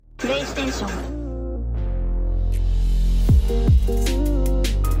ステーション。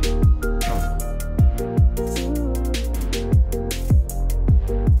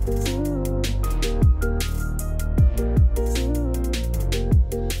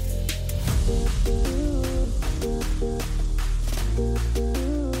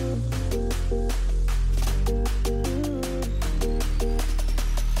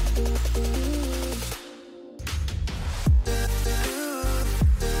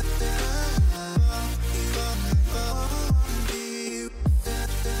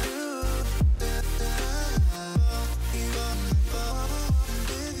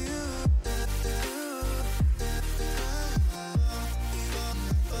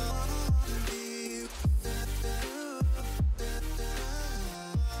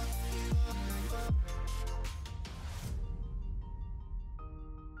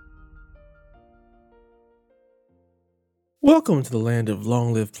Welcome to the land of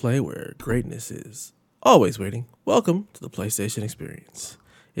long-lived play where greatness is always waiting. Welcome to the PlayStation Experience.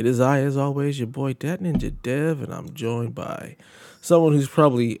 It is I, as always, your boy Dat Ninja Dev, and I'm joined by someone who's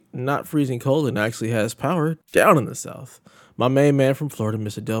probably not freezing cold and actually has power down in the south. My main man from Florida,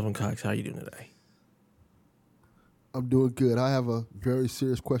 Mr. Delvin Cox. How you doing today? I'm doing good. I have a very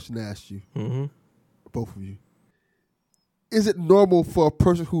serious question to ask you, both of you. Is it normal for a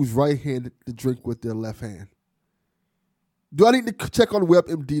person who's right-handed to drink with their left hand? Do I need to check on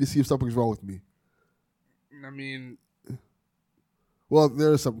WebMD to see if something's wrong with me? I mean... Well,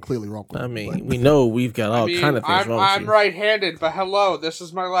 there is something clearly wrong with me. I mean, we know we've got all kind of things wrong with I'm you. right-handed, but hello, this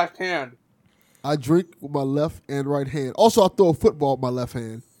is my left hand. I drink with my left and right hand. Also, I throw a football with my left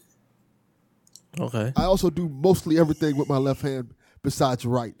hand. Okay. I also do mostly everything with my left hand besides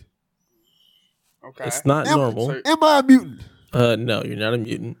right. Okay. It's not normal. Am I a mutant? No, you're not a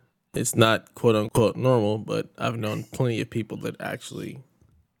mutant. It's not quote-unquote normal, but I've known plenty of people that actually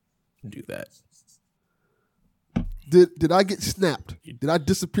do that. Did I get snapped? Did I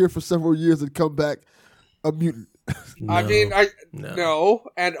disappear for several years and come back a mutant? No.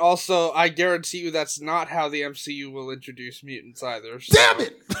 And also, I guarantee you that's not how the MCU will introduce mutants either. So. Damn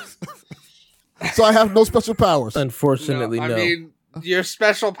it! So I have no special powers. Unfortunately, no. I mean, your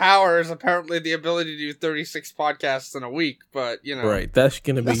special power is apparently the ability to do 36 podcasts in a week, but, you know. Right, that's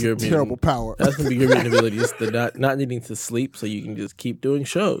going to be your terrible power. That's going to be your mutant ability, is the not needing to sleep so you can just keep doing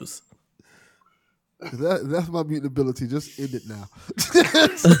shows. That's my mutant ability. Just end it now.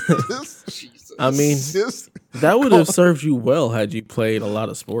 Jesus. I mean, that would have served you well had you played a lot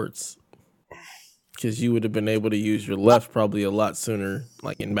of sports. Because you would have been able to use your left probably a lot sooner,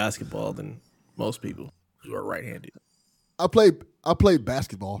 like in basketball, than most people who are right-handed. I played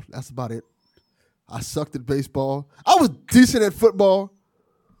basketball. That's about it. I sucked at baseball. I was decent at football,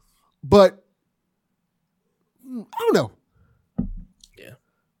 but I don't know. Yeah.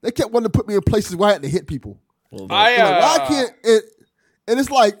 They kept wanting to put me in places where I had to hit people. Well, Why can't it? And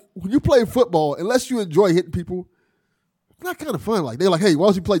it's like, when you play football, unless you enjoy hitting people, it's not kind of fun. Like, they're like, hey, why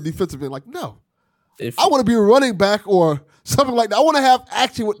don't you play defensive end? Like, no. I want to be a running back or something like that. I want to have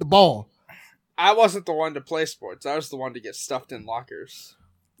action with the ball. I wasn't the one to play sports. I was the one to get stuffed in lockers.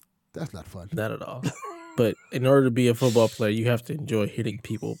 That's not fun. Not at all. But in order to be a football player, you have to enjoy hitting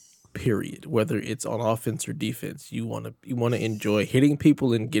people, period. Whether it's on offense or defense, you want to enjoy hitting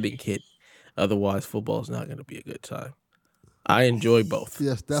people and getting hit. Otherwise, football is not going to be a good time. I enjoy both.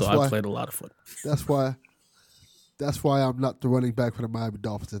 Yes, that's why I played a lot of football. That's why I'm not the running back for the Miami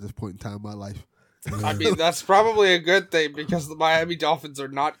Dolphins at this point in time in my life. I mean, that's probably a good thing because the Miami Dolphins are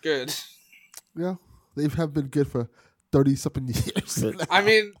not good. Yeah, they have been good for 30-something years. I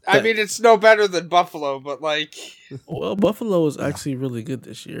mean, it's no better than Buffalo, but like... Well, Buffalo is actually really good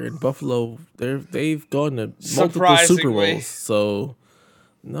this year. And Buffalo, they've gone to multiple Super Bowls. So,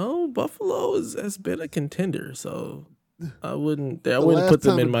 no, Buffalo has been a contender. So, I wouldn't put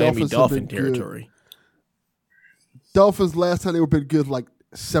them in Miami Dolphin territory. Good. Dolphins, last time they were been good, like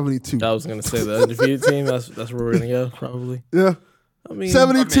 72. I was going to say the undefeated team. That's where we're going to go, probably. Yeah. I mean,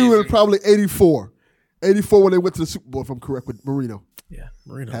 72 amazing. And probably 84. 84 when they went to the Super Bowl, if I'm correct, with Marino. Yeah,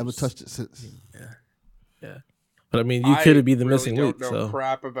 Marino. Haven't touched it since. Yeah. But I mean, you could be the really missing link. don't know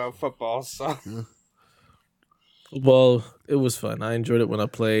crap about football, so. Yeah. Well, it was fun. I enjoyed it when I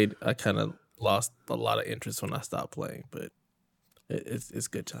played. I kind of lost a lot of interest when I stopped playing, but it's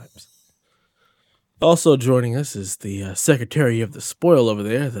good times. Also joining us is the secretary of the spoil over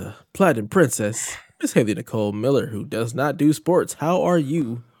there, the Platinum Princess, Miss Haley Nicole Miller, who does not do sports. How are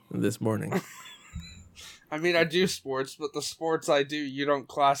you this morning? I mean, I do sports, but the sports I do, you don't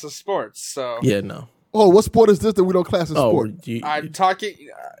class as sports, so... Yeah, no. Oh, what sport is this that we don't class as sport? I'm talking...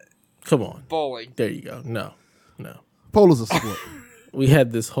 come on. Bowling. There you go. No. Polo's a sport. We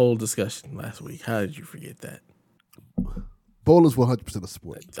had this whole discussion last week. How did you forget that? Bowling's 100% a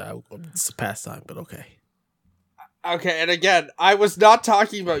sport. It's a pastime, but okay. Okay, and again, I was not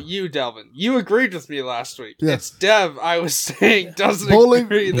talking about you, Delvin. You agreed with me last week. Yeah. It's Dev I was saying doesn't Bowling?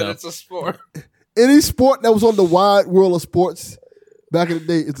 agree that No. it's a sport. Any sport that was on the wide world of sports back in the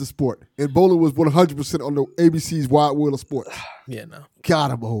day is a sport. And bowling was 100% on the ABC's wide world of sports. Yeah, no.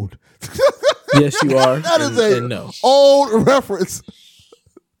 God, I'm old. Yes, you are. That and, is a and no. old reference.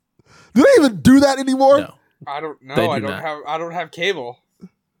 Do they even do that anymore? No. I don't know. They do I don't not. have cable.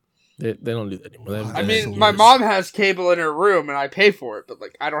 They don't do that anymore. They haven't I done that in mean, my years. mom has cable in her room, and I pay for it. But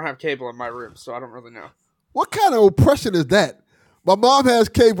like, I don't have cable in my room, so I don't really know. What kind of oppression is that? My mom has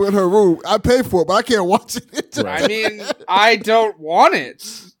cable in her room. I pay for it, but I can't watch it. Right. I mean, I don't want it.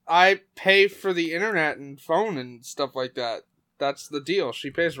 I pay for the internet and phone and stuff like that. That's the deal. She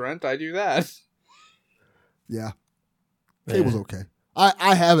pays rent. I do that. Yeah, Yeah. cable's okay.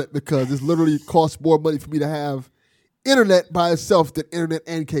 I have it because it literally costs more money for me to have internet by itself than internet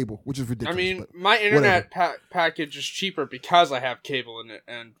and cable, which is I ridiculous. mean, but my internet package is cheaper because I have cable in it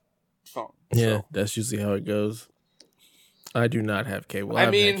and phone. Yeah, So, that's usually how it goes. I do not have cable. I I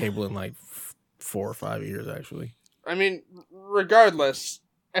haven't mean- had cable in like 4 or 5 years, actually. I mean, regardless,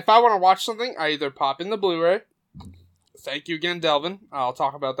 if I want to watch something, I either pop in the Blu-ray. Thank you again, Delvin. I'll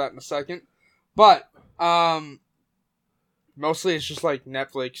talk about that in a second. But, mostly it's just like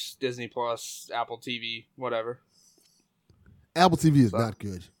Netflix, Disney Plus, Apple TV, whatever. Apple TV is not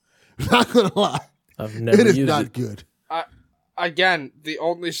good. Not gonna lie, I've never it is used not it. good. Again, the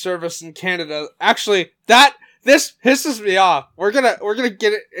only service in Canada. Actually, this pisses me off. We're gonna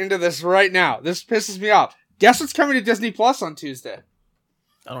get into this right now. This pisses me off. Guess what's coming to Disney Plus on Tuesday?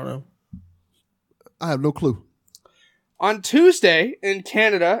 I don't know. I have no clue. On Tuesday in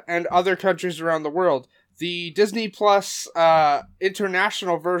Canada and other countries around the world, the Disney Plus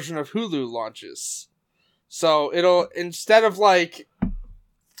international version of Hulu launches. So it'll, instead of like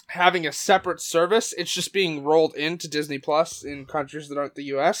having a separate service, it's just being rolled into Disney Plus in countries that aren't the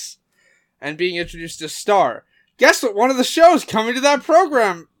US and being introduced as Star. Guess what one of the shows coming to that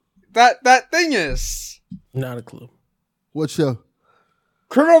program, that thing is? Not a clue. What show?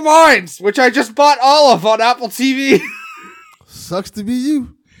 Criminal Minds, which I just bought all of on Apple TV. Sucks to be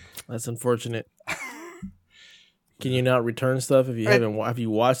you. That's unfortunate. Can you not return stuff if you haven't? Have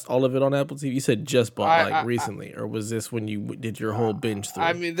you watched all of it on Apple TV? You said just bought recently, or was this when you did your whole binge through?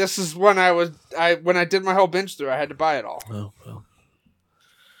 I mean, this is when when I did my whole binge through. I had to buy it all. Oh well.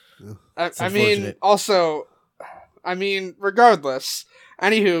 I mean, also, regardless.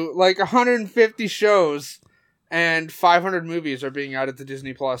 Anywho, like 150 shows and 500 movies are being added to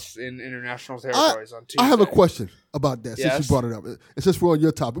Disney Plus in international territories on Tuesday. I have a question about that Yes? since you brought it up. It's just we're on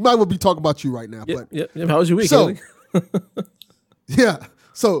your topic. We might as well be talking about you right now. Yep, But yep. How was your week? So- Ellie? yeah.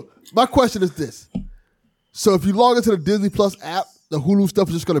 So my question is this. So if you log into the Disney Plus app, the Hulu stuff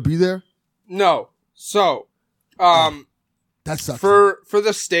is just going to be there? No. So, That sucks. for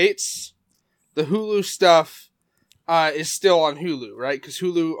the States, the Hulu stuff is still on Hulu, right? Because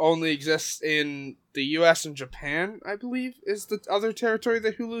Hulu only exists in the US and Japan, I believe, is the other territory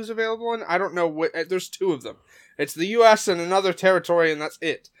that Hulu is available in. I don't know what. There's two of them. It's the US and another territory, and that's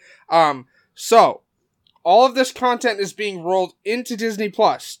it. So all of this content is being rolled into Disney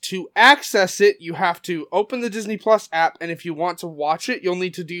Plus. To access it, you have to open the Disney Plus app, and if you want to watch it, you'll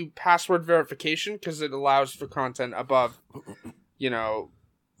need to do password verification because it allows for content above,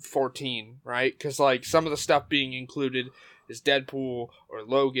 14, right? Because like some of the stuff being included is Deadpool or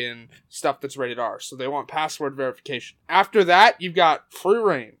Logan, stuff that's rated R. So they want password verification. After that, you've got free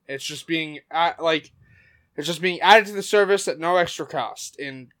reign. It's just being added to the service at no extra cost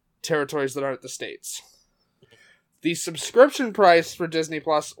in territories that aren't the States. The subscription price for Disney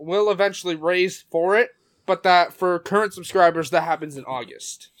Plus will eventually raise for it, but that for current subscribers, that happens in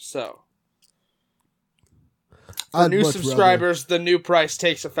August. So for new subscribers, the new price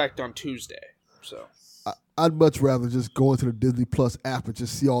takes effect on Tuesday. So I'd much rather just go into the Disney Plus app and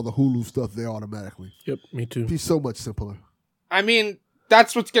just see all the Hulu stuff there automatically. Yep, me too. It'd be so much simpler. I mean,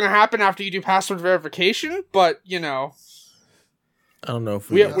 that's what's going to happen after you do password verification, but I don't know if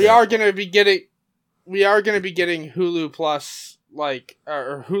we are going to be getting Hulu Plus,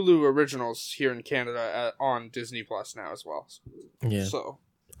 or Hulu originals here in Canada on Disney Plus now as well. Yeah. So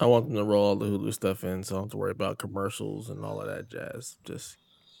I want them to roll all the Hulu stuff in, so I don't have to worry about commercials and all of that jazz. Just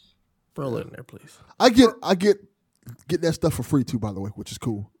roll it in there, please. I get that stuff for free too, by the way, which is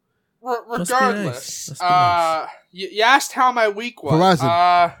cool. Must be regardless, nice. Must be nice. you asked how my week was.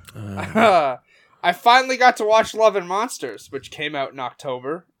 Verizon. I finally got to watch Love and Monsters, which came out in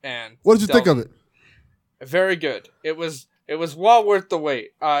October, and What did you think of it? Very good. It was It was well worth the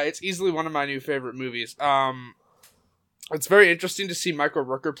wait. It's easily one of my new favorite movies. It's very interesting to see Michael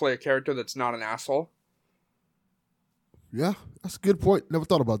Rooker play a character that's not an asshole. Yeah, that's a good point. Never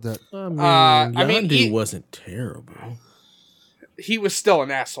thought about that. I mean, Yondu wasn't terrible. He was still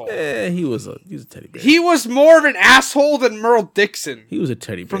an asshole. He was a teddy bear. He was more of an asshole than Merle Dixon. He was a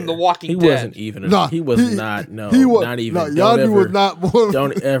teddy bear from The Walking Dead. He wasn't even. He was not. No, he was, not even. No, Yondu was not more.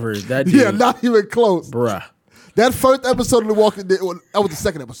 Don't ever. That dude, yeah, not even close, bruh. That first episode of The Walking Dead, that was the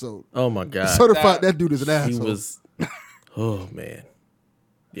second episode. Oh my god! Certified that dude is an asshole. He was. Oh man.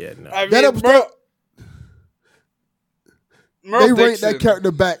 Yeah, no. I mean, that episode, Merle they ranked Dixon. that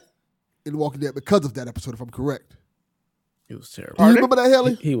character back in The Walking Dead because of that episode, if I'm correct. He was terrible. Do you remember that,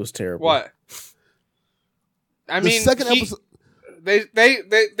 Haley? He was terrible. What? I The mean, second episode. They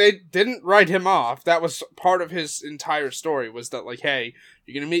didn't write him off. That was part of his entire story. Was that like, hey,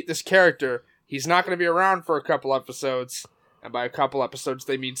 you're gonna meet this character. He's not gonna be around for a couple episodes, and by a couple episodes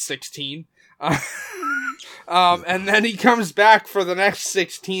they mean 16. And then he comes back for the next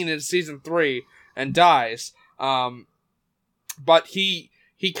 16 in season 3 and dies. But he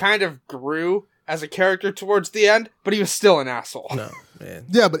kind of grew as a character towards the end, but he was still an asshole. No, man.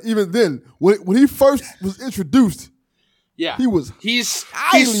 Yeah, but even then, when he first was introduced, yeah, he's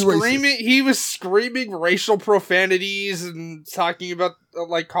screaming. He was screaming racial profanities and talking about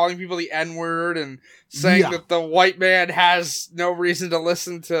like calling people the N-word and saying that the white man has no reason to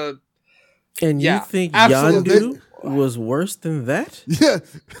listen to. And you think absolutely. Yondu was worse than that? Yeah,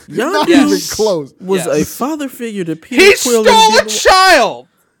 Yondu not even close. Was a father figure to Peter He Quill. Stole a child.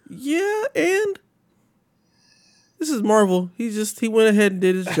 Yeah, and this is Marvel. He went ahead and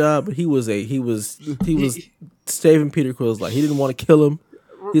did his job, but he was saving Peter Quill's life. He didn't want to kill him.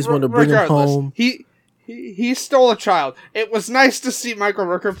 He just wanted to bring him home. He stole a child. It was nice to see Michael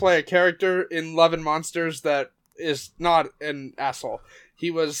Rooker play a character in Love and Monsters that is not an asshole.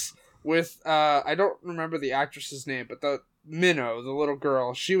 He was with I don't remember the actress's name, but the Minnow, the little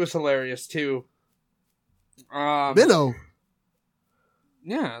girl, she was hilarious too. Minnow.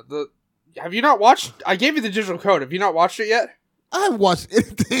 Yeah, have you not watched? I gave you the digital code. Have you not watched it yet? I haven't watched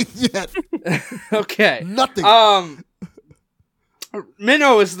anything yet. Okay. Nothing.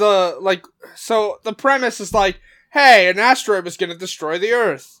 Minnow is so the premise is like, hey, an asteroid was going to destroy the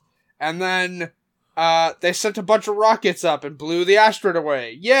Earth. And then they sent a bunch of rockets up and blew the asteroid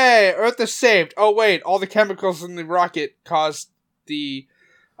away. Yay, Earth is saved. Oh wait, all the chemicals in the rocket caused the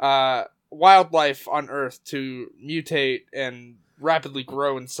wildlife on Earth to mutate and rapidly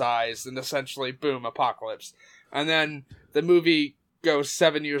grow in size, and essentially, boom, apocalypse. And then the movie goes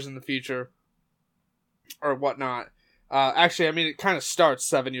 7 years in the future, or whatnot. Actually, I mean, it kind of starts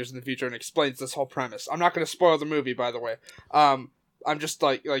 7 years in the future and explains this whole premise. I'm not going to spoil the movie, by the way. I'm just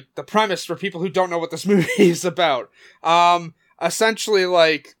like the premise for people who don't know what this movie is about. Essentially,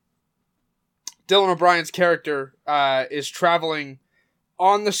 like, Dylan O'Brien's character is traveling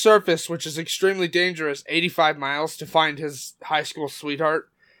on the surface, which is extremely dangerous, 85 miles to find his high school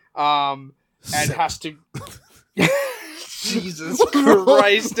sweetheart, and has to... Jesus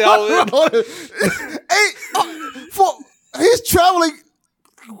Christ, Elvin. He's traveling...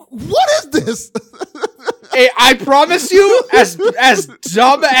 What is this? Hey, I promise you, as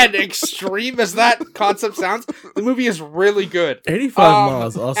dumb and extreme as that concept sounds, the movie is really good. 85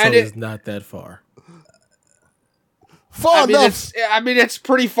 miles also is not that far. Far enough. It's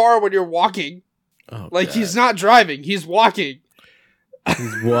pretty far when you're walking. Oh, like, God. he's not driving, he's walking.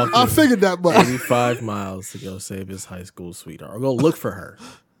 He's walking. I figured that much. 85 miles to go save his high school sweetheart. Or go look for her.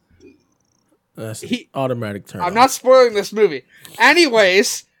 That's an automatic turn. I'm not spoiling this movie.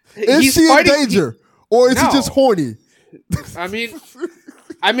 Anyways, is he's she fighting, in danger? Or is he just horny? I mean,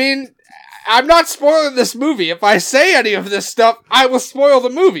 I'm not spoiling this movie. If I say any of this stuff, I will spoil the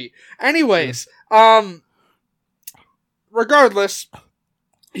movie. Anyways, regardless,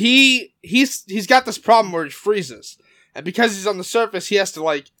 he's got this problem where he freezes. And because he's on the surface, he has to,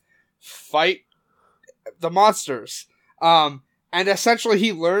 like, fight the monsters. And essentially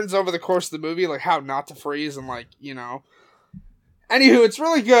he learns over the course of the movie, like, how not to freeze and, like, you know. Anywho, it's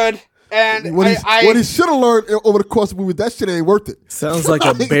really good. And what he should have learned over the course of the movie, that shit ain't worth it. Sounds like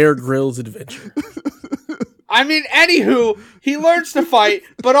a Bear Grylls adventure. I mean, anywho, he learns to fight,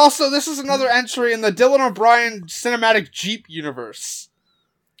 but also this is another entry in the Dylan O'Brien cinematic Jeep universe.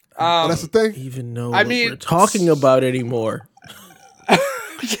 That's the thing. Even know what we're talking about anymore.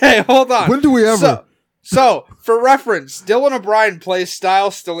 Okay, hold on. When do we ever? So, for reference, Dylan O'Brien plays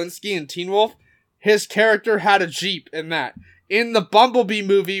Stiles Stilinski in Teen Wolf. His character had a Jeep in that. In the Bumblebee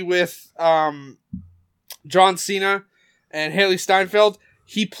movie with John Cena and Haley Steinfeld,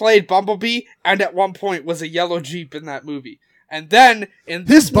 he played Bumblebee, and at one point was a yellow Jeep in that movie. And then in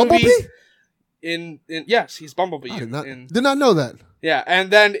this Bumblebee? movie, yes, he's Bumblebee. I did not know that. Yeah,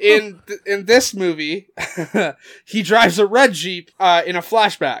 and then in this movie, he drives a red Jeep in a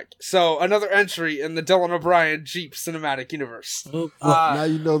flashback. So another entry in the Dylan O'Brien Jeep cinematic universe. Now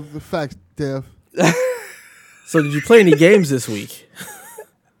you know the facts, Dev. So did you play any games this week?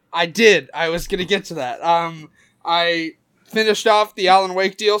 I did. I was gonna get to that. I finished off the Alan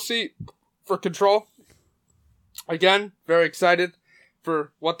Wake DLC for Control. Again, very excited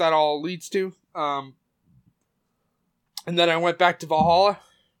for what that all leads to. And then I went back to Valhalla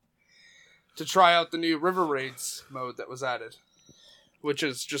to try out the new River Raids mode that was added, which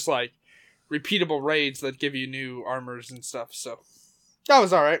is just like repeatable raids that give you new armors and stuff. So that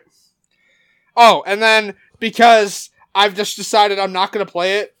was all right. Oh, and then because I've just decided I'm not going to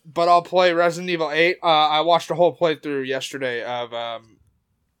play it, but I'll play Resident Evil 8. I watched a whole playthrough yesterday of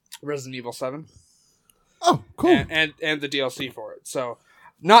Resident Evil 7. Oh, cool. And the DLC for it. So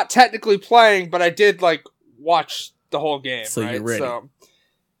not technically playing, but I did like watch the whole game. So right? you're ready. So,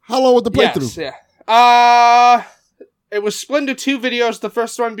 how long was the playthrough? Yes, yeah. It was split into 2 videos. The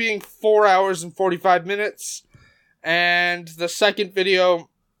first one being 4 hours and 45 minutes, and the second video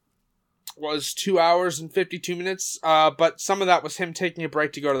was 2 hours and 52 minutes. But some of that was him taking a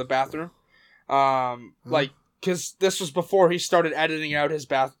break to go to the bathroom. Because this was before he started editing out his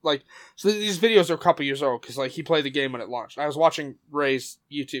so these videos are a couple years old, because like he played the game when it launched. I was watching Ray's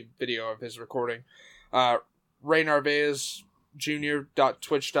YouTube video of his recording. Ray Narvaez Jr.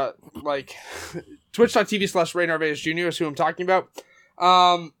 Twitch. Twitch.tv/Ray Narvaez Jr. is who I'm talking about.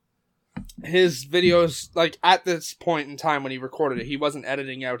 His videos, like at this point in time when he recorded it, he wasn't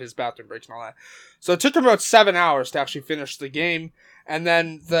editing out his bathroom breaks and all that. So it took him about 7 hours to actually finish the game. And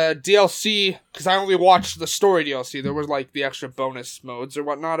then the DLC, because I only watched the story DLC, there was like the extra bonus modes or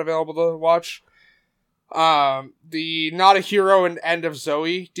whatnot available to watch. The Not a Hero and End of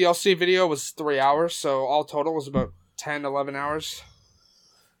Zoe DLC video was 3 hours, so all total was about 10, 11 hours.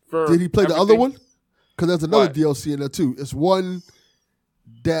 Did he play everything. the other one? Because there's another What? DLC in there too. It's one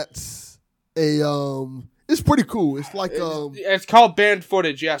that's it's pretty cool. It's like it's called Banned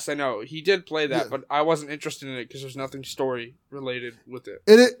Footage. Yes, I know he did play that, Yeah. but I wasn't interested in it because there's nothing story related with it.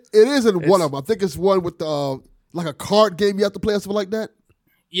 it isn't one of them. I think it's one with like a card game you have to play or something like that.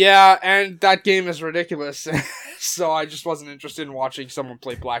 Yeah, and that game is ridiculous, so I just wasn't interested in watching someone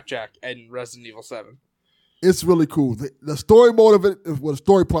play blackjack in Resident Evil 7. It's really cool. The story mode of it, the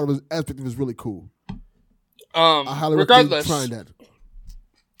story part of it, aspect of it is really cool. I highly recommend trying that.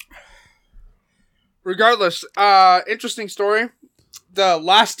 Regardless, interesting story. The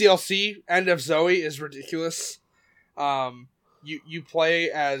last DLC, End of Zoe, is ridiculous. You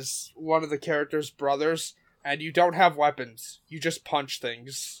play as one of the character's brothers, and you don't have weapons. You just punch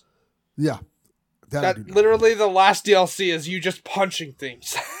things. Yeah. That literally the last DLC is you just punching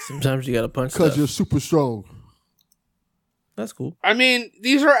things. Sometimes you gotta punch because stuff. you're super strong. That's cool. I mean,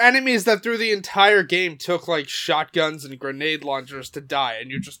 these are enemies that through the entire game took like shotguns and grenade launchers to die, and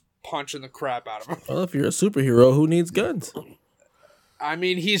you're just punching the crap out of them. Well, if you're a superhero, who needs guns? I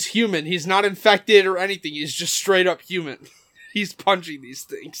mean, he's human. He's not infected or anything. He's just straight up human. He's punching these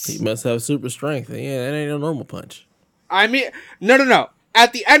things. He must have super strength. Yeah, that ain't a normal punch. I mean, no.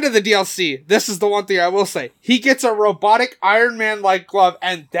 At the end of the DLC, this is the one thing I will say. He gets a robotic Iron Man-like glove,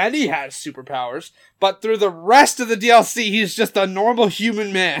 and then he has superpowers. But through the rest of the DLC, he's just a normal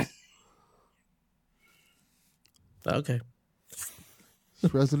human man. Okay.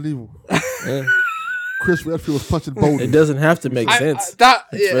 It's Resident Evil. Yeah. Chris Redfield was punching boulders. It doesn't have to make sense.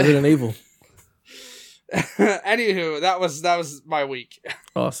 It's Resident Evil. Anywho, that was my week.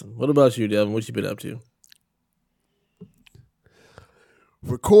 Awesome. What about you, Devin? What you been up to?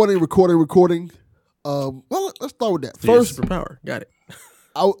 Recording. Well, let's start with that. So your First, superpower. Got it.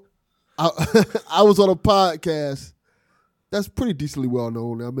 I was on a podcast that's pretty decently well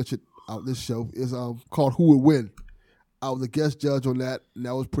known. I mentioned this show is called Who Would Win. I was a guest judge on that, and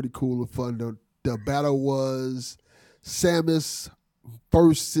that was pretty cool and fun. The battle was Samus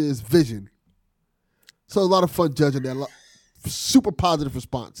versus Vision. So a lot of fun judging that. Super positive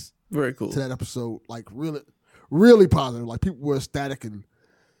response Very cool. to that episode. Like really, really positive. Like people were ecstatic and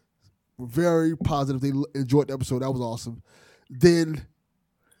were very positive. They enjoyed the episode. That was awesome. Then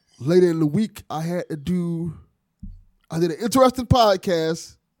later in the week, I did an interesting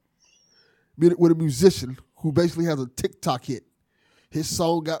podcast with a musician who basically has a TikTok hit. He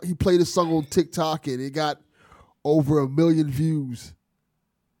played his song on TikTok and it got over 1 million views.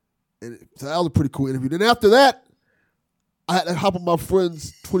 And so that was a pretty cool interview. Then after that, I had to hop on my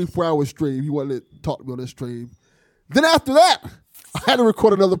friend's 24-hour stream. He wanted to talk to me on that stream. Then after that, I had to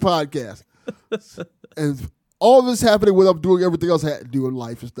record another podcast. And all of this happening when I'm doing everything else I had to do in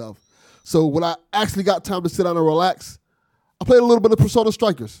life and stuff. So when I actually got time to sit down and relax, I played a little bit of Persona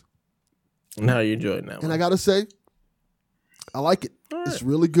Strikers. And how you enjoying that one? And I got to say, I like it. All right. It's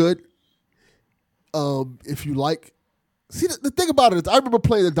really good. If you like... See, the thing about it is I remember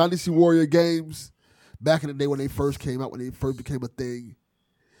playing the Dynasty Warrior games back in the day when they first came out, when they first became a thing.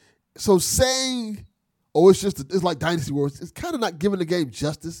 So saying, it's like Dynasty Warriors, it's kind of not giving the game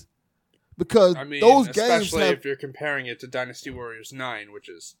justice. Because those games especially if you're comparing it to Dynasty Warriors 9, which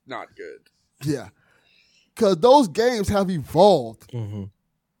is not good. Yeah. Because those games have evolved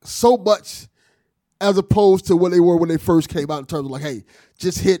so much as opposed to what they were when they first came out in terms of like, hey,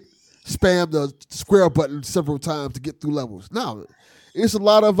 just spam the square button several times to get through levels. No, it's a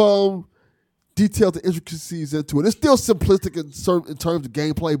lot of details and intricacies into it. It's still simplistic in terms of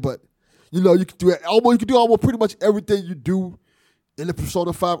gameplay, but you can do it. You can do almost pretty much everything you do in the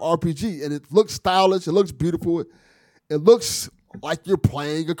Persona 5 RPG, and it looks stylish. It looks beautiful. It looks like you're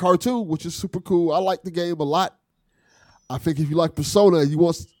playing a cartoon, which is super cool. I like the game a lot. I think if you like Persona, I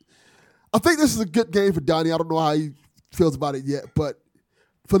think this is a good game for Donnie. I don't know how he feels about it yet, but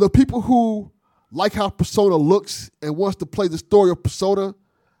for the people who like how Persona looks and wants to play the story of Persona,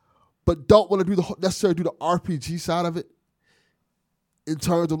 but don't want to necessarily do the RPG side of it in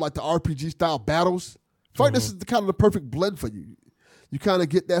terms of like the RPG style battles, I feel like this is kind of the perfect blend for you. You kind of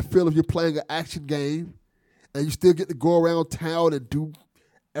get that feel of you're playing an action game, and you still get to go around town and do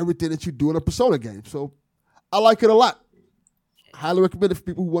everything that you do in a Persona game. So I like it a lot. Highly recommend it for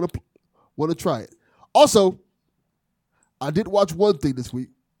people who want to try it. Also, I did watch one thing this week.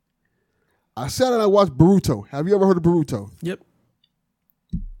 I sat and I watched Boruto. Have you ever heard of Boruto? Yep.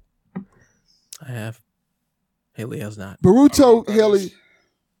 I have. Haley has not. Boruto, Haley,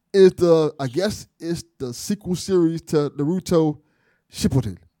 is the sequel series to Naruto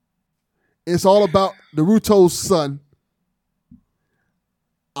Shippuden. It's all about Naruto's son.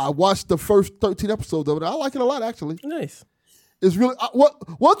 I watched the first 13 episodes of it. I like it a lot, actually. Nice. It's really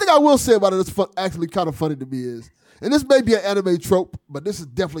one thing I will say about it that's actually kind of funny to me is, and this may be an anime trope, but this is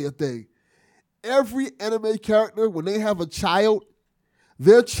definitely a thing. Every anime character, when they have a child,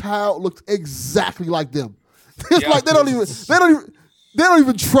 their child looks exactly like them. It's like they don't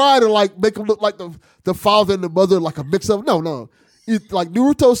even try to like make them look like the father and the mother, like a mix up. No. Like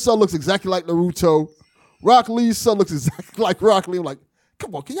Naruto's son looks exactly like Naruto. Rock Lee's son looks exactly like Rock Lee. I'm like,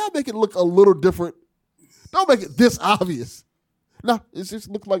 come on, can y'all make it look a little different? Don't make it this obvious. No, it just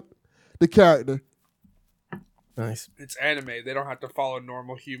looks like the character. Nice. It's anime. They don't have to follow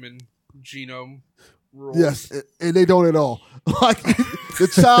normal human genome rules. Yes, and they don't at all. Like the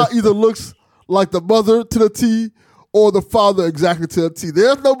child either looks like the mother to the T or the father exactly to the T.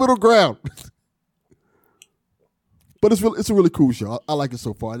 There's no middle ground. But it's a really cool show. I like it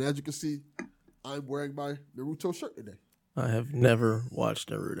so far. And as you can see, I'm wearing my Naruto shirt today. I have never watched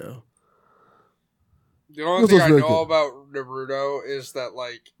Naruto. The only thing I know about Naruto is that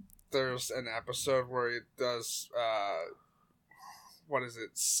like there's an episode where it does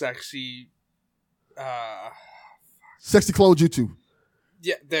sexy clone jutsu.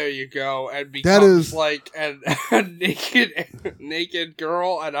 Yeah, there you go. And becomes like a naked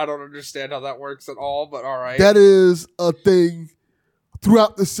girl, and I don't understand how that works at all, but all right. That is a thing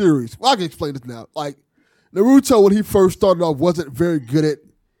throughout the series. Well, I can explain this now. Like, Naruto, when he first started off, wasn't very good at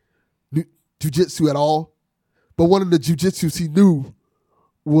jujitsu at all. But one of the jujitsus he knew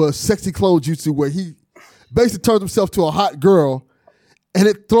was sexy clone jutsu, where he basically turns himself to a hot girl, and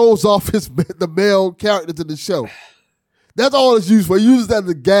it throws off the male characters in the show. That's all it's used for. He uses that as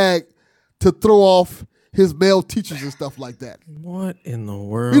a gag to throw off his male teachers and stuff like that. What in the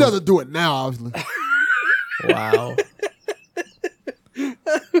world? He doesn't do it now, obviously. Wow.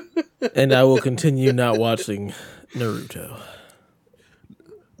 And I will continue not watching Naruto.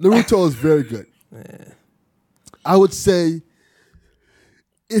 Naruto is very good. Yeah. I would say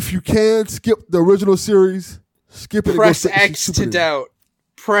if you can skip the original series, skip it. Press X to doubt.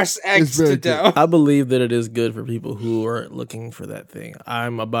 Press X to doubt. I believe that it is good for people who are looking for that thing.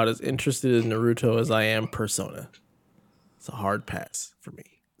 I'm about as interested in Naruto as I am Persona. It's a hard pass for me.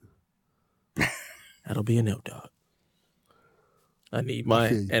 That'll be a no, dog. I need my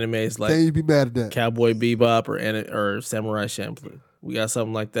animes like Can't you be mad at that? Cowboy Bebop or Samurai Champloo. We got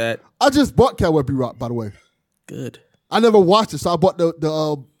something like that. I just bought Cowboy Bebop, by the way. Good. I never watched it, so I bought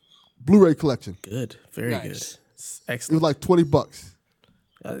the Blu-ray collection. Good. Very good. It's excellent. It was like $20.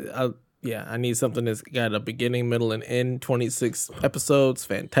 I need something that's got a beginning, middle, and end. 26 episodes.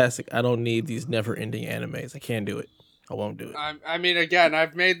 Fantastic. I don't need these never-ending animes. I can't do it. I won't do it. I mean, again,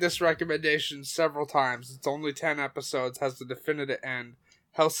 I've made this recommendation several times. It's only 10 episodes, has the definitive end.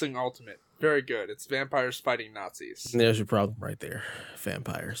 Hellsing Ultimate. Very good. It's vampires fighting Nazis. There's your problem right there.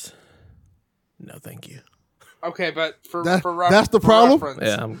 Vampires. No, thank you. Okay, but that's the problem? Reference,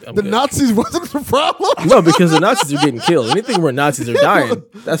 Yeah, I'm The good. Nazis wasn't the problem? No, because the Nazis are getting killed. Anything where Nazis are dying,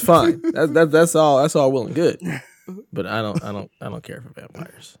 that's fine. That's all. That's all well and good. But I don't care for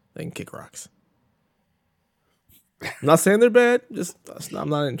vampires. They can kick rocks. I'm not saying they're bad. Just I'm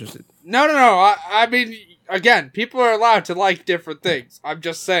not interested. No. I mean, again, people are allowed to like different things. I'm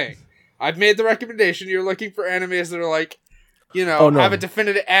just saying. I've made the recommendation. You're looking for animes that are like, have a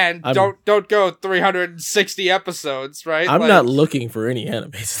definitive end. Don't go 360 episodes, right? I'm not looking for any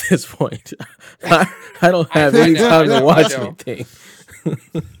animes at this point. I don't have any time to watch anything.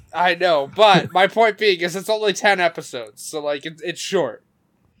 I know, but my point being is it's only 10 episodes, so like it's short.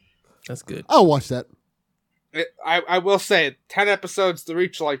 That's good. I'll watch that. I will say 10 episodes to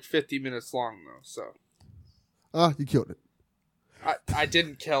reach like 50 minutes long though. So You killed it. I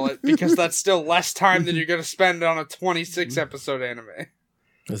didn't kill it because that's still less time than you're going to spend on a 26 episode anime.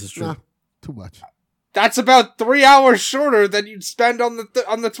 This is true. Nah, too much. That's about 3 hours shorter than you'd spend on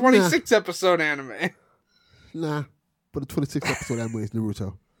the 26 episode anime. Nah, but the 26 episode anime is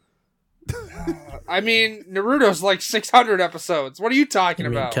Naruto. I mean, Naruto's like 600 episodes. What are you talking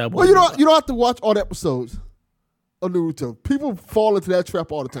about? Well, you don't have to watch all the episodes of Naruto. People fall into that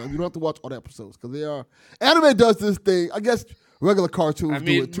trap all the time. You don't have to watch all the episodes because they are. Anime does this thing. I guess regular cartoons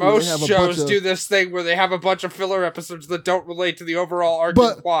do it too. Most shows do this thing where they have a bunch of filler episodes that don't relate to the overall arc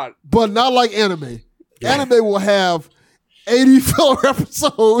plot. But not like anime. Yeah. Anime will have 80 filler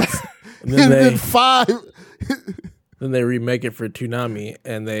episodes and then 5. Then they remake it for Toonami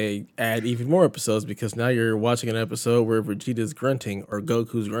and they add even more episodes because now you're watching an episode where Vegeta's grunting or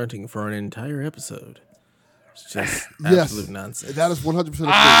Goku's grunting for an entire episode. It's just absolute nonsense. That is 100% true.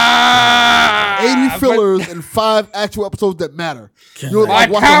 80 fillers and 5 actual episodes that matter. My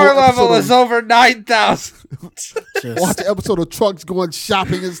power level is over 9,000. Watch the episode of Trunks going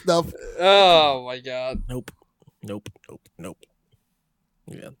shopping and stuff. Oh my god. Nope.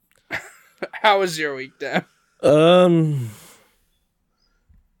 Yeah. How was your week, Dan?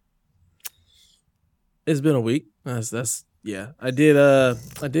 It's been a week. That's yeah. I did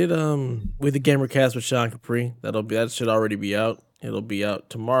with the Gamercast with Sean Capri. That should already be out. It'll be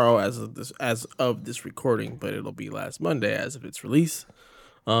out tomorrow as of this recording, but it'll be last Monday as of its release.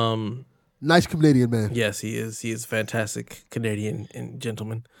 Nice Canadian man. Yes, he is. He is a fantastic Canadian and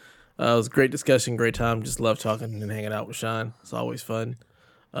gentleman. It was a great discussion, great time. Just love talking and hanging out with Sean. It's always fun.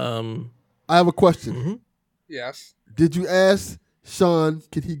 I have a question. Mm-hmm. Yes. Did you ask Sean,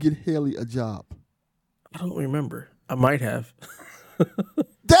 could he get Haley a job? I don't remember. I might have.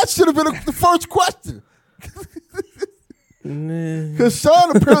 That should have been the first question. Nah. Because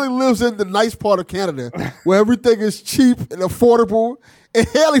Sean apparently lives in the nice part of Canada where everything is cheap and affordable. And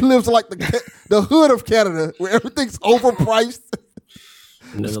Haley lives like the hood of Canada where everything's overpriced.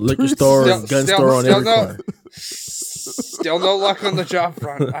 And there's a liquor store and gun store on every corner. Still no luck on the job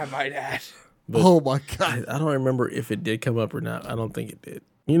front, I might add. But oh my God. I don't remember if it did come up or not. I don't think it did.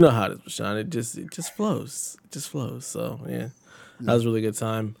 You know how it is with Sean. It just flows. It just flows. So yeah. That was a really good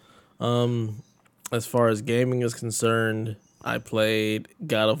time. As far as gaming is concerned, I played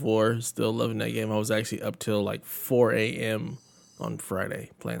God of War. Still loving that game. I was actually up till like 4 a.m. on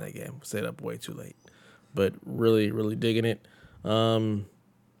Friday playing that game. Stayed up way too late. But really, really digging it. And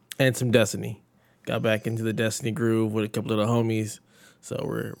some Destiny. Got back into the Destiny groove with a couple of the homies. So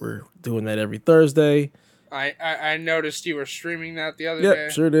we're doing that every Thursday. I noticed you were streaming that the other day.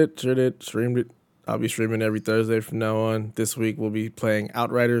 Yep, sure did. Streamed it. I'll be streaming every Thursday from now on. This week we'll be playing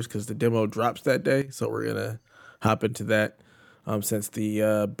Outriders because the demo drops that day. So we're going to hop into that since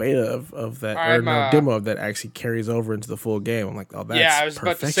the beta of that, demo of that actually carries over into the full game. I'm like, oh, that's yeah, I was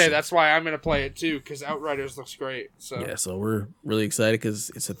perfection. about to say, that's why I'm going to play it too because Outriders looks great. So yeah, so we're really excited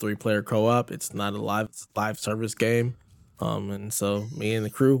because it's a 3-player co-op. It's not a live service game. And so me and the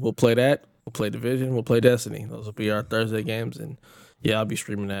crew will play that. We'll play Division. We'll play Destiny. Those will be our Thursday games. And yeah, I'll be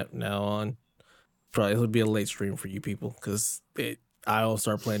streaming that now on. Probably it'll be a late stream for you people because I won't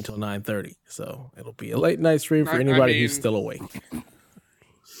start playing until 9:30. So it'll be a late night stream for anybody who's still awake.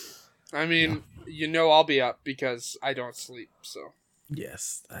 I mean, I'll be up because I don't sleep. So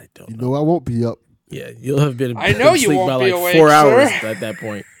yes, I don't. You know I won't be up. Yeah, you'll have been. I know you asleep won't by be like awake, 4 hours sir. at that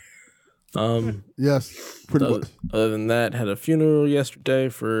point. Yes, pretty much. Other than that, had a funeral yesterday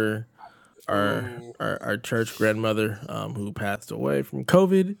for our church grandmother who passed away from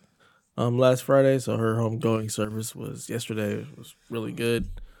COVID last Friday. So her homegoing service was yesterday. It was really good,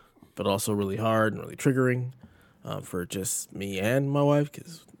 but also really hard and really triggering. for just me and my wife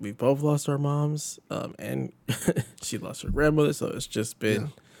because we both lost our moms, and she lost her grandmother. So it's just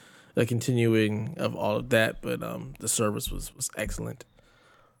been a continuing of all of that. But the service was excellent.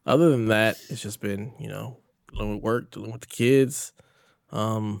 Other than that, it's just been, dealing with work, dealing with the kids.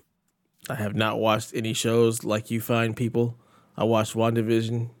 I have not watched any shows like you find people. I watched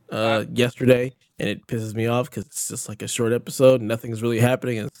WandaVision yesterday, and it pisses me off because it's just like a short episode. Nothing's really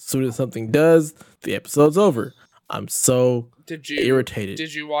happening. And as soon as something does, the episode's over. I'm so irritated.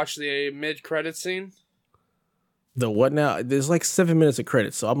 Did you watch the mid-credit scene? The what now? There's like 7 minutes of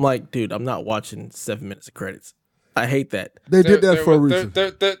credits. So I'm like, dude, I'm not watching 7 minutes of credits. I hate that. They did that for a reason.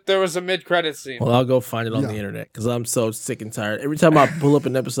 There was a mid-credit scene. Well, I'll go find it on the internet because I'm so sick and tired. Every time I pull up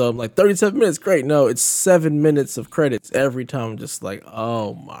an episode, I'm like, 37 minutes, great. No, it's 7 minutes of credits every time. I'm just like,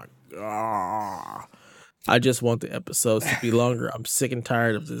 oh my God. I just want the episodes to be longer. I'm sick and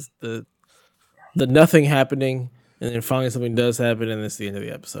tired of this, the nothing happening, and then finally something does happen, and it's the end of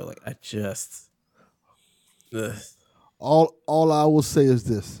the episode. Like, I just... Ugh. All I will say is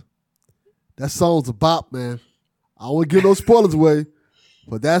this. That song's a bop, man. I won't give no spoilers away,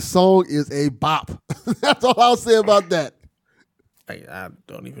 but that song is a bop. That's all I'll say about that. I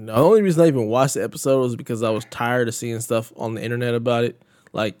don't even know. The only reason I even watched the episode was because I was tired of seeing stuff on the internet about it.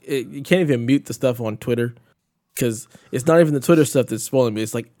 Like, you can't even mute the stuff on Twitter because it's not even the Twitter stuff that's spoiling me.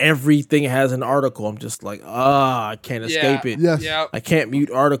 It's like everything has an article. I'm just like, I can't escape it. Yes. Yeah. I can't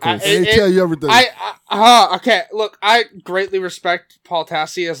mute articles. They tell you everything. Okay, look, I greatly respect Paul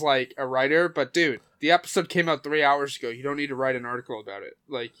Tassi as, like, a writer, but, dude, the episode came out 3 hours ago. You don't need to write an article about it.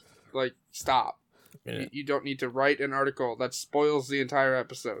 Like, stop. Yeah. You don't need to write an article that spoils the entire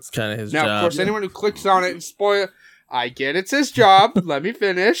episode. It's kind of his now, job. of course, anyone who clicks on it and spoil... I get it's his job. Let me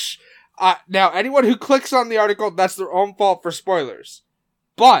finish. Now, anyone who clicks on the article, that's their own fault for spoilers.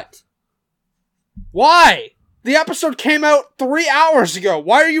 But, why? The episode came out 3 hours ago.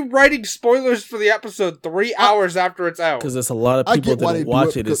 Why are you writing spoilers for the episode 3 hours after it's out? Because there's a lot of people that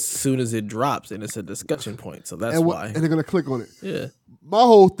watch it as soon as it drops, and it's a discussion point. So that's why. And they're going to click on it. Yeah. My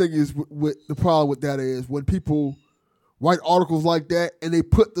whole thing is, with the problem with that is when people write articles like that and they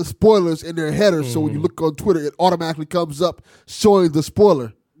put the spoilers in their header, so when you look on Twitter, it automatically comes up showing the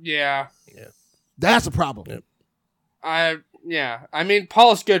spoiler. Yeah. That's a problem. Yep. I mean,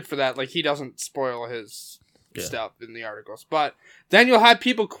 Paul's good for that. Like, he doesn't spoil his stuff in the articles. But then you'll have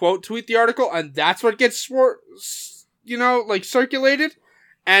people quote tweet the article, and that's what gets circulated,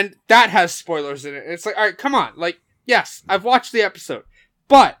 and that has spoilers in it. It's like, all right, come on. Like, yes, I've watched the episode,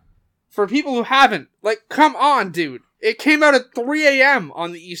 but for people who haven't, like, come on, dude. It came out at 3 a.m.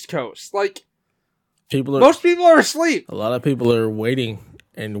 on the East Coast. Like, most people are asleep. A lot of people are waiting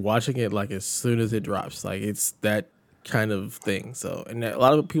and watching it like as soon as it drops. Like, it's that kind of thing. So, and a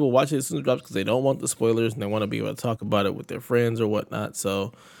lot of people watch it as soon as it drops because they don't want the spoilers and they want to be able to talk about it with their friends or whatnot.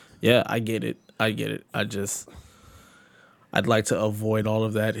 So, yeah, I get it. I'd like to avoid all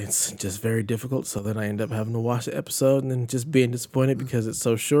of that. It's just very difficult. So then I end up having to watch the episode and then just being disappointed because it's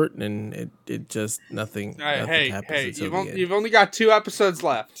so short and it just nothing happens. Hey, you've only got 2 episodes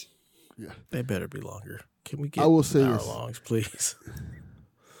left. Yeah, they better be longer. Can we get hour-longs, please?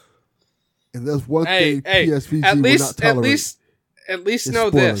 And there's one thing PSVG at least, will not tolerate. At least know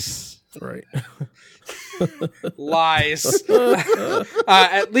this. Right. Lies.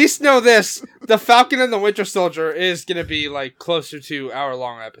 At least know this: the Falcon and the Winter Soldier is gonna be like closer to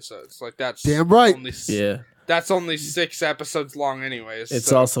hour-long episodes. Like that's damn right. That's only 6 episodes long, anyways.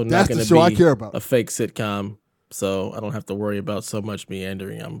 It's also not gonna be I care about. a fake sitcom, so I don't have to worry about so much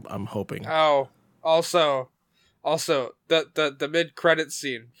meandering. I'm hoping. Oh, also, the mid-credit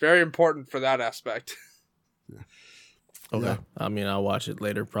scene, very important for that aspect. Okay, yeah. I mean, I'll watch it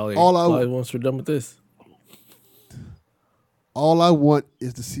later. Probably once we're done with this. All I want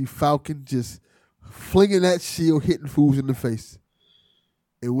is to see Falcon just flinging that shield, hitting fools in the face,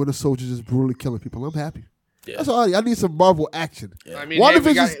 and Winter Soldier just brutally killing people. I'm happy. Yeah. That's all I need. Some Marvel action. Yeah. I mean,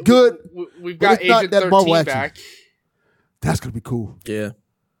 WandaVision's good. We've got Agent 13 back. That's gonna be cool. Yeah.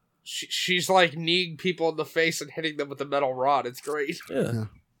 She's like kneeing people in the face and hitting them with a metal rod. It's great.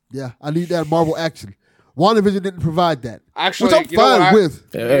 Yeah. I need that Marvel action. WandaVision didn't provide that. Actually, which I'm fine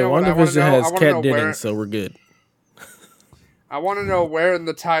with. Hey, WandaVision has Kat Dennings, so we're good. I want to know where in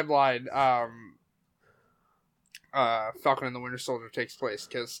the timeline Falcon and the Winter Soldier takes place,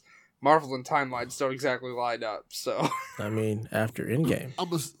 because Marvel and timelines don't exactly line up. So I mean, after Endgame.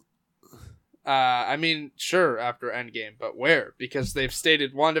 I mean, sure, after Endgame, but where? Because they've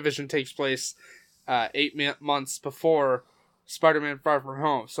stated WandaVision takes place 8 months before Spider-Man Far From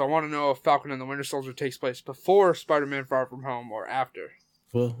Home. So I want to know if Falcon and the Winter Soldier takes place before Spider-Man Far From Home or after.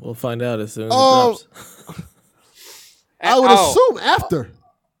 Well, we'll find out as soon as it drops. I would assume after.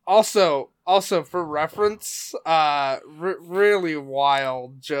 Also for reference, really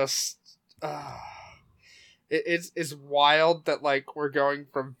wild. Just it's wild that like we're going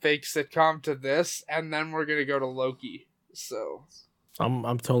from fake sitcom to this, and then we're gonna go to Loki. So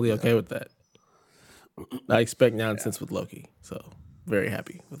I'm totally okay with that. I expect nonsense with Loki, so very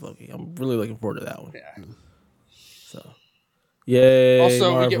happy with Loki. I'm really looking forward to that one. Yeah. So, yay!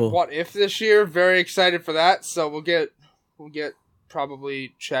 Also, Marvel. we get What If this year. Very excited for that. So we'll get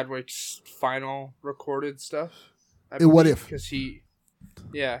probably Chadwick's final recorded stuff. What If? Because he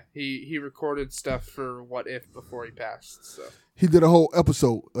recorded stuff for What If before he passed. So He did a whole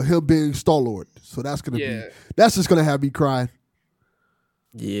episode of him being Star-Lord. So that's gonna be that's just gonna have me crying.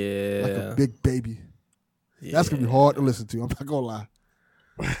 Yeah. Like a big baby. Yeah. That's gonna be hard to listen to. I'm not gonna lie.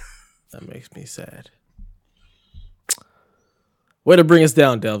 That makes me sad. Way to bring us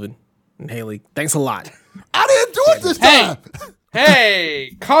down, Delvin and Haley. Thanks a lot. I didn't do it this time.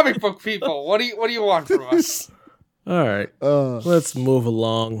 Hey, comic book people, what do you want from us? All right, let's move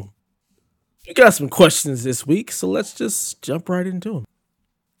along. We got some questions this week, so let's just jump right into them.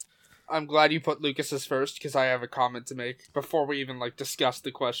 I'm glad you put Lucas's first because I have a comment to make before we even like discuss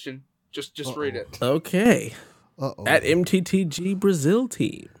the question. Just read it. Okay. At MTTG Brazil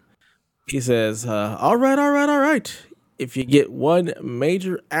team, he says, all right. If you get one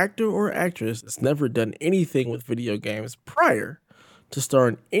major actor or actress that's never done anything with video games prior to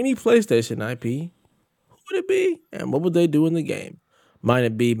starring any PlayStation IP, who would it be? And what would they do in the game? Mine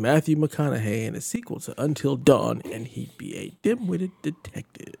would be Matthew McConaughey in a sequel to Until Dawn, and he'd be a dim-witted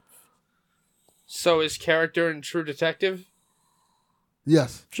detective. So his character in True Detective?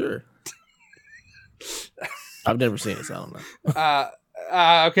 Yes. Sure. I've never seen it, so I don't know.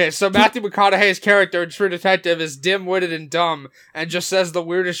 Okay, so Matthew McConaughey's character in True Detective is dim-witted and dumb, and just says the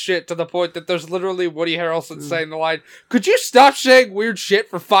weirdest shit to the point that there's literally Woody Harrelson saying the line, "Could you stop saying weird shit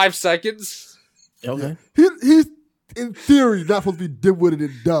for 5 seconds?" Okay. He's in theory not supposed to be dim-witted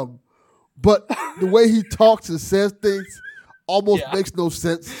and dumb, but the way he talks and says things almost makes no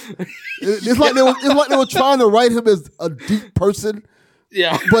sense. It's like they were trying to write him as a deep person.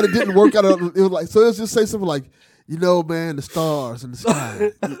 Yeah, but it didn't work out. It was like, so let's just say something like, you know, man, the stars in the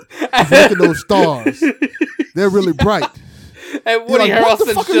sky. Look at those stars. They're really bright. And Woody like, what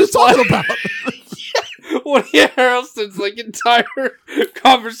the fuck are you talking about? Woody Harrelson's like entire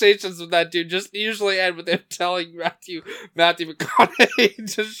conversations with that dude just usually end with him telling Matthew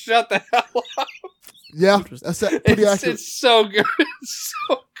McConaughey to shut the hell up. Yeah, that's pretty accurate. It's so good. It's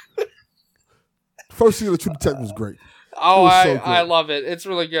so good. First scene of True Detective was great. Oh, I love it. It's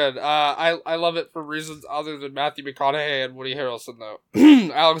really good. I love it for reasons other than Matthew McConaughey and Woody Harrelson, though.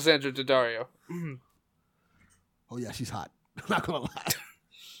 Alexandra Daddario. Oh, yeah, she's hot. I'm not going to lie.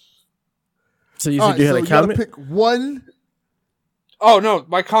 So you said you had a comment? Pick one. Oh, no,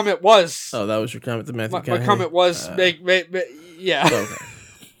 my comment was... Oh, that was your comment to Matthew McConaughey? My comment was... yeah. Okay.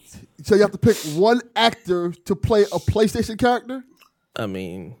 So you have to pick one actor to play a PlayStation character? I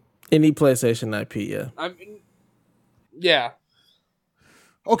mean, any PlayStation IP, yeah. I mean... Yeah.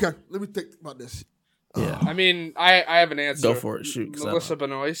 Okay, let me think about this. Yeah. I mean, I have an answer. Go for it. Shoot. Melissa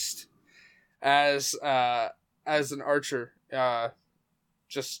Benoist as an archer,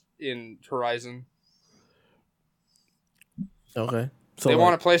 just in Horizon. Okay. So they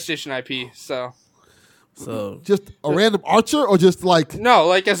want a PlayStation IP, so just a random archer, or just like no,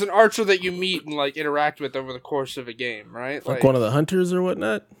 like as an archer that you meet and like interact with over the course of a game, right? Like one of the hunters or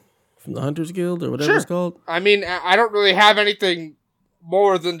whatnot. From the Hunters Guild or whatever it's called? I mean, I don't really have anything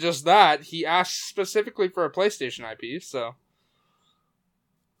more than just that. He asked specifically for a PlayStation IP, so.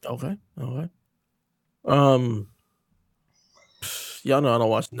 Okay. Y'all know I don't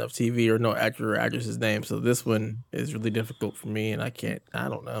watch enough TV or know actor or actress's name, so this one is really difficult for me, and I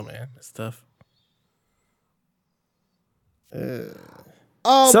don't know, man. It's tough.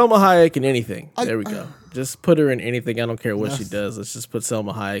 Selma Hayek in anything. There we go. Just put her in anything. I don't care what she does. Let's just put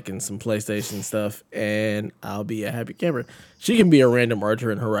Selma Hayek in some PlayStation stuff, and I'll be a happy camper. She can be a random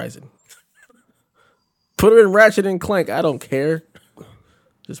archer in Horizon. Put her in Ratchet and Clank. I don't care.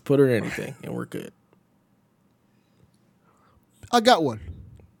 Just put her in anything, and we're good. I got one.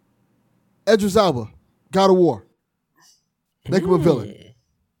 Idris Elba, God of War. Make him a villain.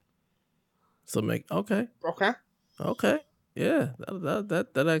 So okay. Yeah,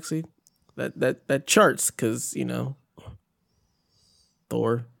 that actually that charts because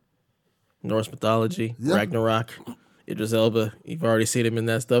Thor, Norse mythology, Ragnarok, Idris Elba. You've already seen him in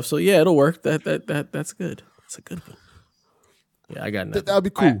that stuff, so yeah, it'll work. That's good. That's a good one. Yeah, I got nothing. That'd be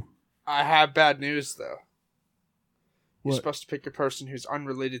cool. I have bad news though. You're What? supposed to pick a person who's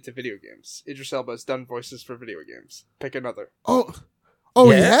unrelated to video games. Idris Elba has done voices for video games. Pick another. Oh, he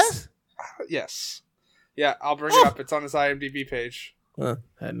Yes? has? Yes. Yeah, I'll bring it up. It's on his IMDb page. Huh,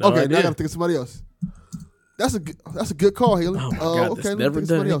 had no Okay, now I idea. gotta think of somebody else. That's a good call, Haley. Oh my god, okay, that's let me never think of done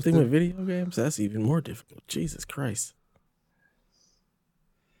somebody else anything then. with video games? That's even more difficult. Jesus Christ.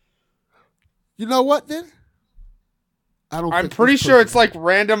 You know what then? I'm pretty sure it's like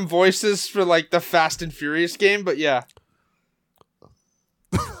random voices for like the Fast and Furious game, but yeah.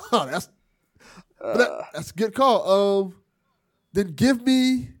 Oh, that's a good call. Then give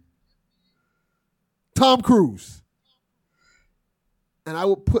me Tom Cruise, and I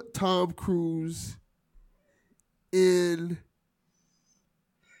would put Tom Cruise in.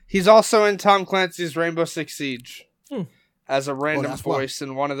 He's also in Tom Clancy's Rainbow Six Siege as a random that's why. voice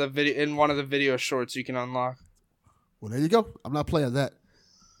in one of the video shorts you can unlock. Well, there you go. I'm not playing that.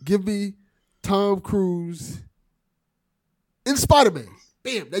 Give me Tom Cruise in Spider-Man.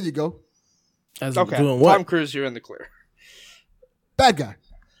 Bam, there you go. As Okay, doing what? Tom Cruise, you're in the clear. Bad guy.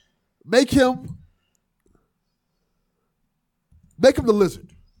 Make him the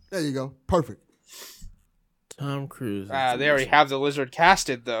Lizard. There you go. Perfect. Tom Cruise. They already have the lizard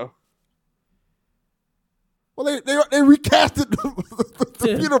casted though. Well, they recasted the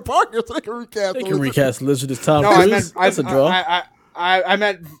Yeah. Peter Parker, so they can recast. They the can Lizard. recast Lizard as Tom No, Cruise. That's a draw. I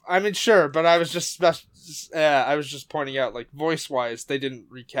meant sure, but I was just pointing out like voice wise, they didn't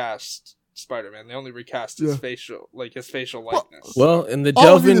recast Spider-Man. They only recast his facial likeness. Well, in the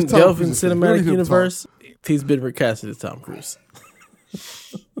All we need is Tom Delvin Cruise. We don't cinematic need him to universe, he's been recasted as Tom Cruise.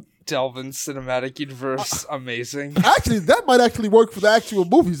 Delvin cinematic universe, amazing. Actually, that might actually work for the actual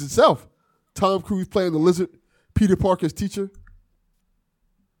movies itself. Tom Cruise playing the Lizard, Peter Parker's teacher.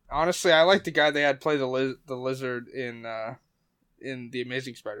 Honestly, I like the guy they had play the lizard in the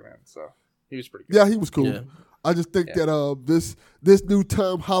Amazing Spider-Man. So he was pretty good. Yeah, he was cool. Yeah. I just think that this new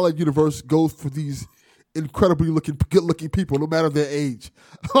Tom Holland universe goes for these incredibly good looking people, no matter their age.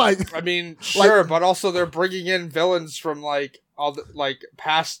 Like, I mean, sure, but also they're bringing in villains from like all the like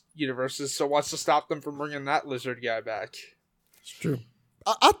past universes. So what's to stop them from bringing that lizard guy back? It's true.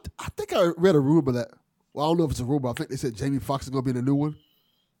 I think I read a rumor that. Well, I don't know if it's a rumor. I think they said Jamie Foxx is going to be in the new one.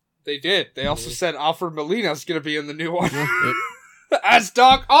 They did. They also said Alfred Molina's going to be in the new one as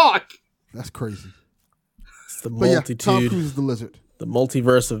Doc Ock. That's crazy. It's the But yeah, multitude, Tom Cruise is the Lizard. the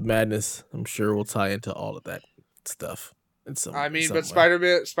multiverse of madness. I'm sure will tie into all of that stuff. In some, I mean, some but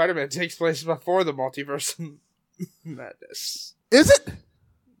way. Spider-Man takes place before the multiverse of madness. Is it?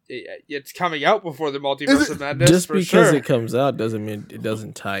 Yeah, it's coming out before the multiverse of madness. Just for because sure. it comes out doesn't mean it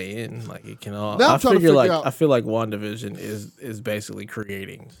doesn't tie in. Like it can all. Now I'm I trying to figure figure out- I feel like WandaVision is basically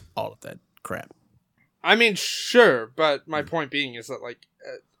creating all of that crap. I mean, sure, but my point being is that like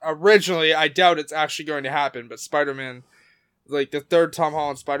originally, I doubt it's actually going to happen. But Spider-Man, like the third Tom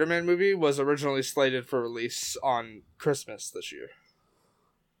Holland Spider-Man movie, was originally slated for release on Christmas this year.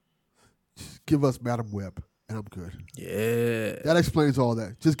 Give us Madam Web, and I'm good. Yeah. That explains all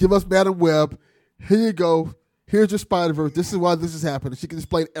that. Just give us Madam Web. Here you go. Here's your Spider-Verse. This is why this is happening. She can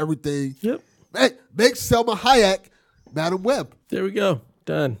explain everything. Yep. Make Selma Hayek Madam Web. There we go.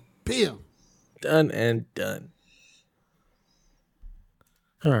 Done. Bam. Done and done.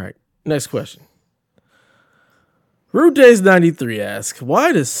 All right. Next question. Rude Days 93 asks,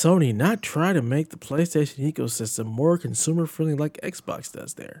 why does Sony not try to make the PlayStation ecosystem more consumer friendly like Xbox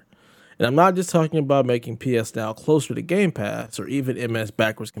does there? And I'm not just talking about making PS Now closer to Game Pass or even MS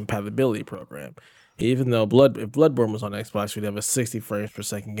backwards compatibility program. Even though if Bloodborne was on Xbox, we'd have a 60 frames per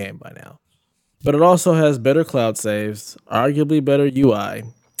second game by now. But it also has better cloud saves, arguably better UI,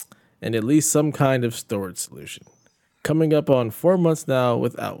 and at least some kind of storage solution. Coming up on 4 months now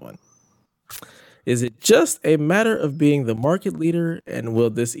without one. Is it just a matter of being the market leader, and will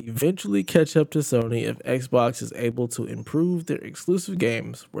this eventually catch up to Sony if Xbox is able to improve their exclusive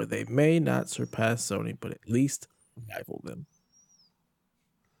games where they may not surpass Sony, but at least rival them?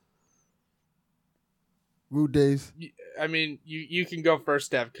 Rude Days. I mean, you can go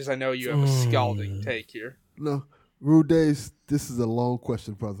first, Dev, because I know you have a scalding take here. No. Rude Days, this is a long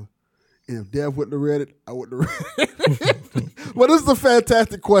question, brother. And if Dev wouldn't have read it, I wouldn't have read it. Well, this is a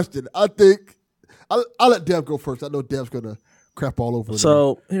fantastic question. I think I'll let Dev go first. I know Dev's going to crap all over it.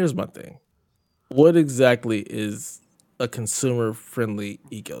 So here's my thing. What exactly is a consumer-friendly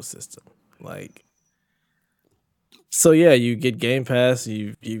ecosystem? Like, so yeah, you get Game Pass,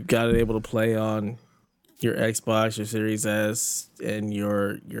 you've got it able to play on your Xbox, your Series S, and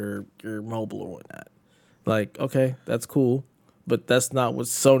your mobile or whatnot. Like, okay, that's cool. but that's not what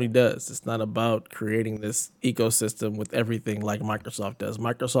Sony does. It's not about creating this ecosystem with everything like Microsoft does.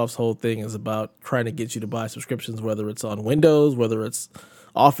 Microsoft's whole thing is about trying to get you to buy subscriptions, whether it's on Windows, whether it's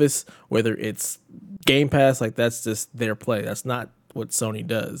Office, whether it's Game Pass. Like, that's just their play. That's not what Sony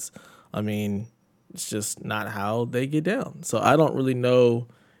does. I mean, it's just not how they get down. So I don't really know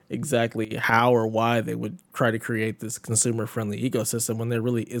exactly how or why they would try to create this consumer-friendly ecosystem when there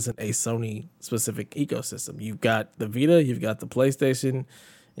really isn't a Sony-specific ecosystem. You've got the Vita, you've got the PlayStation,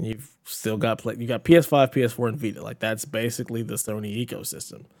 and you've still got you got PS5, PS4, and Vita. Like, that's basically the Sony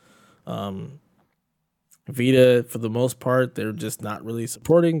ecosystem. Vita, for the most part, they're just not really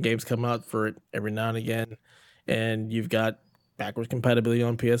supporting. Games come out for it every now and again, and you've got backwards compatibility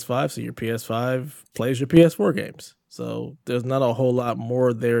on PS5, so your PS5 plays your PS4 games. So there's not a whole lot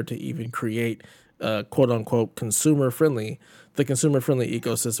more there to even create quote unquote consumer friendly. The consumer friendly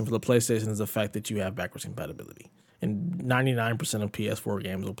ecosystem for the PlayStation is the fact that you have backwards compatibility. And 99% of PS4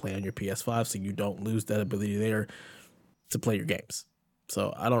 games will play on your PS5, so you don't lose that ability there to play your games.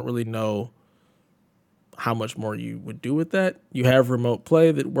 So I don't really know how much more you would do with that. You have remote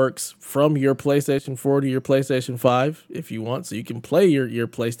play that works from your PlayStation 4 to your PlayStation 5 if you want. So you can play your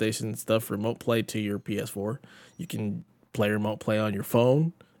PlayStation stuff, remote play to your PS4. You can play remote play on your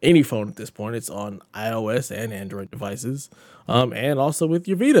phone, any phone at this point. It's on iOS and Android devices, and also with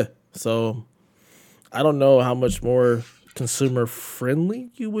your Vita. So I don't know how much more consumer friendly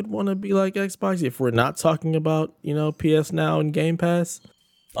you would want to be like Xbox if we're not talking about, PS Now and Game Pass.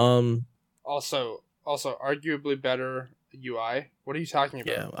 Also, arguably better UI. What are you talking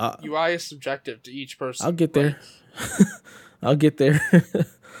about? Yeah, UI is subjective to each person. I'll get there. I'll get there.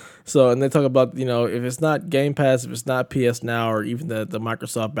 So, and they talk about, if it's not Game Pass, if it's not PS Now, or even the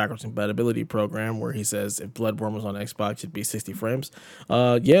Microsoft backwards compatibility program, where he says if Bloodborne was on Xbox, it'd be 60 frames.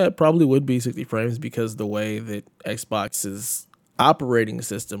 Yeah, it probably would be 60 frames because the way that Xbox's operating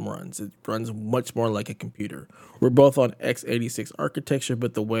system runs, it runs much more like a computer. We're both on x86 architecture,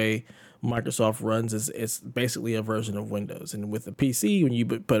 but the way Microsoft runs is it's basically a version of Windows. And with the PC, when you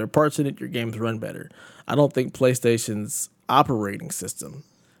put better parts in it, your games run better. I don't think PlayStation's operating system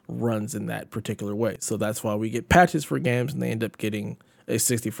runs in that particular way. So that's why we get patches for games and they end up getting a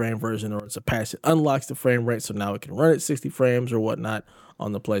 60 frame version, or it's a patch that unlocks the frame rate so now it can run at 60 frames or whatnot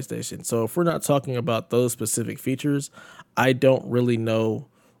on the PlayStation. So if we're not talking about those specific features, I don't really know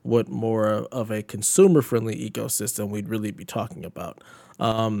what more of a consumer friendly ecosystem we'd really be talking about.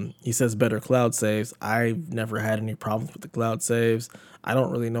 He says better cloud saves. I've never had any problems with the cloud saves. I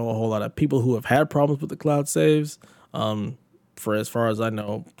don't really know a whole lot of people who have had problems with the cloud saves. For as far as I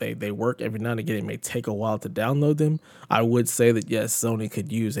know, they work every now and again. It may take a while to download them. I would say that, yes, Sony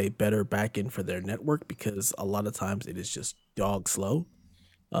could use a better backend for their network because a lot of times it is just dog slow.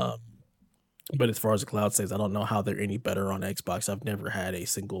 But as far as the cloud saves, I don't know how they're any better on Xbox. I've never had a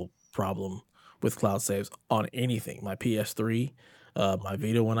single problem with cloud saves on anything. My PS3, my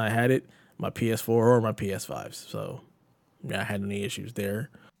Vita when I had it, my PS4, or my PS5s. So, yeah, I had any issues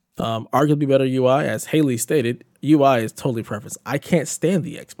there. Arguably better UI, as Haley stated. UI is totally preference. I can't stand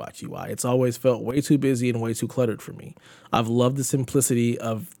the Xbox UI. It's always felt way too busy and way too cluttered for me. I've loved the simplicity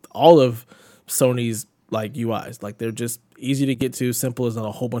of all of Sony's like UIs. Like, they're just easy to get to, simple. There's not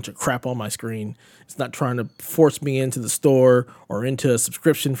a whole bunch of crap on my screen. It's not trying to force me into the store or into a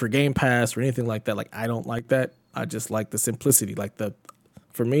subscription for Game Pass or anything like that. Like, I don't like that. I just like the simplicity.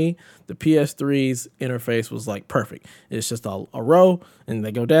 For me, the PS3's interface was like perfect. It's just a row and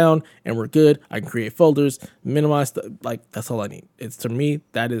they go down and we're good. I can create folders, minimize that's all I need. To me,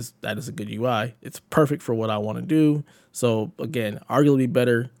 that is a good UI. It's perfect for what I want to do. So again, arguably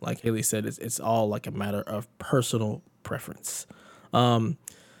better. Like Haley said, it's all like a matter of personal preference.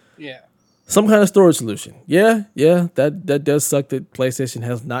 Yeah. Some kind of storage solution. Yeah, that does suck that PlayStation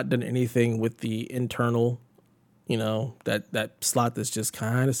has not done anything with the internal, that slot that's just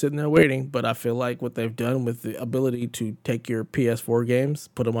kind of sitting there waiting. But I feel like what they've done with the ability to take your PS4 games,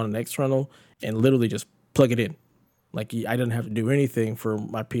 put them on an external, and literally just plug it in. Like, I didn't have to do anything for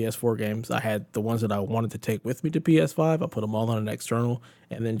my PS4 games. I had the ones that I wanted to take with me to PS5. I put them all on an external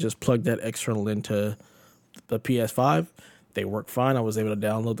and then just plugged that external into the PS5. They work fine. I was able to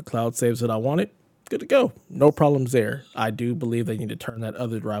download the cloud saves that I wanted. Good to go. No problems there. I do believe they need to turn that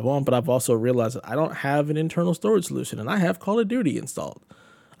other drive on, but I've also realized that I don't have an internal storage solution, and I have Call of Duty installed.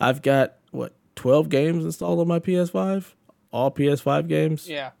 I've got, 12 games installed on my PS5? All PS5 games?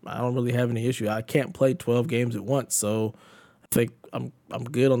 Yeah. I don't really have any issue. I can't play 12 games at once, so I think I'm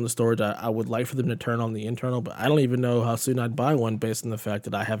good on the storage. I would like for them to turn on the internal, but I don't even know how soon I'd buy one based on the fact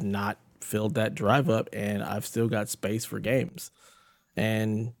that I have not filled that drive up, and I've still got space for games.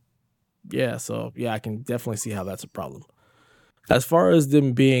 And yeah, I can definitely see how that's a problem. As far as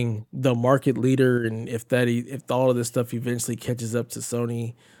them being the market leader, and if all of this stuff eventually catches up to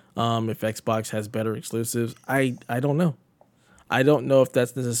Sony, if Xbox has better exclusives, I don't know. I don't know if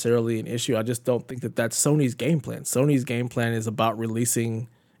that's necessarily an issue. I just don't think that that's Sony's game plan. Sony's game plan is about releasing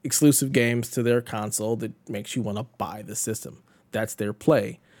exclusive games to their console that makes you want to buy the system. That's their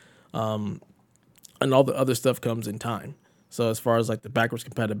play. And all the other stuff comes in time. So as far as like the backwards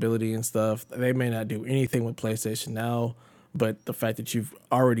compatibility and stuff, they may not do anything with PlayStation Now, but the fact that you've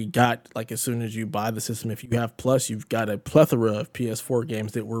already got, like, as soon as you buy the system, if you have Plus, you've got a plethora of PS4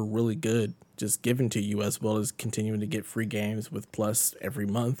 games that were really good just given to you, as well as continuing to get free games with Plus every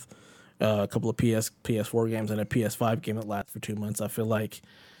month. A couple of PS4 games and a PS5 game that lasts for 2 months. I feel like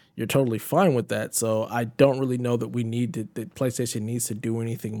you're totally fine with that. So I don't really know that that PlayStation needs to do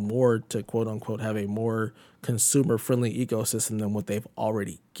anything more to quote unquote have a more consumer friendly ecosystem than what they've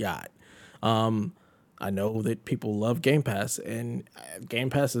already got. I know that people love Game Pass, and Game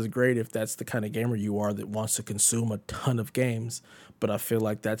Pass is great if that's the kind of gamer you are that wants to consume a ton of games. But I feel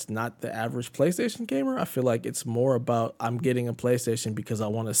like that's not the average PlayStation gamer. I feel like it's more about, I'm getting a PlayStation because I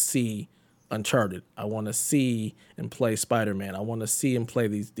want to see Uncharted. I want to see and play Spider-Man. I want to see and play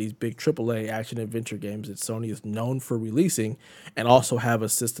these big AAA action adventure games that Sony is known for releasing, and also have a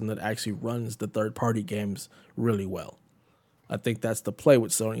system that actually runs the third-party games really well. I think that's the play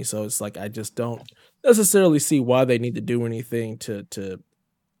with Sony. So it's like, I just don't necessarily see why they need to do anything to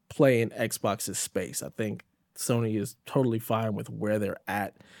play in Xbox's space. I think Sony is totally fine with where they're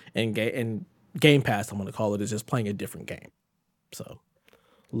at, and Game Pass, I'm going to call it, is just playing a different game. So,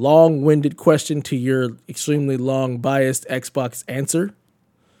 long-winded question to your extremely long, biased Xbox answer.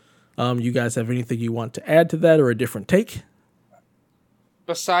 You guys have anything you want to add to that, or a different take?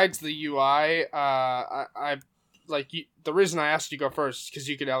 Besides the UI, the reason I asked you to go first is because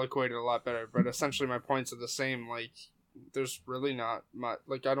you could eloquate it a lot better, but essentially my points are the same. Like, there's really not much,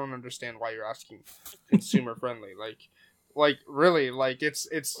 like, I don't understand why you're asking consumer friendly. Really, like, it's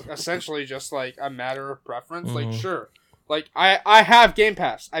essentially just, like, a matter of preference. Mm-hmm. Like, sure, like, I have Game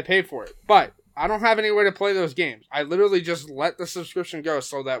Pass, I pay for it, but I don't have any way to play those games. I literally just let the subscription go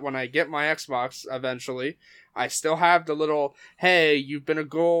so that when I get my Xbox eventually, I still have the little, hey, you've been a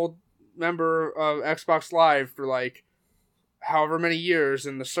gold member of Xbox Live for like however many years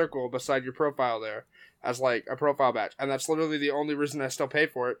in the circle beside your profile there as like a profile badge, and that's literally the only reason I still pay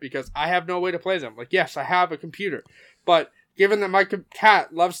for it, because I have no way to play them. Like, yes, I have a computer, but given that my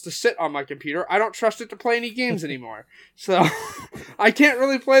cat loves to sit on my computer, I don't trust it to play any games anymore, so I can't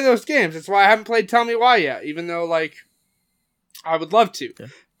really play those games. That's why I haven't played Tell Me Why yet, even though like I would love to. Okay.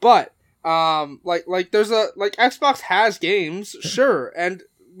 But like there's a, like, Xbox has games, sure, and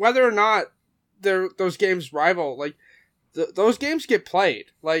whether or not those games rival, like, those games get played.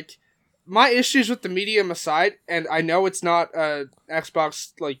 Like, my issues with the medium aside, and I know it's not a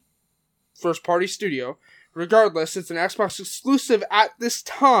Xbox, like, first-party studio. Regardless, it's an Xbox exclusive at this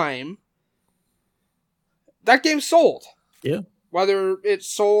time. That game sold. Yeah. Whether it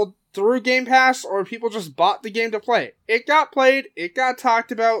sold through Game Pass or people just bought the game to play. It got played. It got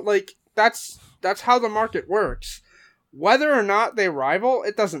talked about. Like, that's how the market works. Whether or not they rival,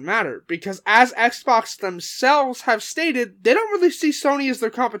 it doesn't matter, because as Xbox themselves have stated, they don't really see Sony as their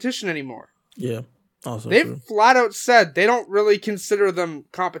competition anymore. Yeah, also they've flat out said they don't really consider them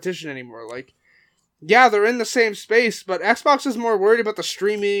competition anymore. Like, yeah, they're in the same space, but Xbox is more worried about the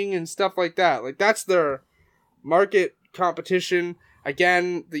streaming and stuff like that. Like, that's their market competition.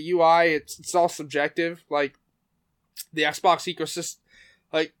 Again, the UI, it's all subjective. Like, the Xbox ecosystem.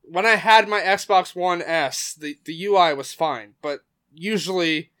 Like, when I had my Xbox One S, the UI was fine, but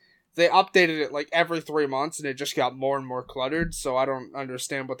usually they updated it like every 3 months, and it just got more and more cluttered, so I don't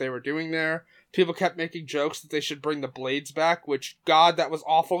understand what they were doing there. People kept making jokes that they should bring the blades back, which, God, that was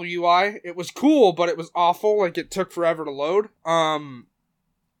awful UI. It was cool, but it was awful, like, it took forever to load.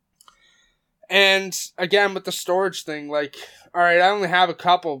 And, again, with the storage thing, like, alright, I only have a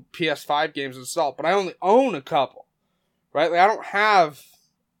couple PS5 games installed, but I only own a couple, right? Like, I don't have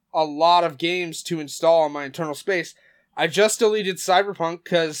a lot of games to install on my internal space. I just deleted Cyberpunk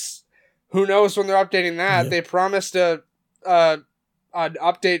because who knows when they're updating that. Yeah. They promised an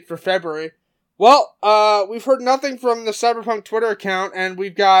update for February. Well, we've heard nothing from the Cyberpunk Twitter account, and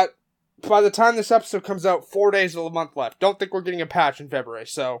we've got, by the time this episode comes out, 4 days of the month left. Don't think we're getting a patch in February,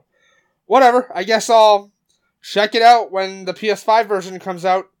 so whatever. I guess I'll check it out when the PS5 version comes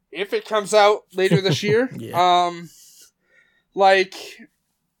out, if it comes out later this year. Yeah.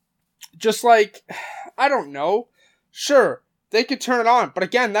 Just like, I don't know. Sure, they could turn it on, but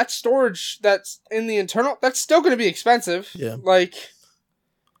again, that storage that's in the internal, that's still going to be expensive. Yeah. Like,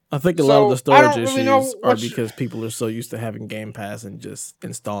 I think a lot of the storage really know issues are because people are so used to having Game Pass and just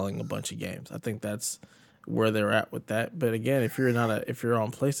installing a bunch of games. I think that's where they're at with that. But again, if you're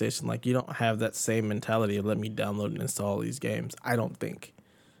on PlayStation, like, you don't have that same mentality of let me download and install these games. I don't think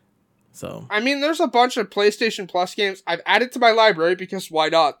so. I mean, there's a bunch of PlayStation Plus games I've added to my library because why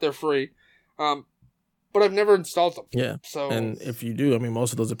not? They're free. But I've never installed them. Yeah. So, and if you do, I mean,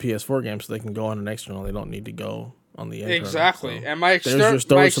 most of those are PS4 games, so they can go on an external. They don't need to go on the internal. Exactly. So and my external is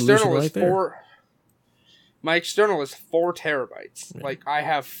my external is 4 terabytes. Yeah. Like, I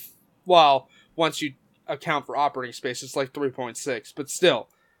have, well, once you account for operating space, it's like 3.6, but still,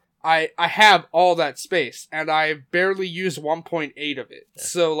 I have all that space, and I barely use 1.8 of it. Yeah.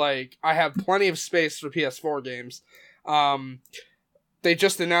 So, like, I have plenty of space for PS4 games. They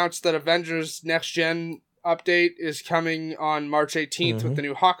just announced that Avengers Next Gen update is coming on March 18th with the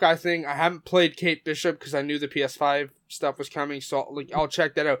new Hawkeye thing. I haven't played Kate Bishop because I knew the PS5 stuff was coming, so I'll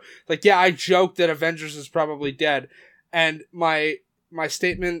check that out. Like, yeah, I joked that Avengers is probably dead, and my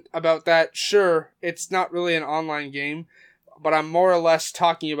statement about that, sure, it's not really an online game, but I'm more or less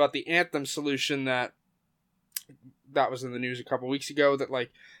talking about the Anthem solution that was in the news a couple weeks ago, that, like,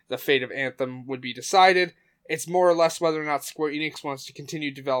 the fate of Anthem would be decided. It's more or less whether or not Square Enix wants to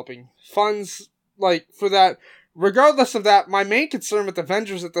continue developing funds, like, for that. Regardless of that, my main concern with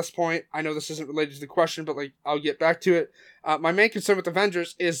Avengers at this point, I know this isn't related to the question, but, like, I'll get back to it. My main concern with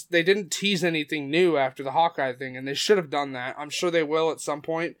Avengers is they didn't tease anything new after the Hawkeye thing, and they should have done that. I'm sure they will at some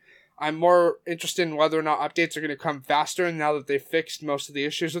point. I'm more interested in whether or not updates are going to come faster now that they've fixed most of the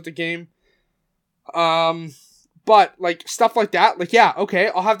issues with the game. But, like, stuff like that, like, yeah, okay,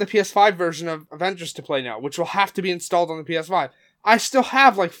 I'll have the PS5 version of Avengers to play now, which will have to be installed on the PS5. I still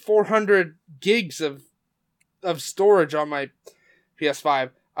have, like, 400 gigs of storage on my PS5.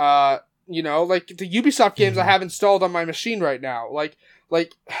 You know, like, the Ubisoft games I have installed on my machine right now. Like,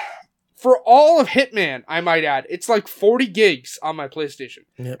 for all of Hitman, I might add, it's like 40 gigs on my PlayStation.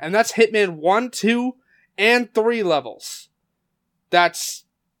 Yep. And that's Hitman 1, 2, and 3 levels. That's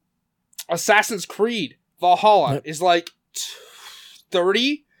Assassin's Creed Valhalla is like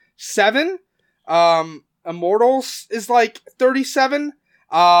 37. Immortals is like 37.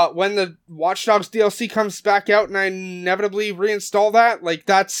 When the Watch Dogs DLC comes back out and I inevitably reinstall that, like,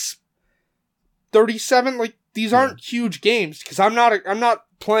 that's 37. Like, these aren't huge games because I'm not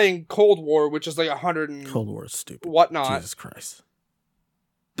playing Cold War, which is like 100 and Cold War is stupid. Whatnot. Jesus Christ.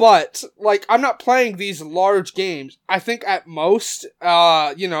 But, like, I'm not playing these large games. I think at most,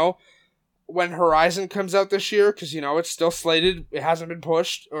 you know, when Horizon comes out this year, because, you know, it's still slated, it hasn't been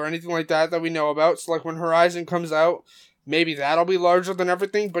pushed or anything like that we know about. So, like, when Horizon comes out, maybe that'll be larger than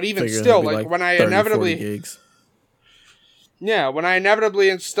everything. But even still, like when I 30, inevitably, 40 gigs. Yeah, when I inevitably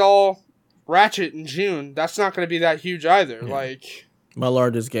install Ratchet in June, that's not going to be that huge either. Yeah. Like, my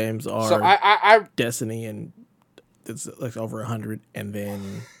largest games are so I Destiny, and it's like over 100, and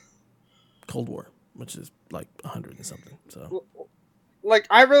then Cold War, which is like 100 and something. So, like,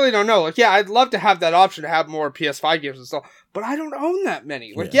 I really don't know. Like, yeah, I'd love to have that option to have more PS5 games and stuff, but I don't own that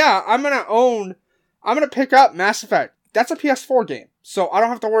many. Like, yeah I'm gonna pick up Mass Effect. That's a PS4 game, so I don't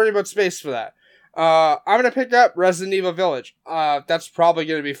have to worry about space for that. I'm gonna pick up Resident Evil Village. That's probably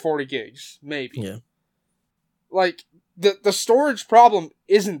gonna be 40 gigs, maybe. Yeah. Like, the storage problem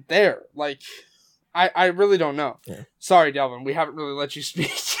isn't there. Like, I really don't know. Yeah. Sorry, Delvin, we haven't really let you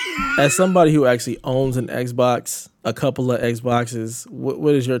speak. As somebody who actually owns an Xbox, a couple of Xboxes,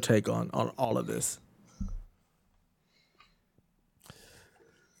 what is your take on all of this?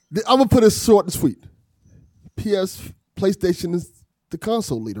 I'm gonna put it short and sweet. PlayStation is the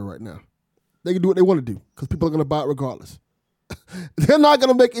console leader right now. They can do what they want to do because people are going to buy it regardless. They're not going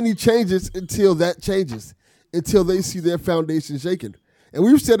to make any changes until that changes, until they see their foundation shaken. And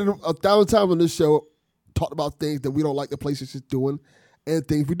we've said it 1,000 times on this show, talked about things that we don't like the PlayStation's doing and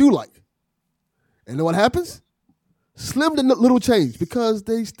things we do like. And then what happens? Slim to little change because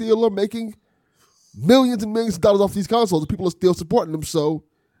they still are making millions and millions of dollars off these consoles and people are still supporting them. So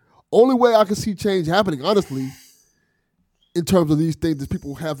only way I can see change happening, honestly, in terms of these things that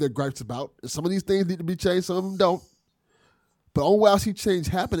people have their gripes about. And some of these things need to be changed, some of them don't. But the only way I see change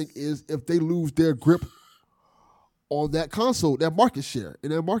happening is if they lose their grip on that console, their market share,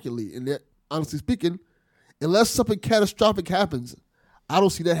 and their market lead. And that, honestly speaking, unless something catastrophic happens, I don't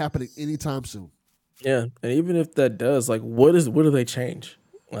see that happening anytime soon. Yeah, and even if that does, like, what do they change?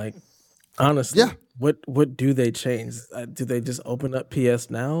 Like, honestly, what do they change? Do they just open up PS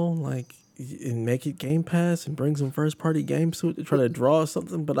Now, like, and make it Game Pass and bring some first party games to it to try to draw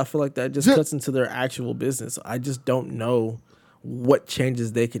something? But I feel like that just cuts into their actual business. I just don't know what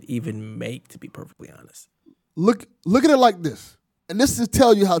changes they could even make, to be perfectly honest. Look at it like this. and this is to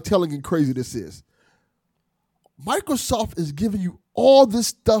tell you how telling and crazy this is. Microsoft is giving you all this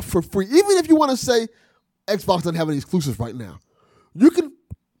stuff for free. Even if you want to say Xbox doesn't have any exclusives right now, you can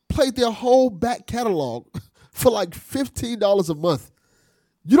play their whole back catalog for like $15 a month.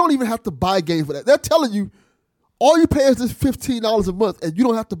 You don't even have to buy games for that. They're telling you all you pay is this $15 a month and you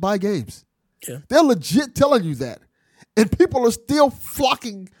don't have to buy games. Yeah. They're legit telling you that. And people are still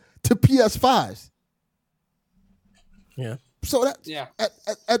flocking to PS5s. Yeah. So that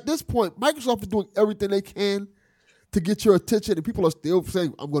at this point, Microsoft is doing everything they can to get your attention, and people are still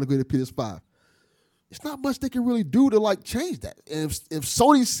saying, I'm going to go to PS5. It's not much they can really do to like change that. And if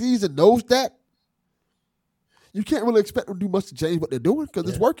Sony sees and knows that, you can't really expect them to do much to change what they're doing because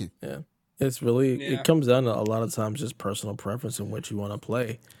it's working. Yeah. It's really, it comes down to a lot of times just personal preference in what you want to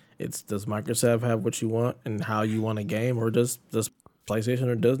play. It's, does Microsoft have what you want and how you want a game, or does PlayStation,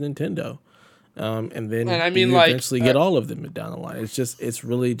 or does Nintendo? And then you eventually get all of them down the line. It's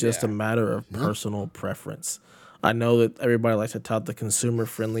really just a matter of personal preference. I know that everybody likes to tout the consumer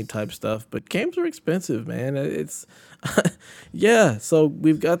friendly type stuff, but games are expensive, man. It's so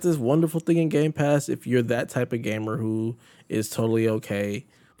we've got this wonderful thing in Game Pass. If you're that type of gamer who is totally okay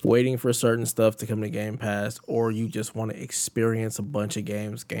waiting for certain stuff to come to Game Pass, or you just want to experience a bunch of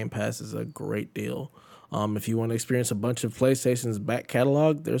games, Game Pass is a great deal. If you want to experience a bunch of PlayStation's back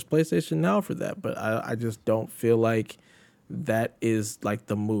catalog, there's PlayStation Now for that. But I just don't feel like that is like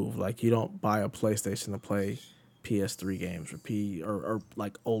the move. Like, you don't buy a PlayStation to play PS3 games or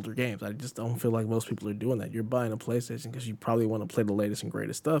like older games. I just don't feel like most people are doing that. You're buying a PlayStation because you probably want to play the latest and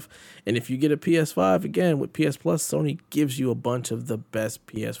greatest stuff. And if you get a PS5, again, with PS Plus, Sony gives you a bunch of the best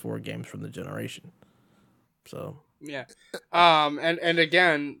PS4 games from the generation. So yeah, and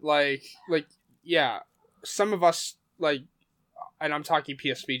again, some of us, like, and I'm talking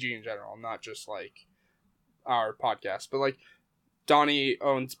PSVG in general, not just like our podcast, but like Donnie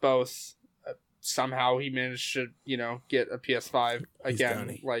owns both. Somehow he managed to, get a PS5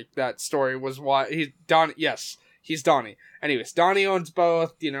 again. Like, that story was why he's Donnie. Yes, he's Donnie. Anyways, Donnie owns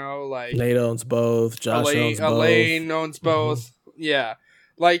both. Nate owns both. Josh owns both. Elaine owns both. Mm-hmm. Yeah,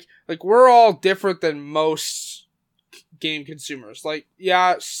 like we're all different than most game consumers. Like,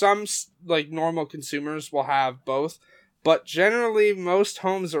 yeah, some like normal consumers will have both, but generally most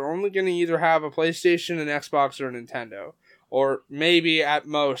homes are only going to either have a PlayStation, an Xbox, or a Nintendo. Or maybe at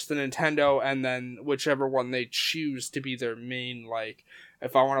most a Nintendo, and then whichever one they choose to be their main, like,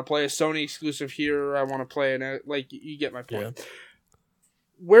 if I want to play a Sony exclusive here, I want to play you get my point. Yeah.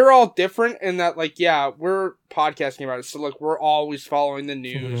 We're all different in that, we're podcasting about it, so, we're always following the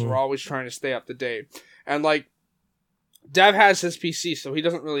news, we're always trying to stay up to date. And, Dev has his PC, so he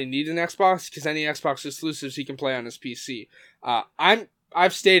doesn't really need an Xbox, because any Xbox exclusives he can play on his PC.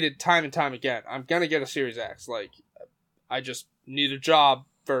 I've stated time and time again, I'm gonna get a Series X, I just need a job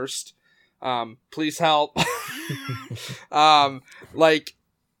first. Please help. I'm going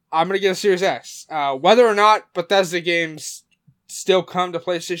to get a Series X. Whether or not Bethesda games still come to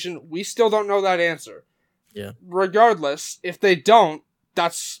PlayStation, we still don't know that answer. Yeah. Regardless, if they don't,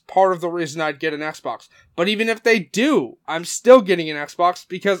 that's part of the reason I'd get an Xbox. But even if they do, I'm still getting an Xbox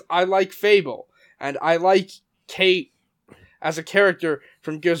because I like Fable. And I like Kate as a character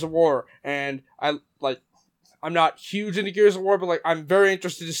from Gears of War. And I'm not huge into Gears of War, but I'm very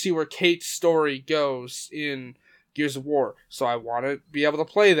interested to see where Kate's story goes in Gears of War. So I want to be able to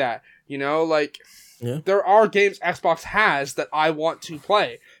play that. There are games Xbox has that I want to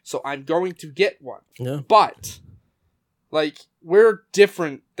play. So I'm going to get one. Yeah. But, we're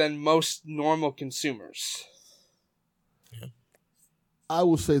different than most normal consumers. Yeah. I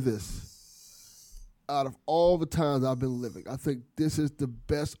will say this. Out of all the times I've been living, I think this is the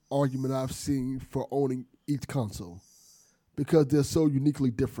best argument I've seen for owning each console, because they're so uniquely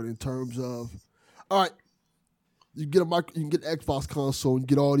different in terms of, all right, you can get an Xbox console and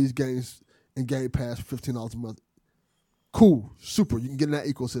get all these games in Game Pass for $15 a month. Cool, super. You can get in that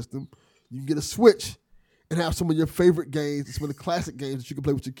ecosystem. You can get a Switch and have some of your favorite games and some of the classic games that you can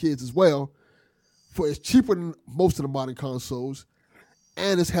play with your kids as well. For it's cheaper than most of the modern consoles,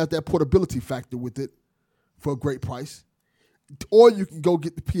 and it has that portability factor with it for a great price. Or you can go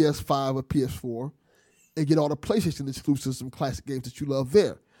get the PS5 or PS4 and get all the PlayStation exclusives, some classic games that you love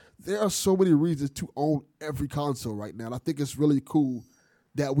there. There are so many reasons to own every console right now. And I think it's really cool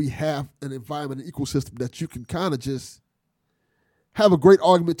that we have an environment, an ecosystem that you can kind of just have a great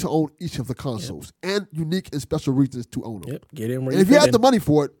argument to own each of the consoles and unique and special reasons to own them. Yep. Get in where and if you have the money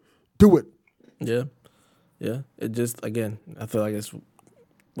for it, do it. Yeah. Yeah. It just, again, I feel like it's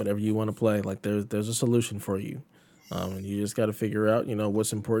whatever you want to play. There's a solution for you. And you just got to figure out,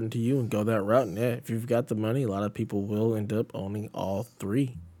 what's important to you and go that route. And yeah, if you've got the money, a lot of people will end up owning all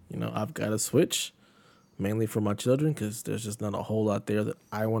three. I've got a Switch mainly for my children because there's just not a whole lot there that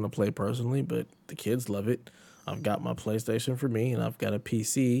I want to play personally, but the kids love it. I've got my PlayStation for me, and I've got a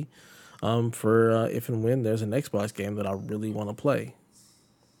PC for if and when there's an Xbox game that I really want to play.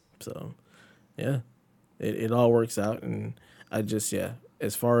 So, yeah, it all works out. And I just,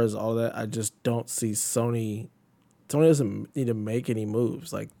 as far as all that, I just don't see Sony. Sony doesn't need to make any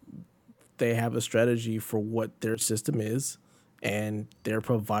moves. Like, they have a strategy for what their system is, and they're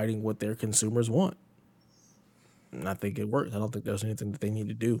providing what their consumers want. And I think it works. I don't think there's anything that they need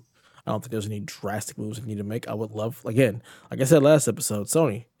to do. I don't think there's any drastic moves they need to make. I would love, again, like I said last episode,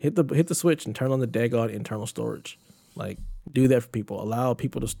 Sony, hit the switch and turn on the daggone internal storage. Like, do that for people. Allow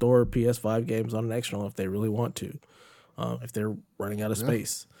people to store PS5 games on an external if they really want to. If they're running out of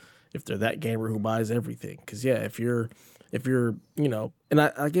space. If they're that gamer who buys everything. Because, if you're,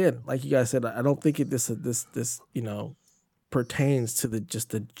 and again, like you guys said, I don't think this pertains to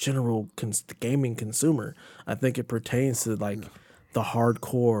the general gaming consumer. I think it pertains to like the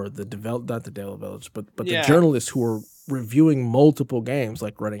hardcore, not the developers, but the journalists who are reviewing multiple games,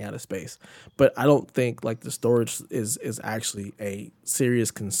 like Running Out of Space. But I don't think like the storage is actually a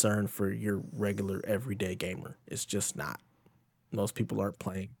serious concern for your regular everyday gamer. It's just not. Most people aren't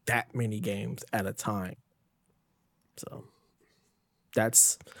playing that many games at a time. So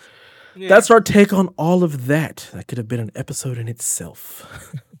that's our take on all of that. That could have been an episode in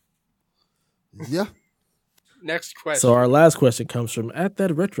itself. Yeah. Next question. So our last question comes from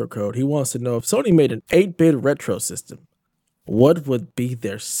 @thatretrocode. He wants to know if Sony made an 8-bit retro system, what would be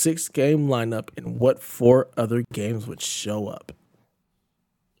their 6-game lineup and what 4 other games would show up?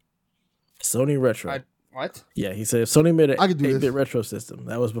 Sony Retro. What? Yeah, he said if Sony made an 8-bit retro system,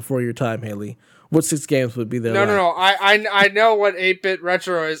 that was before your time, Haley. What 6 games would be there? No. I know what 8-bit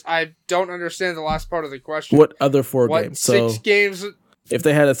retro is. I don't understand the last part of the question. What other 4 games? What 6 games? If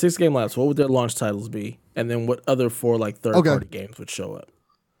they had a 6-game lineup, what would their launch titles be? And then what other 4 like third-party games would show up?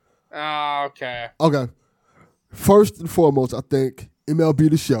 Okay. Okay. First and foremost, I think MLB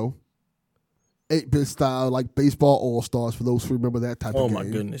The Show. 8-bit style, like Baseball All-Stars, for those who remember that type of game. Oh, my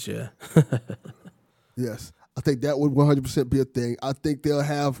goodness, yeah. Yes. I think that would 100% be a thing. I think they'll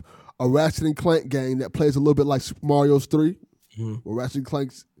have a Ratchet and Clank game that plays a little bit like Super Mario's 3, where Ratchet and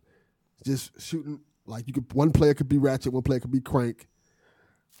Clank's just shooting, like one player could be Ratchet, one player could be Clank.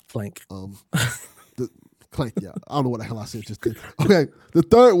 Clank. The Clank, yeah. I don't know what the hell I said just then. Okay, the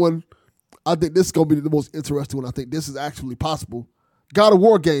third one, I think this is going to be the most interesting one. I think this is actually possible. God of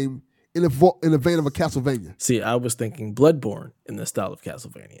War game in the vein of a Castlevania. See, I was thinking Bloodborne in the style of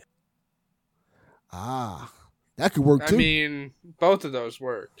Castlevania. That could work too. I mean, both of those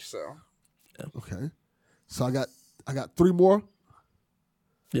work. So, okay. So I got 3 more.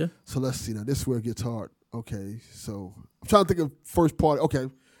 Yeah. So let's see now. This is where it gets hard. Okay. So I'm trying to think of first party. Okay.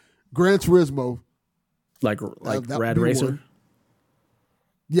 Gran Turismo. Like Rad Racer. One.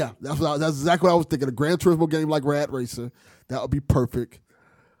 Yeah, that's exactly what I was thinking. A Gran Turismo game like Rad Racer. That would be perfect.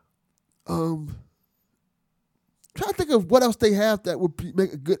 Trying to think of what else they have that would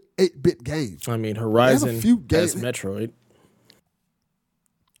make a good 8-bit game. I mean, Horizon has a few games. as Metroid.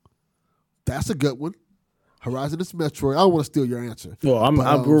 That's a good one. Horizon is Metroid. I don't want to steal your answer. Well,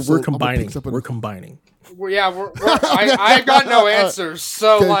 we're combining. We're combining. I got no answers.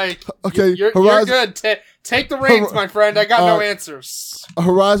 So you're good. Take the reins, my friend. I got no answers.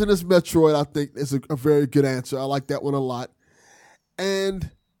 Horizon is Metroid. I think is a very good answer. I like that one a lot.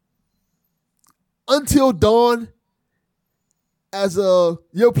 And Until Dawn. You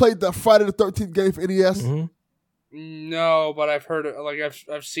ever played the Friday the 13th game for NES? Mm-hmm. No, but I've heard it. Like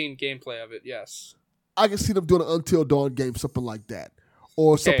I've seen gameplay of it. Yes, I can see them doing an Until Dawn game, something like that,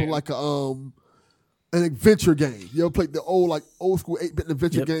 or something like an adventure game. You ever played the old school 8-bit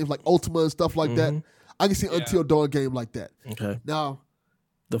adventure games like Ultima and stuff like that? I can see an Until Dawn game like that. Okay. Now,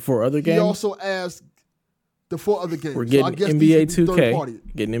 the 4 other games. He also asked the 4 other games. We're getting NBA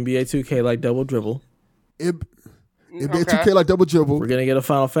 2K. Getting NBA 2K like Double Dribble. NBA 2K like Double Dribble. We're gonna get a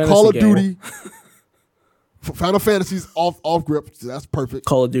Final Fantasy Call of game. Duty. Final Fantasy's off grip. So that's perfect.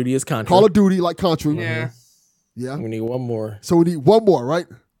 Call of Duty is Contra. Call of Duty like Contra. Yeah. Yeah. We need one more. So we need one more, right?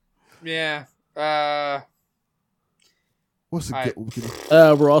 Yeah. What's the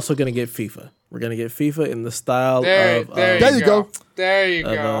good? We're also gonna get FIFA. We're gonna get FIFA in the style of. There you go. There you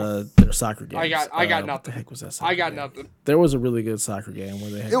go. Their soccer games. I got nothing. What the heck was that? I got game? nothing. There was a really good soccer game where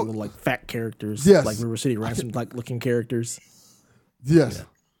they had little like fat characters, like River City Ransom like looking characters. Yes. Yeah.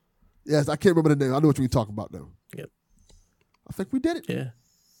 Yes, I can't remember the name. I know what you're talking about though. Yep. I think we did it. Yeah.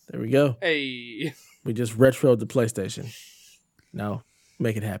 There we go. Hey. We just retroed the PlayStation. Now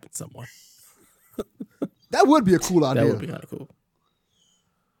make it happen, someone. That would be a cool idea. That would be kind of cool.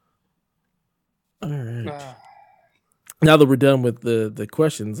 All right. Now that we're done with the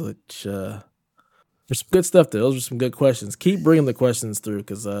questions, which there's some good stuff there. Those are some good questions. Keep bringing the questions through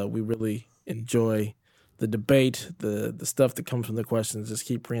because we really enjoy the debate, the stuff that comes from the questions. Just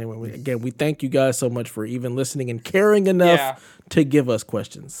keep bringing it. Again, we thank you guys so much for even listening and caring enough to give us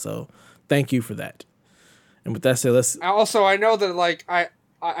questions. So thank you for that. And with that said, I know that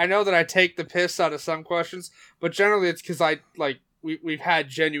I know that I take the piss out of some questions, but generally it's because we've had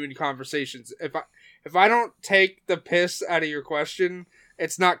genuine conversations. If I don't take the piss out of your question,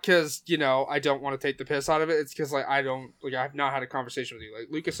 it's not because, I don't want to take the piss out of it. It's because I've not had a conversation with you. Like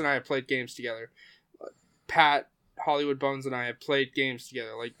Lucas and I have played games together. Pat, Hollywood Bones, and I have played games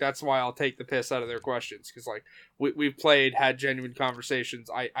together. Like, that's why I'll take the piss out of their questions. Because, we've had genuine conversations.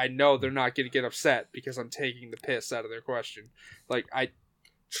 I know they're not going to get upset because I'm taking the piss out of their question. I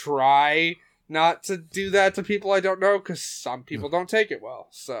try not to do that to people I don't know because some people don't take it well.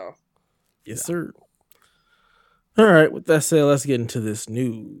 So, yes, sir. All right, with that said, let's get into this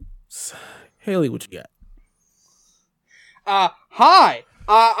news. Haley, what you got? Hi.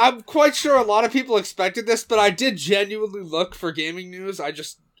 I'm quite sure a lot of people expected this, but I did genuinely look for gaming news.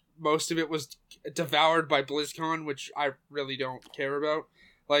 Most of it was devoured by BlizzCon, which I really don't care about.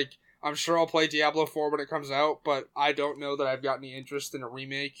 I'm sure I'll play Diablo 4 when it comes out, but I don't know that I've got any interest in a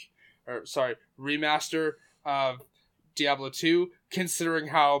remaster of Diablo 2, considering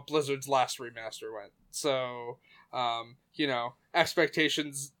how Blizzard's last remaster went. So,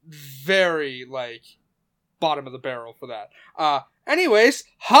 expectations very, bottom of the barrel for that. Anyways,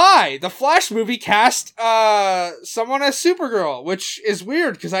 hi! The Flash movie cast someone as Supergirl, which is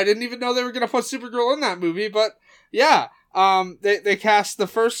weird because I didn't even know they were going to put Supergirl in that movie, but yeah. They cast the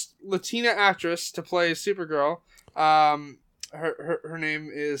first Latina actress to play Supergirl. Her name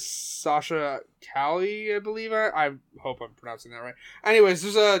is Sasha Calle, I believe. I hope I'm pronouncing that right. Anyways,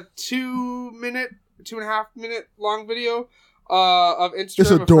 there's a 2.5 minute long video of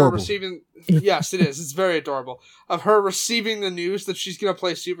Instagram of her receiving. Yes, it is. It's very adorable of her receiving the news that she's gonna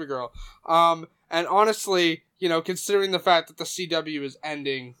play Supergirl. And honestly, considering the fact that the CW is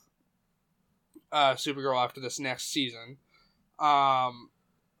ending Supergirl after this next season,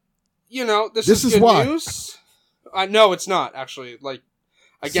 this is good why. news. No, it's not actually.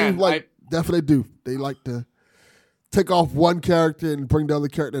 Again, definitely do. They like to take off one character and bring the other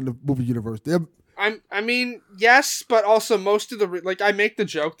character in the movie universe. Yes, but also most of the I make the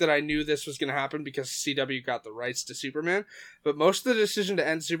joke that I knew this was going to happen because CW got the rights to Superman, but most of the decision to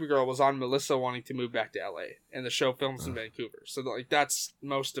end Supergirl was on Melissa wanting to move back to LA, and the show films in Vancouver. So that's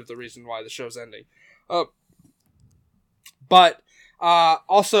most of the reason why the show's ending. But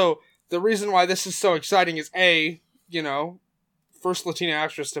also the reason why this is so exciting is first Latina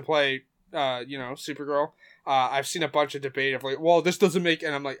actress to play Supergirl. I've seen a bunch of debate of this doesn't make,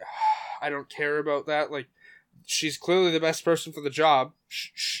 and I'm like, I don't care about that. She's clearly the best person for the job.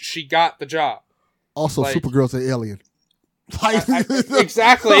 She got the job. Also, Supergirl's an alien.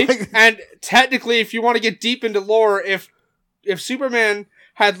 Exactly. And technically, if you want to get deep into lore, if Superman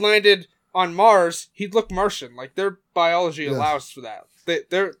had landed on Mars, he'd look Martian. Their biology allows for that.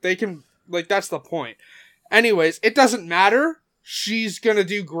 They can, that's the point. Anyways, it doesn't matter. She's gonna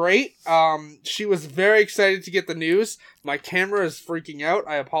do great. She was very excited to get the news. My camera is freaking out.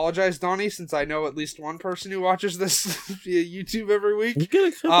 I apologize, Donnie, since I know at least one person who watches this via YouTube every week. You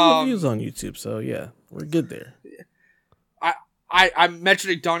get a couple of views on YouTube, so yeah, we're good there. I'm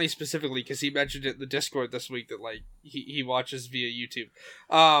mentioning Donnie specifically because he mentioned it in the Discord this week that he watches via YouTube.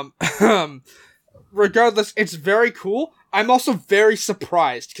 Regardless, it's very cool. I'm also very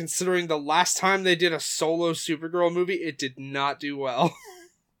surprised considering the last time they did a solo Supergirl movie, it did not do well.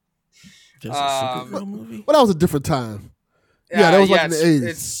 Just a Supergirl movie? Well, that was a different time. Yeah, that was in the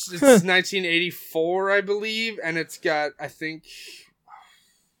 80s. It's 1984, I believe, and it's got, I think...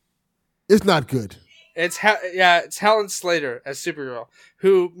 It's not good. It's Helen Slater as Supergirl,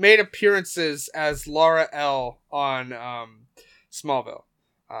 who made appearances as Laura L. on Smallville.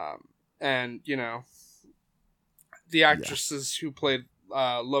 And, the actresses who played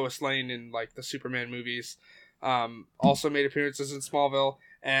Lois Lane in the Superman movies also made appearances in Smallville.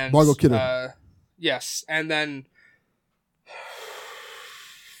 And Margot Kidder. Yes, and then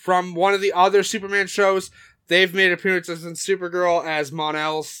from one of the other Superman shows, they've made appearances in Supergirl as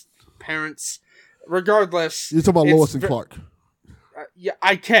Mon-El's parents. Regardless, you're talking about Lois and Clark.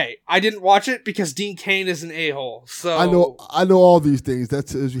 I didn't watch it because Dean Cain is an a-hole. So I know all these things. That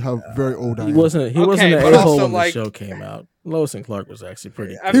says you have very old. He wasn't an a-hole when the show came out. Lois and Clark was actually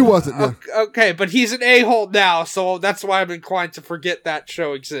pretty. He wasn't. No. Okay, but he's an a-hole now, so that's why I'm inclined to forget that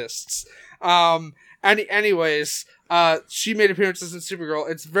show exists. Anyways, she made appearances in Supergirl.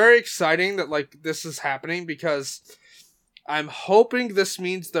 It's very exciting that like this is happening because I'm hoping this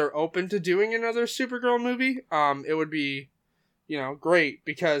means they're open to doing another Supergirl movie. It would be, great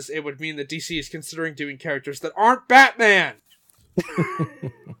because it would mean that DC is considering doing characters that aren't Batman.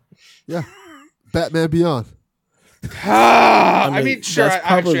 Yeah, Batman Beyond. I mean, sure. That's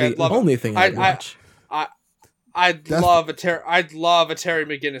probably I'd the love only thing I'd watch. I'd love a Terry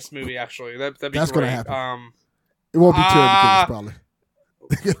McGinnis movie. Actually, that'd be That's great. gonna happen. It won't be Terry McGinnis, probably.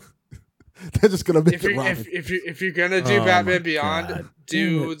 They're just gonna make it Robin. If you're gonna do Batman Beyond,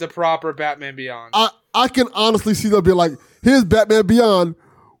 do the proper Batman Beyond. I can honestly see them be like, here's Batman Beyond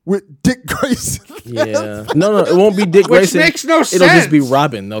with Dick Grayson. Yeah. No, it won't be Dick Grayson. Which makes no sense. It'll just be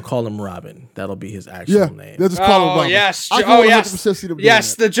Robin. They'll call him Robin. That'll be his actual name. They'll just call him Robin. Yes. I can 100% see them doing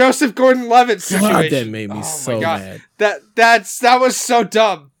that. The Joseph Gordon-Levitt situation. God, that made me so mad. That was so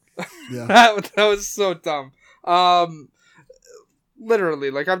dumb. Yeah. that was so dumb.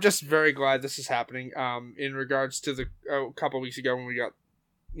 Literally, like, I'm just very glad this is happening. In regards to a couple weeks ago when we got,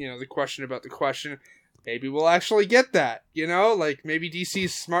 the question about the question, maybe we'll actually get that. Like maybe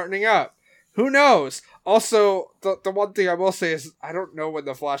DC's smartening up. Who knows? Also, the one thing I will say is I don't know when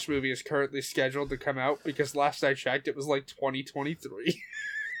the Flash movie is currently scheduled to come out because last I checked, it was like 2023.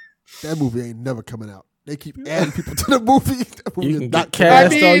 That movie ain't never coming out. They keep adding people to the movie. You can get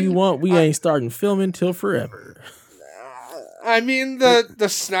cast all you want. We ain't starting filming till forever. I mean, the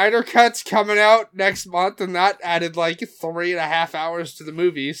Snyder Cut's coming out next month, and that added like 3.5 hours to the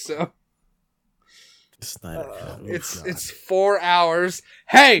movie, so... Snyder Cut. It's 4 hours.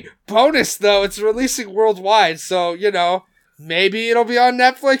 Hey, bonus though, it's releasing worldwide, so maybe it'll be on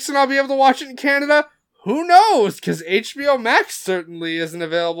Netflix and I'll be able to watch it in Canada. Who knows? Because HBO Max certainly isn't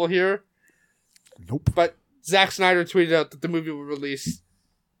available here. Nope. But Zack Snyder tweeted out that the movie will release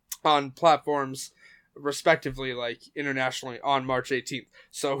on platforms respectively, like internationally, on March 18th.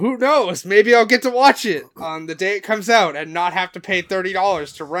 So who knows? Maybe I'll get to watch it on the day it comes out and not have to pay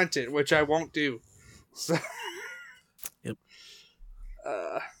 $30 to rent it, which I won't do. So, yep.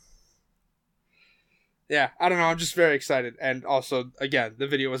 Yeah, I don't know. I'm just very excited, and also, again, the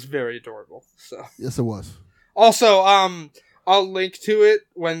video was very adorable. So yes, it was. Also, I'll link to it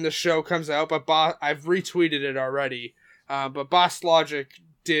when the show comes out. But I've retweeted it already. But Boss Logic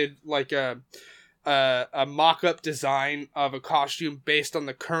did like a mock-up design of a costume based on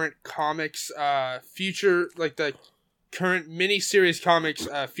the current comics future, like the current mini-series comics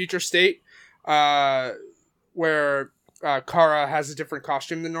Future State. Where Kara has a different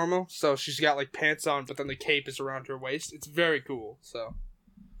costume than normal, so she's got like pants on, but then the cape is around her waist. It's very cool. So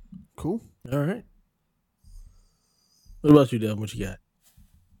cool. All right. What about you, Devin? What you got?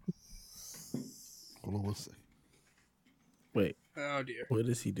 Hold on, one second. Wait. Oh dear. What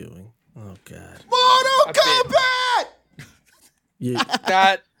is he doing? Oh God. Mortal Kombat. Yeah.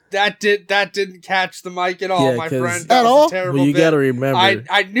 That didn't catch the mic at all, my friend. That at was all? a terrible Well, you bit. got to remember.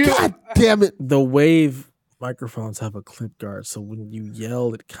 I knew. God damn it! The Wave microphones have a clip guard, so when you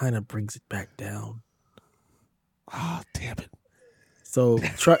yell, it kind of brings it back down. Ah, damn it! So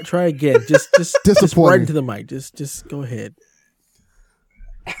try again. Just right Disappointing. into the mic. Just go ahead.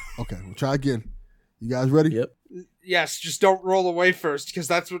 Okay, we'll try again. You guys ready? Yep. Yes, just don't roll away first, because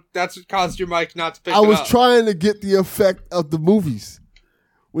that's what caused your mic not to pick I it was up. trying to get the effect of the movies.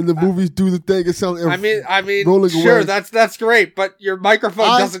 When the movies do the thing, it sounds. I mean, rolling sure, away. that's great, but your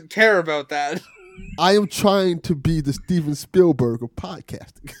microphone doesn't care about that. I am trying to be the Steven Spielberg of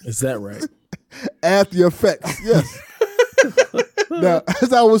podcasting. Is that right? Add the effects, yes. Now,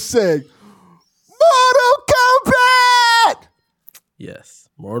 as I was saying, Mortal Kombat. Yes.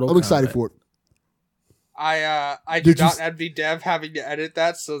 Mortal Kombat. I'm excited for it. I do not envy Dev having to edit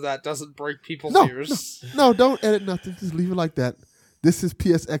that, so that doesn't break people's ears. No, don't edit nothing. Just leave it like that. This is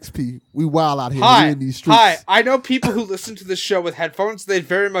PSXP. We wild out here. Hi, We in these streets. hi. I know people who listen to this show with headphones. They'd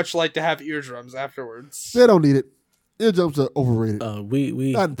very much like to have eardrums afterwards. They don't need it. Eardrums are overrated.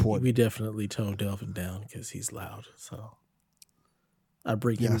 We Not important. we definitely tone Delvin down because he's loud. So I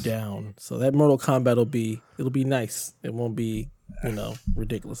bring him down. So that Mortal Kombat it'll be nice. It won't be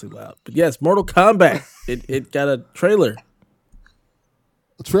ridiculously loud. But yes, Mortal Kombat. It got a trailer.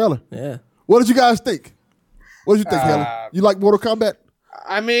 A trailer. Yeah. What did you guys think? What did you think, Helen? You like Mortal Kombat?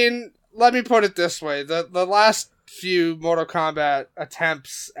 I mean, let me put it this way: the last few Mortal Kombat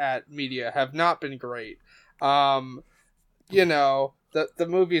attempts at media have not been great. the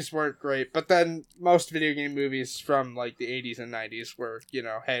movies weren't great, but then most video game movies from like the 80s and 90s were,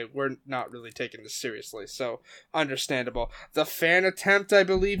 hey, we're not really taking this seriously, so understandable. The fan attempt, I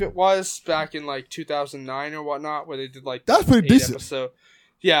believe it was, back in like 2009 or whatnot, where they did like that's pretty decent. The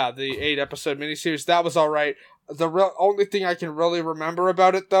 8-episode miniseries, that was alright. The only thing I can really remember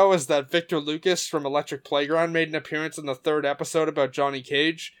about it, though, is that Victor Lucas from Electric Playground made an appearance in the 3rd episode about Johnny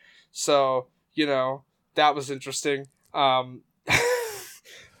Cage, so, that was interesting.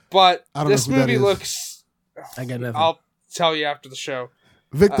 But this movie looks... I got nothing. I'll tell you after the show.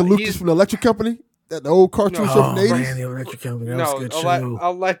 Victor Lucas from the Electric Company? That the old cartoon show from the 80s? Man, the Electric Company. That was a good show.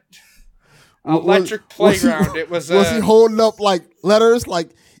 Electric Playground. It was... Was he holding up, like, letters,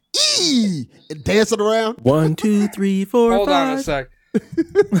 like, E! And dancing around? 1, 2, 3, 4, Hold 5. on a sec.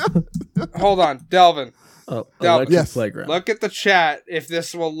 Hold on. Delvin. Oh, Electric Yes. Playground. Look at the chat if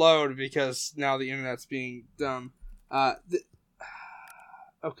this will load, because now the internet's being dumb.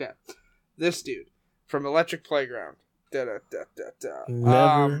 Okay. This dude from Electric Playground. Never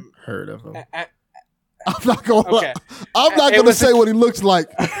heard of him. I'm not going to Okay. I'm not going to say what he looks like.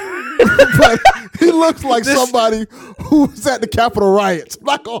 But he looks like somebody who was at the Capitol riots. I'm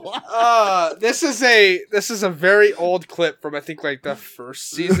not going to lie. This is a very old clip from, I think, like the first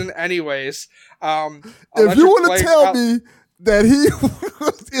season anyways. If you want to tell me that he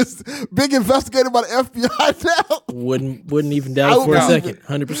is being investigated by the FBI now, wouldn't even doubt it for a second.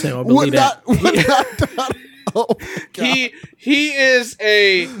 100%. I believe that. Would not doubt it. Oh he is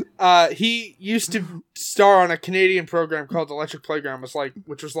he used to star on a Canadian program called Electric Playground,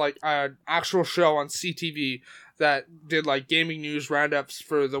 which was like an actual show on CTV that did like gaming news roundups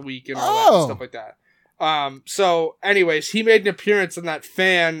for the week and all that and stuff like that. So anyways, he made an appearance in that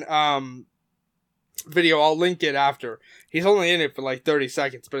fan video. I'll link it after. He's only in it for like 30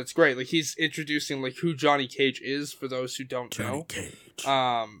 seconds, but it's great. Like, he's introducing like who Johnny Cage is for those who don't know. Cage.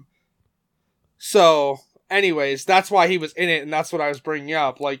 So anyways, that's why he was in it, and that's what I was bringing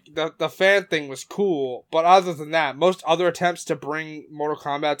up. Like, the fan thing was cool, but other than that, most other attempts to bring Mortal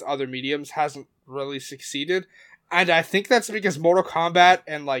Kombat to other mediums hasn't really succeeded. And I think that's because Mortal Kombat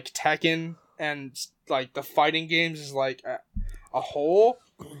and like Tekken and like the fighting games is like a whole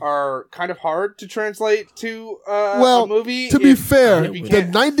are kind of hard to translate to a movie. To be fair,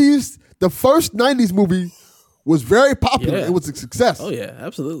 the first 90s movie was very popular. Yeah. It was a success. Oh yeah,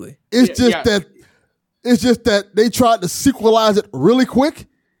 absolutely. It's just that they tried to sequelize it really quick,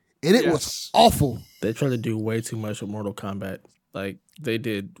 and it was awful. They tried to do way too much with Mortal Kombat. Like, they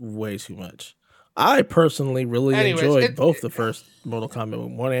did way too much. I personally really enjoyed both the first Mortal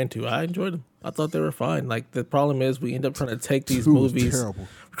Kombat 1 and 2. I enjoyed them. I thought they were fine. Like, the problem is we end up trying to take these movies. Terrible.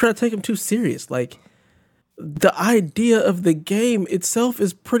 We're trying to take them too serious. Like, the idea of the game itself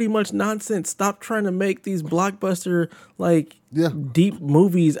is pretty much nonsense. Stop trying to make these blockbuster, deep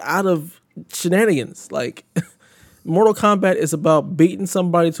movies out of shenanigans. Like, Mortal Kombat is about beating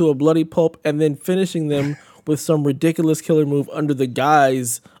somebody to a bloody pulp and then finishing them with some ridiculous killer move under the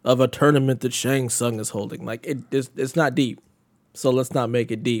guise of a tournament that Shang Tsung is holding. Like, it's not deep. So let's not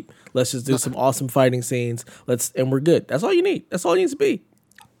make it deep. Let's just do some awesome fighting scenes. And we're good. That's all you need. That's all it needs to be.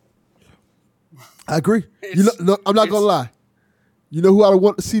 I agree. I'm not gonna lie. You know who I would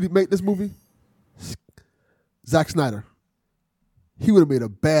want to see to make this movie? Zack Snyder. He would have made a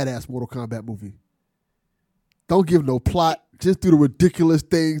badass Mortal Kombat movie. Don't give no plot. Just do the ridiculous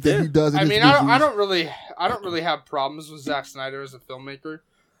things that he does. I don't really have problems with Zack Snyder as a filmmaker.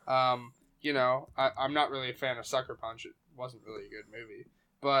 I'm not really a fan of Sucker Punch. It wasn't really a good movie,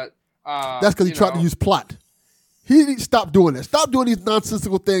 but that's because he tried to use plot. He needs to stop doing that. Stop doing these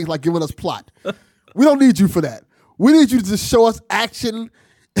nonsensical things like giving us plot. We don't need you for that. We need you to just show us action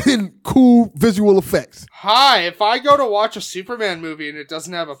and cool visual effects. Hi, if I go to watch a Superman movie and it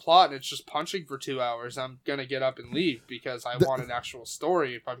doesn't have a plot and it's just punching for 2 hours, I'm going to get up and leave because I want an actual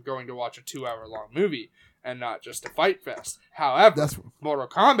story if I'm going to watch a 2-hour long movie and not just a fight fest. However, Mortal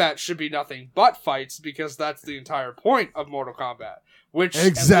Kombat should be nothing but fights because that's the entire point of Mortal Kombat. Which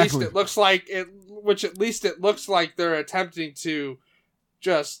at least it looks like they're attempting to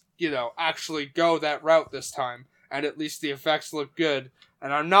just, actually go that route this time. And at least the effects look good.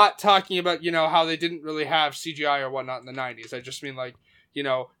 And I'm not talking about, how they didn't really have CGI or whatnot in the 90s. I just mean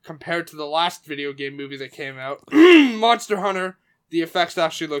compared to the last video game movie that came out, Monster Hunter, the effects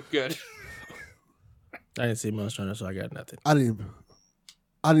actually look good. I didn't see Monster Hunter, so I got nothing. I didn't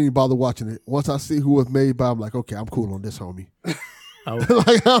even bother watching it. Once I see who it was made by, I'm like, okay, I'm cool on this, homie.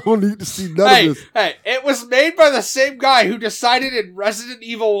 I don't need to see none of this. Hey, it was made by the same guy who decided in Resident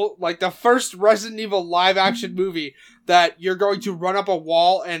Evil, the first Resident Evil live action movie, that you're going to run up a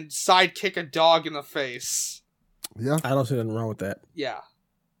wall and sidekick a dog in the face. Yeah. I don't see nothing wrong with that. Yeah.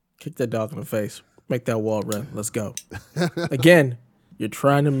 Kick that dog in the face. Make that wall run. Let's go. Again, you're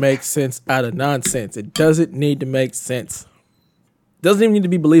trying to make sense out of nonsense. It doesn't need to make sense. Doesn't even need to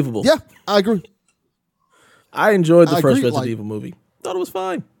be believable. Yeah, I agree. I enjoyed the I first agree, Resident like- Evil movie. Thought it was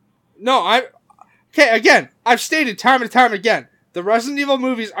fine. No, okay, again, I've stated time and time again, the Resident Evil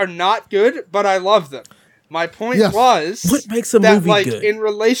movies are not good, but I love them. My point Yes. was What makes a that, movie like, good? in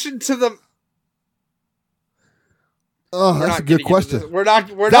relation to the... Oh, We're that's not a good getting into question. this- We're not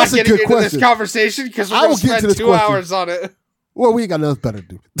That's a getting good into question. this conversation because I we're going will to get to spend this 2 question. hours on it. Well, we ain't got nothing better to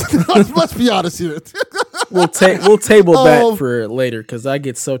do. Let's be honest here. We'll table Um, that for later because I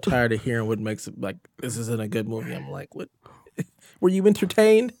get so tired of hearing what makes it like this isn't a good movie. I'm like, what? Were you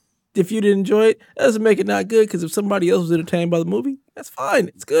entertained? If you didn't enjoy it, that doesn't make it not good. Because if somebody else was entertained by the movie, that's fine.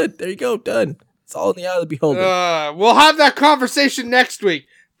 It's good. There you go. Done. It's all in the eye of the beholder. We'll have that conversation next week.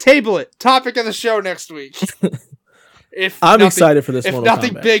 Table it. Topic of the show next week. I'm excited for this if Mortal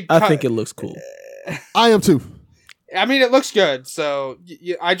nothing Kombat. big I co- think it looks cool. I am too. I mean, it looks good, so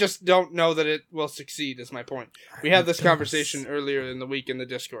I just don't know that it will succeed, is my point. We had this conversation earlier in the week in the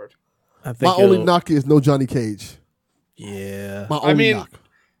Discord. I think My only it'll- knock is no Johnny Cage. Yeah. My only knock.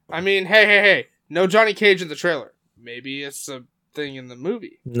 I mean, hey, no Johnny Cage in the trailer. Maybe it's a thing in the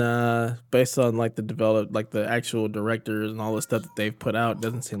movie. Nah, based on like the actual directors and all the stuff that they've put out, it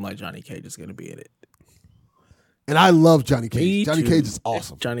doesn't seem like Johnny Cage is going to be in it. And I love Johnny Cage. Me Johnny too. Cage is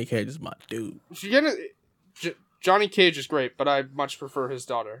awesome. Johnny Cage is my dude. If you're gonna, Johnny Cage is great, but I much prefer his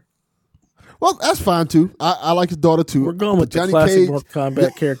daughter. Well, that's fine too. I like his daughter too. We're going with But the classic Mortal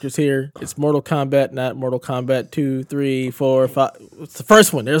Kombat characters here. It's Mortal Kombat, not Mortal Kombat 2, 3, 4, 5. It's the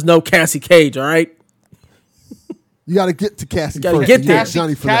first one. There's no Cassie Cage, all right? You got to get to Cassie gotta first. get You there. need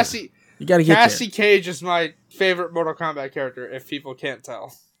Johnny for that. Cassie You got to get Cassie Cage is my favorite Mortal Kombat character, if people can't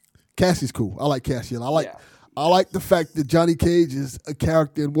tell. Cassie's cool. I like Cassie. Yeah. I like the fact that Johnny Cage is a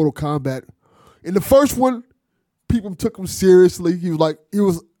character in Mortal Kombat. In the first one, people took him seriously. He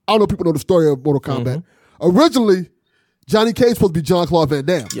was. I don't know if people know the story of Mortal Kombat. Originally, Johnny Cage was supposed to be Jean-Claude Van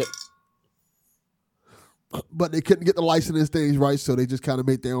Damme. Yep. But they couldn't get the licensing things right, so they just kind of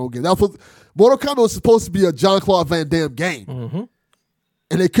made their own game. Mortal Kombat was supposed to be a Jean-Claude Van Damme game. Mm-hmm.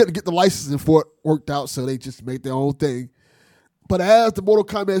 And they couldn't get the licensing for it worked out, so they just made their own thing. But as the Mortal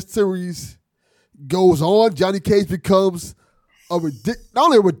Kombat series goes on, Johnny Cage becomes not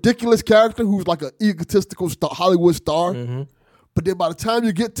only a ridiculous character who's like an egotistical Hollywood star, but then by the time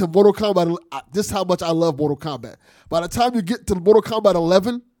you get to Mortal Kombat, this is how much I love Mortal Kombat. By the time you get to Mortal Kombat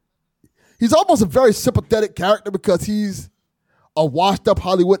 11, he's almost a very sympathetic character because he's a washed-up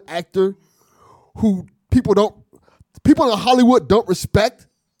Hollywood actor who people in Hollywood don't respect,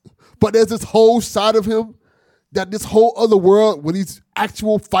 but there's this whole side of him that this whole other world where these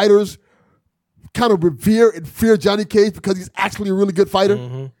actual fighters kind of revere and fear Johnny Cage because he's actually a really good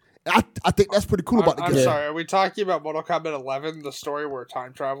fighter. I think that's pretty cool about the I'm game. sorry, are we talking about Mortal Kombat 11, the story where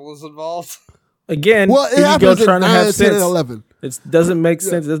time travel is involved? Again, Well, it here you go happens in trying to 9, have 10, sense. and 11. It doesn't make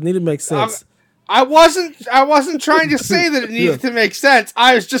sense. It doesn't need to make sense. I wasn't trying to say that it needed to make sense.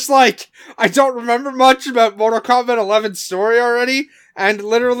 I was just like, I don't remember much about Mortal Kombat 11's story already, and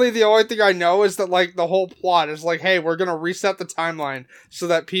literally the only thing I know is that, like, the whole plot is like, hey, we're gonna reset the timeline so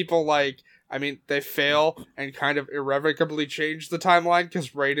that people, like, I mean, they fail and kind of irrevocably change the timeline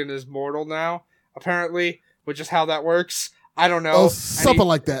because Raiden is mortal now, apparently, which is how that works. I don't know. Oh, something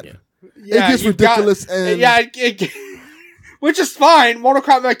like that. Yeah. Yeah, it gets you've got- ridiculous and which is fine. Mortal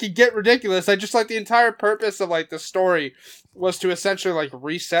Kombat can get ridiculous. I just like the entire purpose of like the story was to essentially like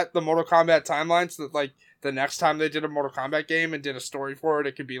reset the Mortal Kombat timeline so that like the next time they did a Mortal Kombat game and did a story for it,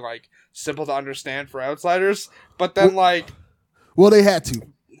 it could be like simple to understand for outsiders. But then like well, they had to.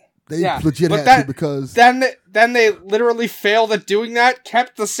 They Yeah, legit but had to because then they literally failed at doing that,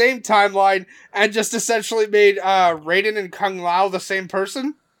 kept the same timeline, and just essentially made Raiden and Kung Lao the same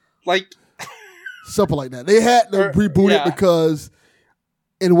person. Like something like that. They had to reboot yeah. it because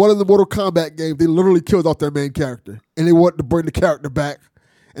in one of the Mortal Kombat games, they literally killed off their main character, and they wanted to bring the character back,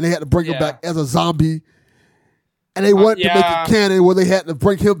 and they had to bring him Yeah. back as a zombie, and they wanted to make yeah. it canon where they had to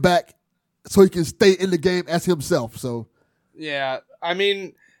bring him back so he can stay in the game as himself. So yeah, I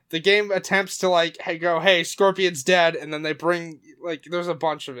mean, the game attempts to like hey, Scorpion's dead, and then they bring like there's a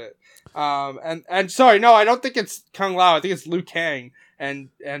bunch of it. And sorry, no, I don't think it's Kung Lao. I think it's Liu Kang and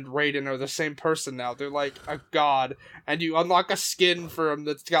Raiden are the same person now. They're like a god, and you unlock a skin for him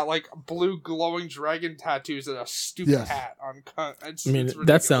that's got like blue glowing dragon tattoos and a stupid Yes. hat on. I mean,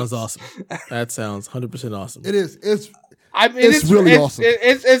 that sounds awesome. That sounds 100% awesome. it is. I mean, It's really awesome.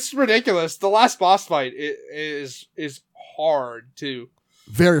 It's ridiculous. The last boss fight is hard too.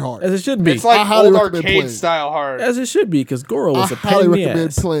 Very hard. As it should be. It's like I highly old recommend arcade playing. style hard. As it should be, because Goro was I a pain highly in the recommend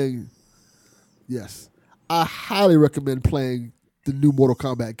ass. playing. Yes, I highly recommend playing the new Mortal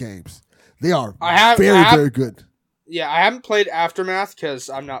Kombat games. They are very good. Yeah, I haven't played Aftermath because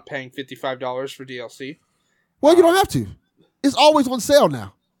I'm not paying $55 for DLC. Well, you don't have to. It's always on sale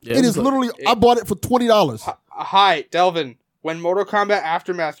now. Yeah, it is literally. I bought it for $20. Hi, Delvin. When Mortal Kombat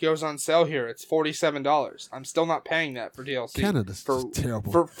Aftermath goes on sale here, it's $47. I'm still not paying that for DLC. Canada's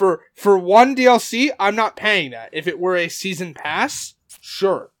terrible. For one DLC, I'm not paying that. If it were a season pass,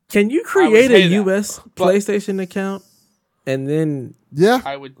 sure. Can you create a pay that, US PlayStation account and then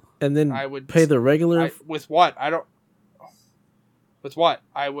I would pay the regular? With what? With what?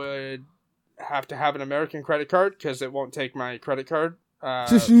 I would have to have an American credit card because it won't take my credit card.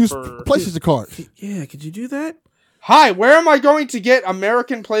 Just use PlayStation cards. Yeah, could you do that? Hi, where am I going to get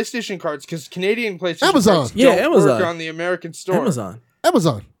American PlayStation cards? Because Canadian PlayStation Amazon. cards don't Amazon. work on the American store. Amazon.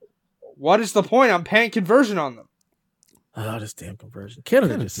 What is the point? I'm paying conversion on them. Oh, this damn conversion.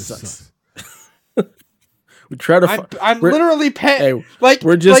 Canada just sucks. We try to. I'm literally paying. Hey,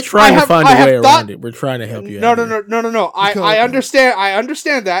 we're just trying to find a way around it. We're trying to help you. No. I understand. I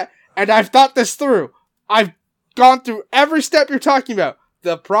understand that, and I've thought this through. I've gone through every step you're talking about.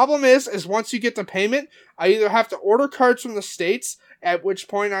 The problem is once you get the payment, I either have to order cards from the States, at which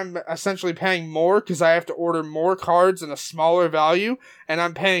point I'm essentially paying more because I have to order more cards in a smaller value, and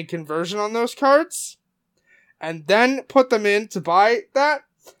I'm paying conversion on those cards, and then put them in to buy that,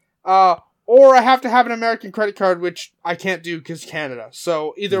 or I have to have an American credit card, which I can't do because Canada.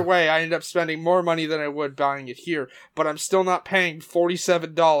 So either way, I end up spending more money than I would buying it here, but I'm still not paying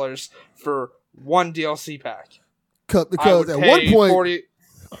 $47 for one DLC pack. Because at one point,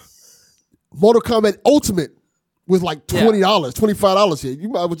 Mortal Kombat Ultimate was like $20, $25 here. You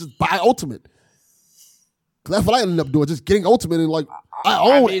might as well just buy Ultimate. That's what I ended up doing, just getting Ultimate and like,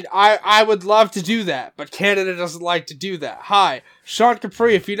 I would love to do that, but Canada doesn't like to do that. Hi, Sean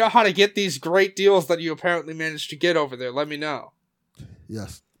Capri, if you know how to get these great deals that you apparently managed to get over there, let me know.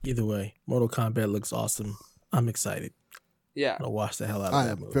 Yes. Either way, Mortal Kombat looks awesome. I'm excited. Yeah. I'm going to watch the hell out of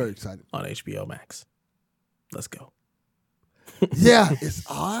that movie. I am very excited. On HBO Max. Let's go. It's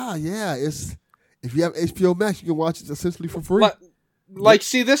if you have HBO Max, you can watch it essentially for free.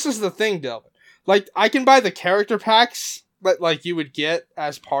 See, this is the thing, Delvin. Like, I can buy the character packs that like you would get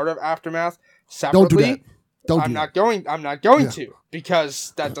as part of Aftermath separately. I'm not going to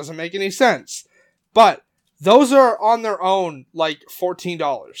because that doesn't make any sense. But those are on their own like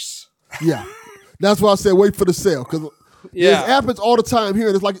 $14. Yeah, that's why I said wait for the sale because it happens all the time here.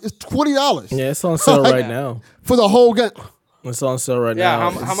 And it's like it's $20. Yeah, it's on sale right now for the whole game. It's on sale right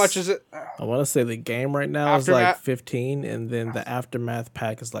now. Yeah, how much is it? I want to say the game right now is like 15, and then the Aftermath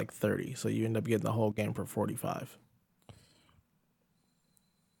pack is like 30. So you end up getting the whole game for 45.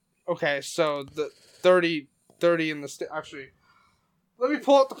 Okay, so the 30 in the actually. Let me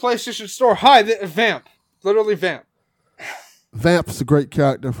pull up the PlayStation Store. Hi, Vamp, literally Vamp. Vamp's a great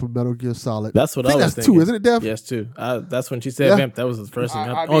character from Metal Gear Solid. That's what I was thinking. 2, isn't it, Dev? Yes, 2. That's when she said Vamp. That was the first thing.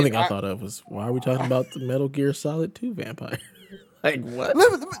 Only thing I thought of was, why are we talking about the Metal Gear Solid 2 vampire? Like, what?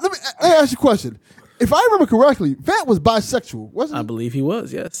 Let me ask you a question. If I remember correctly, Vamp was bisexual, wasn't he? I believe he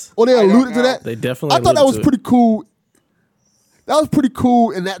was, yes. Or they alluded to that? They definitely I thought that was pretty cool. That was pretty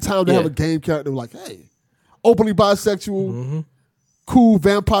cool in that time to have a game character like, hey, openly bisexual, cool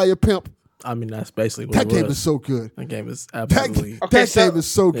vampire pimp. I mean, that's basically what that game is so good. That game is absolutely that game is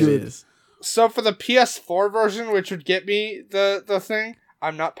so good. So for the PS4 version, which would get me the thing,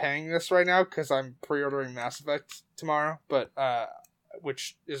 I'm not paying this right now because I'm pre-ordering Mass Effect tomorrow, but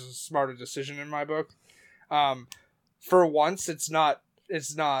which is a smarter decision in my book. For once, it's not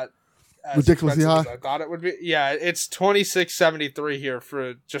as ridiculously high as I thought it would be. Yeah, it's $26.73 here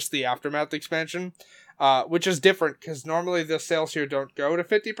for just the Aftermath expansion. Which is different because normally the sales here don't go to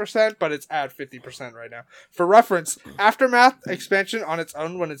 50%, but it's at 50% right now. For reference, Aftermath expansion on its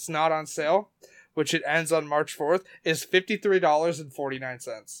own when it's not on sale, which it ends on March 4th, is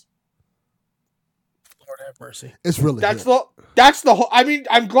 $53.49. Lord have mercy. It's really that's the whole. I mean,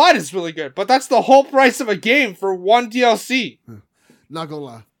 I'm glad it's really good, but that's the whole price of a game for one DLC. Not gonna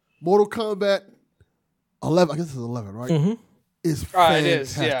lie, Mortal Kombat 11. I guess it's 11, right? Mm-hmm. Is fantastic. It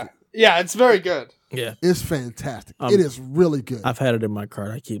is. Yeah, it's very good. Yeah, it's fantastic. It is really good. I've had it in my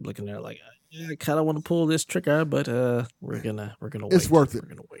cart. I keep looking at it like, I kind of want to pull this trigger, but we're gonna wait. It's worth it.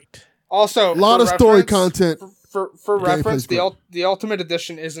 We're gonna wait. a Also, lot of story content. For reference, the Ultimate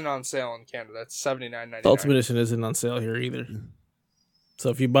Edition isn't on sale in Canada. It's $79.99. The Ultimate Edition isn't on sale here either. So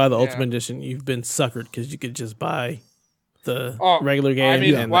if you buy the Ultimate Edition, you've been suckered because you could just buy the regular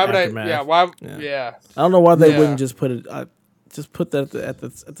game and the Aftermath. I don't know why they wouldn't just put it. just put that at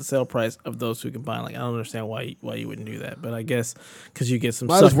the sale price of those who can buy. Like, I don't understand why you wouldn't do that, but I guess because you get some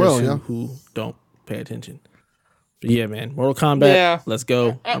suckers who don't pay attention. But yeah, man, Mortal Kombat. Let's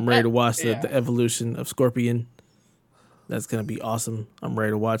go. I'm ready to watch the evolution of Scorpion. That's gonna be awesome. I'm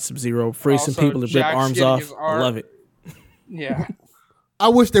ready to watch Sub-Zero free some people to rip arms off. I love it. Yeah. I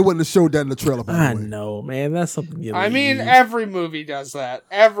wish they wouldn't have showed that in the trailer. By the way. I know, man. That's something. Every movie does that.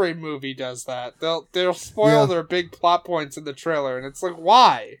 Every movie does that. They'll spoil their big plot points in the trailer, and it's like,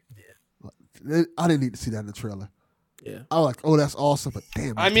 why? I didn't need to see that in the trailer. Yeah, I was like, oh, that's awesome, but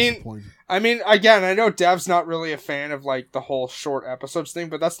damn, that's disappointing. Again, I know Dev's not really a fan of like the whole short episodes thing,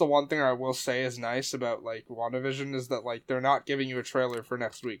 but that's the one thing I will say is nice about like WandaVision is that like they're not giving you a trailer for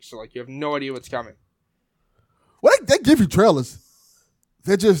next week, so like you have no idea what's coming. Well, they give you trailers.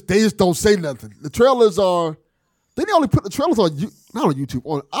 They just don't say nothing. The trailers are. They only put the trailers on not on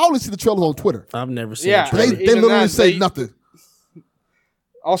YouTube. I only see the trailers on Twitter. I've never seen. Yeah, they literally say nothing.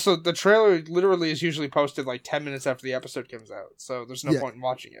 Also, the trailer literally is usually posted like 10 minutes after the episode comes out, so there's no point in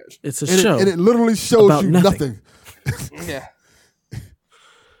watching it. It's a show, and it literally shows you nothing. Yeah.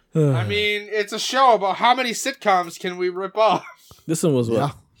 I mean, it's a show about how many sitcoms can we rip off. This one was what?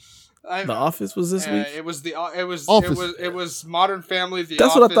 Yeah. The Office was this week. It was Modern Family.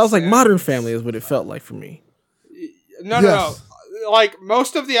 That's what I thought. I was like, Modern Family is what it felt like for me. No. Like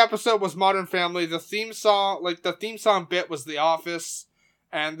most of the episode was Modern Family. The theme song bit was The Office,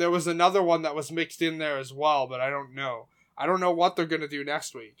 and there was another one that was mixed in there as well. But I don't know. I don't know what they're gonna do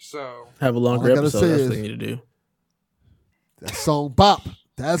next week. So have a longer episode. That's what they need to do. That song bop.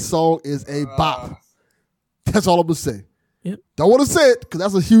 That song is a bop. That's all I'm gonna say. Yep. Don't want to say it because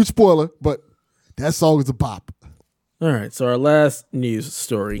that's a huge spoiler, but that song is a bop. All right, so our last news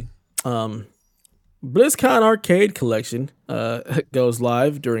story. BlizzCon Arcade Collection goes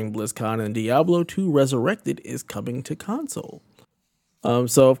live during BlizzCon, and Diablo 2 Resurrected is coming to console.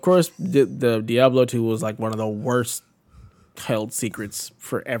 So, of course, the Diablo 2 was like one of the worst held secrets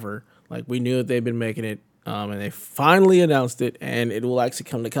forever. Like, we knew that they'd been making it, and they finally announced it, and it will actually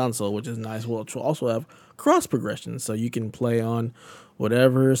come to console, which is nice. We'll also have cross progression, so you can play on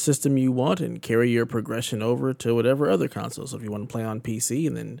whatever system you want and carry your progression over to whatever other console. So if you want to play on PC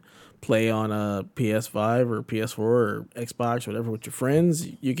and then play on a PS5 or PS4 or Xbox or whatever with your friends,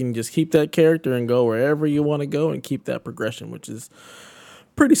 you can just keep that character and go wherever you want to go and keep that progression, which is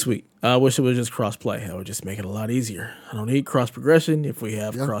pretty sweet. I wish it was just cross-play. That would just make it a lot easier. I don't need cross-progression if we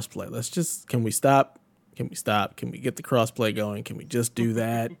have cross-play. Can we stop? Can we get the cross-play going? Can we just do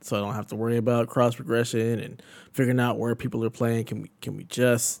that so I don't have to worry about cross-progression and figuring out where people are playing? Can we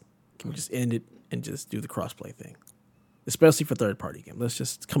just end it and just do the cross-play thing? Especially for third-party games. Let's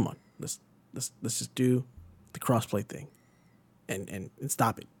just just do the cross-play thing and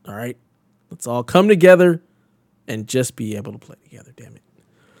stop it, all right? Let's all come together and just be able to play together, damn it.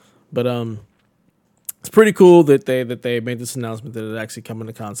 But it's pretty cool that they made this announcement that it's actually coming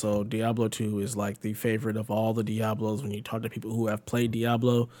to console. Diablo 2 is like the favorite of all the Diablos. When you talk to people who have played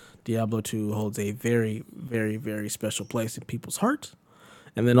Diablo 2 holds a very, very, very special place in people's hearts.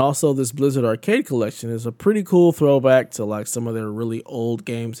 And then also this Blizzard Arcade Collection is a pretty cool throwback to like some of their really old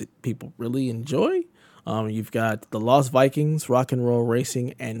games that people really enjoy. You've got The Lost Vikings, Rock and Roll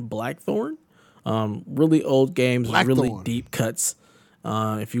Racing, and Blackthorn. Really old games, really deep cuts.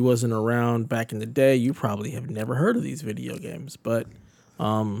 If you wasn't around back in the day, you probably have never heard of these video games, but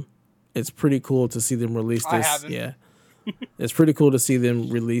it's pretty cool to see them release this. I haven't. Yeah, it's pretty cool to see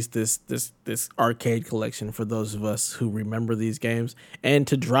them release this arcade collection for those of us who remember these games, and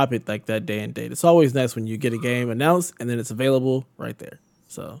to drop it like that day and date. It's always nice when you get a game announced and then it's available right there.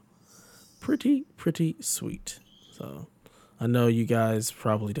 So pretty sweet. So I know you guys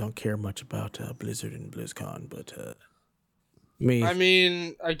probably don't care much about Blizzard and BlizzCon, but me. I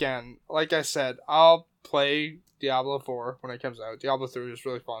mean, again, like I said, I'll play Diablo 4 when it comes out. Diablo 3 is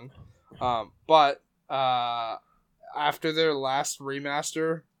really fun. But after their last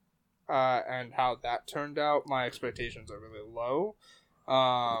remaster and how that turned out, my expectations are really low.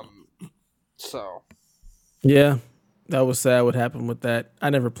 So. Yeah, that was sad what happened with that. I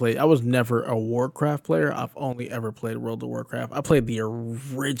was never a Warcraft player. I've only ever played World of Warcraft. I played the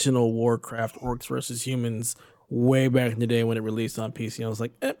original Warcraft, Orcs versus Humans, way back in the day when it released on PC. I was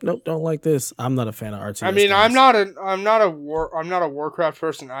like, nope, don't like this. I'm not a fan of RTS. I mean, games. I'm not a Warcraft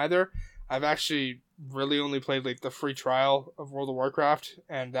person either. I've actually really only played like the free trial of World of Warcraft,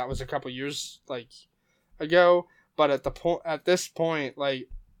 and that was a couple years ago. But at this point, like,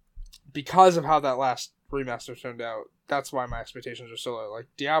 because of how that last remaster turned out, that's why my expectations are so low. Like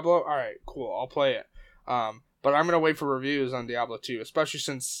Diablo, all right, cool, I'll play it. But I'm going to wait for reviews on Diablo 2, especially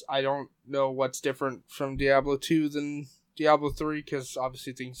since I don't know what's different from Diablo 2 than Diablo 3 because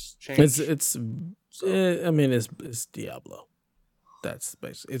obviously things change. It's Diablo. That's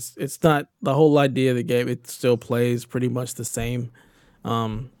basically it's not the whole idea of the game. It still plays pretty much the same,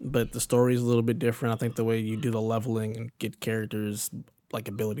 but the story is a little bit different. I think the way you do the leveling and get characters like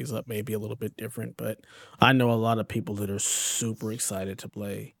abilities up may be a little bit different. But I know a lot of people that are super excited to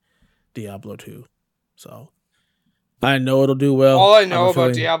play Diablo 2, so I know it'll do well. All I know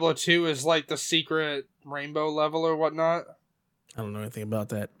about Diablo 2 is like the secret rainbow level or whatnot. I don't know anything about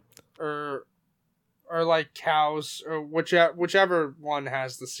that. Or like cows, or whichever one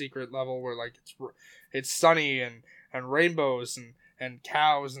has the secret level where like it's sunny and rainbows and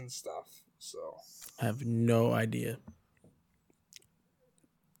cows and stuff. So I have no idea.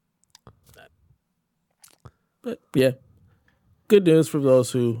 But yeah, good news for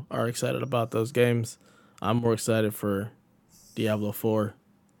those who are excited about those games. I'm more excited for Diablo 4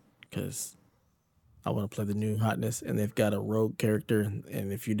 because I want to play the new hotness, and they've got a rogue character.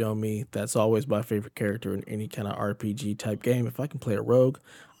 And if you know me, that's always my favorite character in any kind of RPG type game. If I can play a rogue,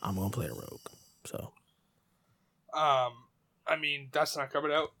 I'm gonna play a rogue. So, I mean, that's not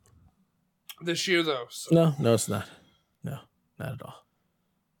coming out this year though. So. No, it's not. No, not at all.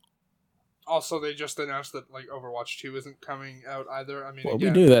 Also, they just announced that like Overwatch 2 isn't coming out either. I mean, well,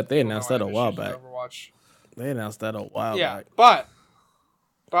 again, we knew that. They announced that a while back. Overwatch. They announced that a while back.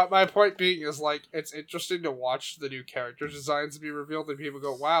 But my point being is, like, it's interesting to watch the new character designs be revealed, and people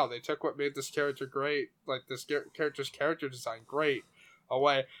go, wow, they took what made this character great, like, this character's character design great,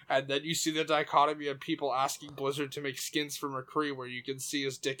 away. And then you see the dichotomy of people asking Blizzard to make skins for McCree where you can see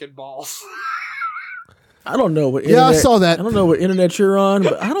his dick and balls. I don't know what I saw that. I don't know what internet you're on,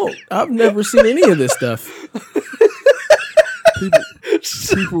 but I've never seen any of this stuff.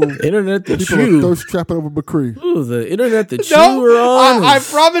 People internet that people you are thirst trapping over McCree. Ooh, the internet that you were on. I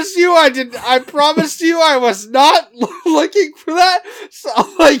promise you I didn't. I promised you I was not looking for that. So,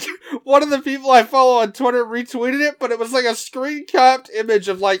 like, one of the people I follow on Twitter retweeted it, but it was like a screen capped image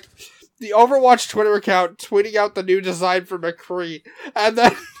of like the Overwatch Twitter account tweeting out the new design for McCree, and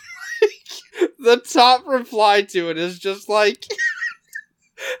then the top reply to it is just like,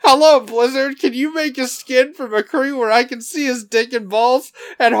 hello, Blizzard, can you make a skin for McCree where I can see his dick and balls,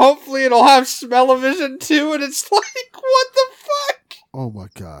 and hopefully it'll have smell-o-vision too? And it's like, what the fuck? Oh my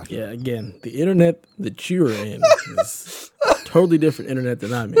god. Yeah, again, the internet that you are in is a totally different internet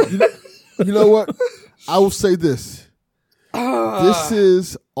than I'm in. You know what? I will say this. This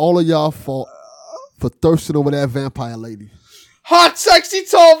is all of y'all fault for thirsting over that vampire lady. Hot, sexy,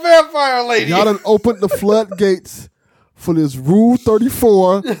 tall vampire lady! Y'all done opened the floodgates for this Rule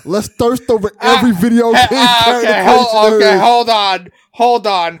 34. Let's thirst over every video game character. Hold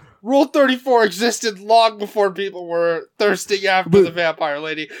on. Rule 34 existed long before people were thirsting after the vampire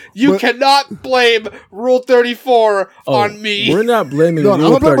lady. You cannot blame Rule 34 on me. We're not blaming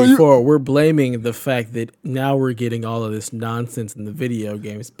Rule 34. We're blaming the fact that now we're getting all of this nonsense in the video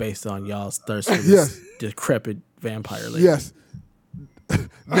games based on y'all's thirst for this decrepit vampire lady. Yes.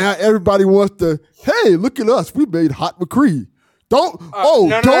 Now everybody wants to, hey, look at us. We made Hot McCree. Don't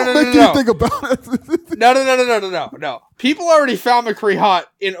make anything about it. No. People already found McCree hot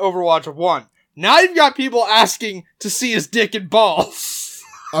in Overwatch 1. Now you've got people asking to see his dick and balls.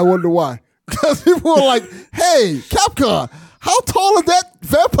 I wonder why. Because people are like, hey, Capcom, how tall is that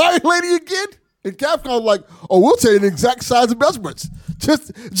vampire lady again? And Capcom's like, oh, we'll tell you the exact size of measurements.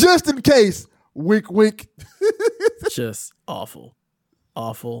 Just in case. Wink, wink. Just awful.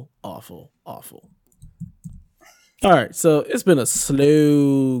 Awful. All right, so it's been a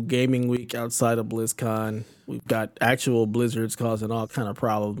slow gaming week outside of BlizzCon. We've got actual blizzards causing all kind of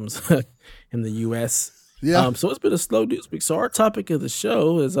problems in the U.S. Yeah. So it's been a slow news week. So our topic of the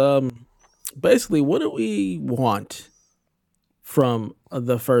show is basically what do we want from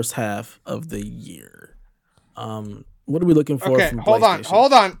the first half of the year? What are we looking for from PlayStation?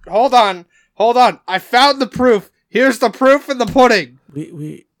 Hold on. I found the proof. Here's the proof in the pudding.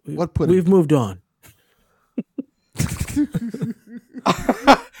 What pudding? We've moved on.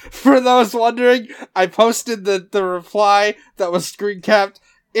 For those wondering, I posted the reply that was screen capped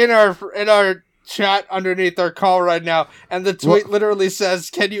in our chat underneath our call right now, and the tweet literally says,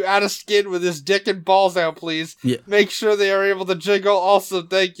 "Can you add a skin with his dick and balls out, please? Yeah. Make sure they are able to jiggle. Also,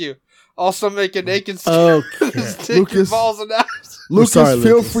 thank you. Also, make a naked skin with his dick and balls and ass." Lucas,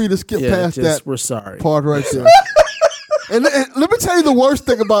 feel free to skip past that. We're sorry. Part right there. and let me tell you the worst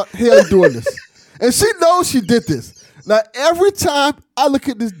thing about Haley doing this. And she knows she did this. Now, every time I look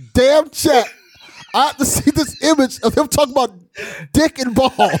at this damn chat, I have to see this image of him talking about dick and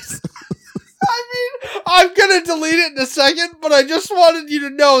balls. I'm gonna delete it in a second, but I just wanted you to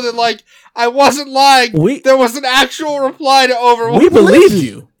know that, like, I wasn't lying. There was an actual reply to Overwatch. We believed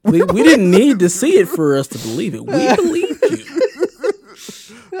you. We didn't need to see it for us to believe it. We believed you.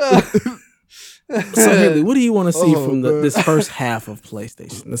 So Haley, what do you want to see from this first half of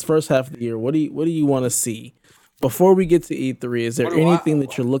PlayStation? This first half of the year, what do you want to see? Before we get to E3, is there anything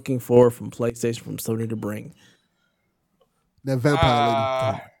that you're looking for from PlayStation, from Sony to bring? That Vampire Lady.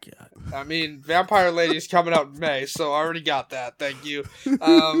 Oh my God. I mean, Vampire Lady's coming out in May, so I already got that. Thank you.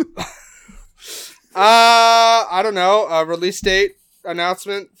 I don't know. A release date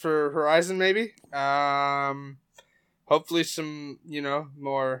announcement for Horizon, maybe. Hopefully some,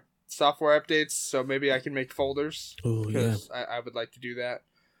 more software updates, so maybe I can make folders. Oh, yeah. I would like to do that.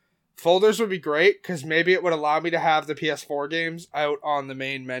 Folders would be great, because maybe it would allow me to have the PS4 games out on the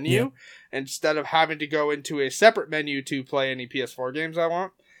main menu, instead of having to go into a separate menu to play any PS4 games I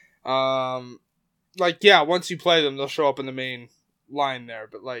want. Once you play them, they'll show up in the main line there,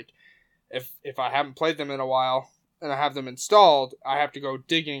 but, like, if I haven't played them in a while, and I have them installed, I have to go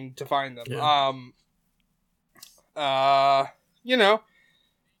digging to find them.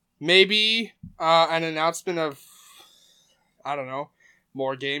 Maybe an announcement of, I don't know,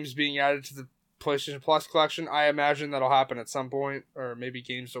 more games being added to the PlayStation Plus collection. I imagine that'll happen at some point, or maybe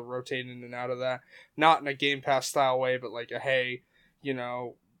games will rotate in and out of that. Not in a Game Pass style way, but like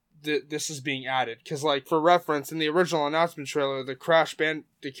this is being added. Because, like, for reference, in the original announcement trailer, the Crash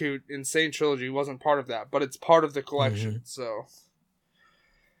Bandicoot Insane Trilogy wasn't part of that, but it's part of the collection. So,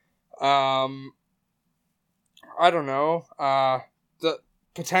 I don't know.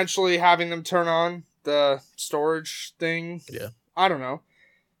 Potentially having them turn on the storage thing. Yeah. I don't know.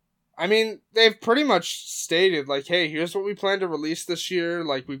 I mean, they've pretty much stated, like, hey, here's what we plan to release this year.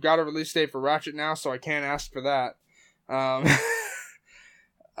 Like, we've got a release date for Ratchet now, so I can't ask for that.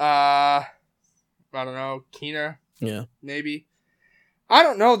 I don't know. Kena? Yeah. Maybe. I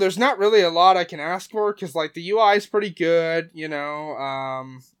don't know. There's not really a lot I can ask for, because, like, the UI is pretty good,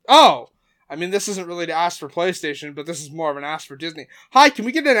 I mean, this isn't really to ask for PlayStation, but this is more of an ask for Disney. Hi, can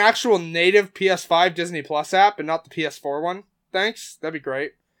we get an actual native PS5 Disney Plus app and not the PS4 one? Thanks. That'd be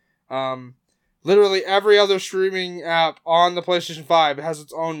great. Literally every other streaming app on the PlayStation 5 has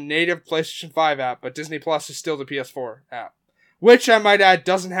its own native PlayStation 5 app, but Disney Plus is still the PS4 app. Which, I might add,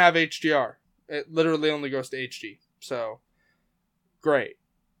 doesn't have HDR. It literally only goes to HD. So, great.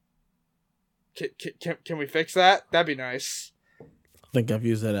 Can we fix that? That'd be nice. I think I've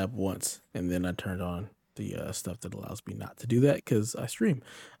used that app once, and then I turned on the stuff that allows me not to do that because I stream.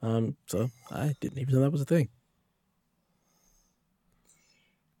 So I didn't even know that was a thing.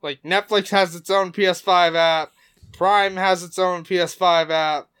 Like, Netflix has its own PS5 app. Prime has its own PS5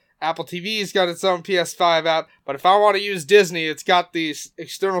 app. Apple TV's got its own PS5 app. But if I want to use Disney, it's got the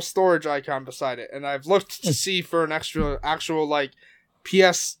external storage icon beside it. And I've looked to see for an actual, like,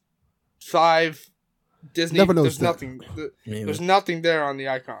 PS5 Disney. Never There's that. nothing. There's nothing there on the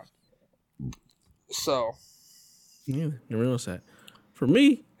icon. So. Yeah, you realize that. For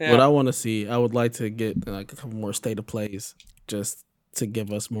me, what I want to see, I would like to get like a couple more state of plays just to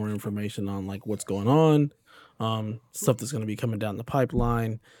give us more information on like what's going on, stuff that's going to be coming down the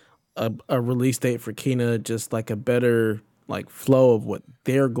pipeline, a release date for Kena, just like a better like flow of what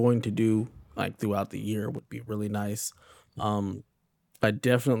they're going to do like throughout the year would be really nice. I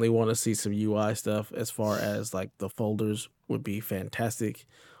definitely want to see some UI stuff as far as like the folders would be fantastic,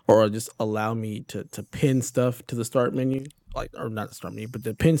 or just allow me to pin stuff to the start menu, like, or not the start menu, but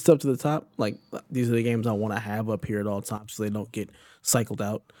to pin stuff to the top. Like, these are the games I want to have up here at all times so they don't get cycled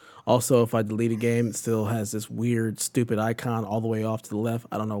out. Also, if I delete a game, it still has this weird, stupid icon all the way off to the left.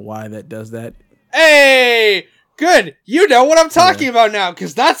 I don't know why that does that. Hey! Good. You know what I'm talking about now,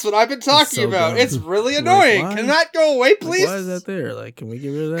 because that's what I've been talking about. Dumb. It's really annoying. Like, can that go away, please? Like, why is that there? Like, can we get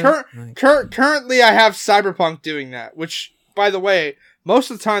rid of that? Currently, I have Cyberpunk doing that, which, by the way, most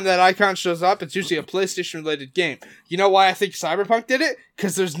of the time that icon shows up, it's usually a PlayStation-related game. You know why I think Cyberpunk did it?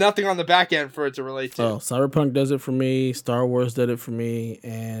 Because there's nothing on the back end for it to relate to. Oh, Cyberpunk does it for me. Star Wars did it for me.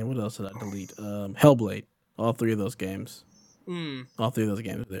 And what else did I delete? Hellblade. All three of those games. All three of those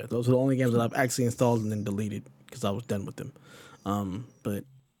games are there. Those are the only games that I've actually installed and then deleted because I was done with them. But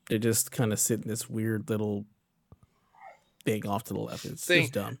they just kind of sit in this weird little thing off to the left. It's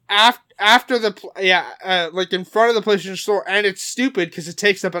dumb. After like in front of the PlayStation Store, and it's stupid because it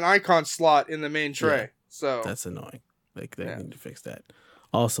takes up an icon slot in the main tray. Yeah, so that's annoying. Like they need to fix that.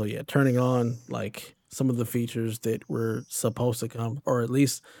 Also, turning on like some of the features that were supposed to come, or at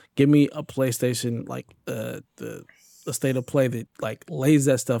least give me a PlayStation like the state of play that like lays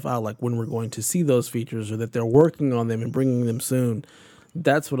that stuff out, like when we're going to see those features, or that they're working on them and bringing them soon.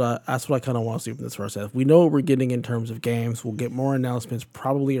 That's what I kind of want to see from this first half. We know what we're getting in terms of games. We'll get more announcements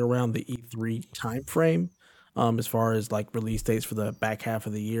probably around the E3 timeframe, as far as like release dates for the back half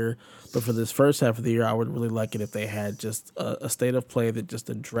of the year. But for this first half of the year, I would really like it if they had just a state of play that just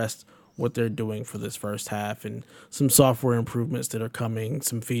addressed what they're doing for this first half and some software improvements that are coming,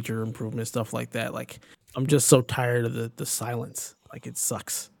 some feature improvements, stuff like that. Like, I'm just so tired of the silence. Like, it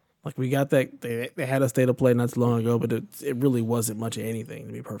sucks. Like, we got that they had a state of play not too long ago, but it really wasn't much of anything,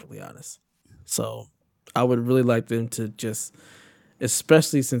 to be perfectly honest. So I would really like them to just,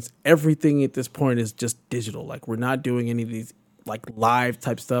 especially since everything at this point is just digital. Like, we're not doing any of these like live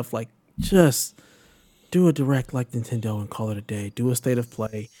type stuff. Like, just do a direct like Nintendo and call it a day. Do a state of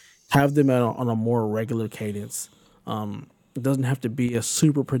play. Have them on a more regular cadence. It doesn't have to be a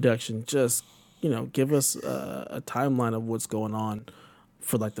super production. Just, give us a timeline of what's going on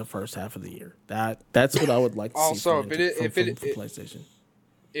for like the first half of the year. That's what I would like to see. Also, from PlayStation.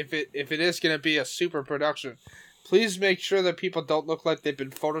 If it is going to be a super production, please make sure that people don't look like they've been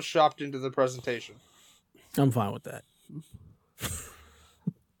photoshopped into the presentation. I'm fine with that.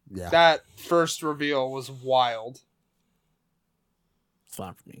 Yeah. That first reveal was wild. It's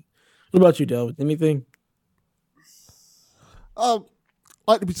fine for me. What about you, Del? Anything? I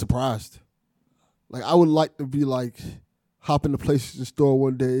like to be surprised. Like, I would like to be like, hop in the PlayStation store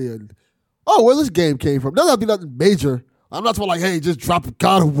one day and, where this game came from. Doesn't have to be nothing major. I'm not talking like, hey, just drop a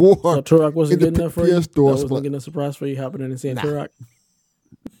God of War. So Turok wasn't good enough for you? That wasn't like, getting a surprise for you hopping in and seeing Turok?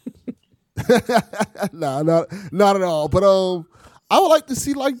 Nah, not at all. But I would like to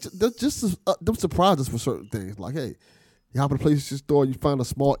see like just them surprises for certain things. Like, hey, you hop in the PlayStation store, you find a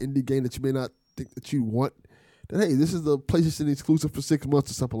small indie game that you may not think that you want. Then, hey, this is the PlayStation exclusive for 6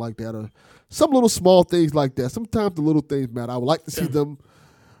 months or something like that. Or some little small things like that. Sometimes the little things matter. I would like to see them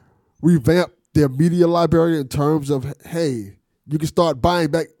revamp their media library in terms of, hey, you can start buying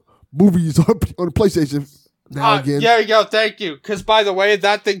back movies on the PlayStation now again. There you go. Thank you. Because, by the way,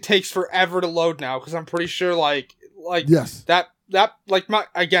 that thing takes forever to load now. Because I'm pretty sure, yes. I'm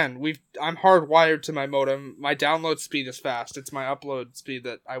hardwired to my modem. My download speed is fast. It's my upload speed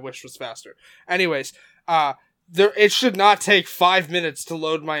that I wish was faster. Anyways, it should not take 5 minutes to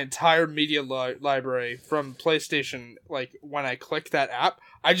load my entire media library from PlayStation. Like, when I click that app,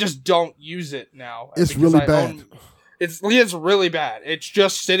 I just don't use it now. It's really bad. It's really bad. It's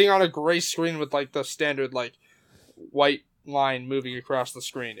just sitting on a gray screen with like the standard like white line moving across the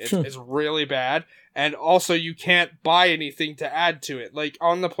screen. It's really bad. And also, you can't buy anything to add to it. Like,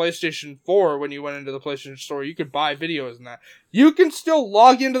 on the PlayStation 4, when you went into the PlayStation Store, you could buy videos and that. You can still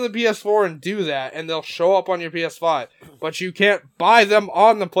log into the PS4 and do that, and they'll show up on your PS5. But you can't buy them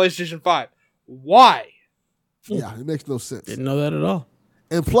on the PlayStation 5. Why? Yeah, it makes no sense. Didn't know that at all.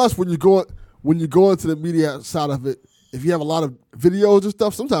 And plus, when you go into the media side of it, if you have a lot of videos and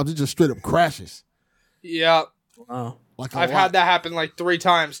stuff, sometimes it just straight up crashes. Yeah. Wow. Like I've had that happen like 3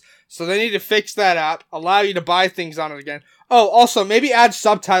 times. So they need to fix that app, allow you to buy things on it again. Oh, also, maybe add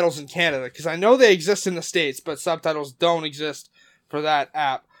subtitles in Canada, because I know they exist in the States, but subtitles don't exist for that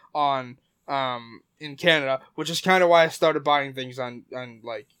app in Canada, which is kind of why I started buying things on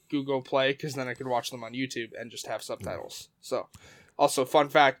like Google Play, because then I could watch them on YouTube and just have subtitles. So, also, fun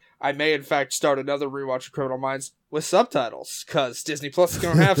fact, I may in fact start another rewatch of Criminal Minds with subtitles, because Disney Plus is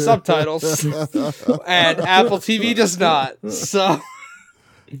going to have subtitles, and Apple TV does not. So,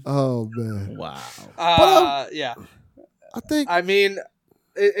 oh man, wow. Yeah, I mean,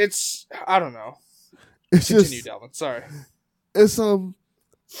 it's I don't know. It's Continue, just Delvin. Sorry. It's I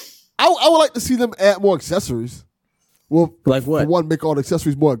would like to see them add more accessories. Well, like what? For one, make all the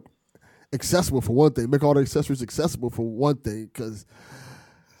accessories more accessible for one thing. Make all the accessories accessible for one thing, because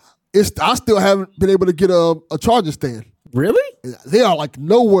I still haven't been able to get a charging stand. Really? They are like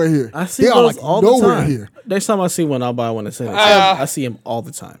nowhere here. I see they those are like all nowhere the time. here. Next time I see one, I'll buy one and send it. I see them all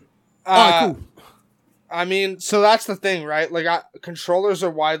the time. All right, cool. I mean, so that's the thing, right? Like, controllers are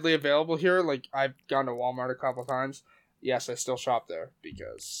widely available here. Like, I've gone to Walmart a couple times. Yes, I still shop there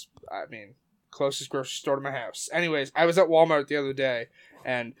because, I mean, closest grocery store to my house. Anyways, I was at Walmart the other day,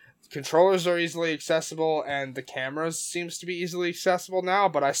 and controllers are easily accessible, and the cameras seems to be easily accessible now,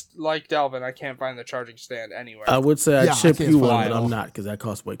 but like Delvin, I can't find the charging stand anywhere. I would say I'd ship you one, but I'm not, because that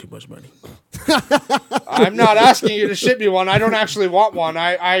costs way too much money. I'm not asking you to ship me one. I don't actually want one.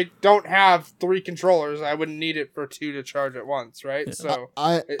 I don't have 3 controllers. I wouldn't need it for 2 to charge at once, right? Yeah. So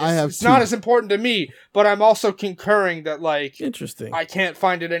it's 2. Not as important to me, but I'm also concurring that, like, interesting. I can't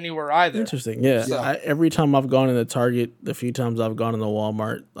find it anywhere either. Interesting, yeah. So. Every time I've gone into Target, the few times I've gone into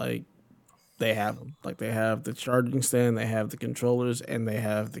Walmart, like, they have them. Like, they have the charging stand, they have the controllers, and they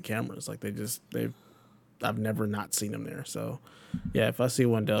have the cameras. Like, they've I've never not seen them there. So yeah, if I see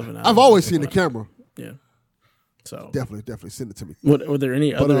one Delvin, I've always seen the camera. Yeah. So Definitely send it to me. were there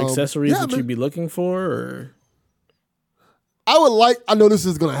any other accessories that you'd be looking for? Or I know this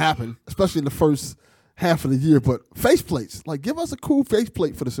is going to happen, especially in the first half of the year, but faceplates. Like, give us a cool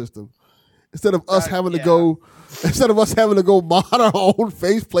faceplate for the system. Instead of us having to go mod our own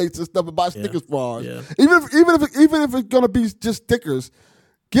faceplates and stuff and buy stickers for ours. Yeah. Even if it's gonna be just stickers,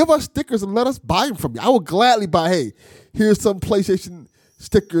 give us stickers and let us buy them from you. I will gladly buy. Hey, here's some PlayStation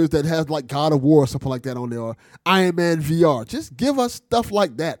stickers that has like God of War or something like that on there, or Iron Man VR. Just give us stuff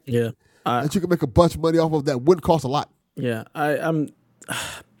like that. Yeah, that you can make a bunch of money off of. That wouldn't cost a lot. Yeah, I'm.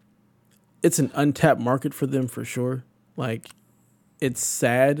 It's an untapped market for them for sure. Like, it's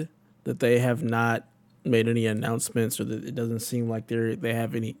sad that they have not made any announcements, or that it doesn't seem like they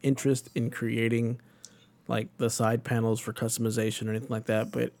have any interest in creating like the side panels for customization or anything like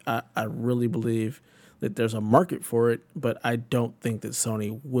that. But I really believe that there's a market for it, but I don't think that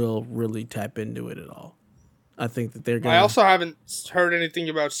Sony will really tap into it at all. I think that they're going. I also haven't heard anything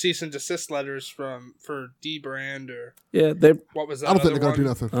about cease and desist letters for D-Brand or what was that? I don't think they're gonna do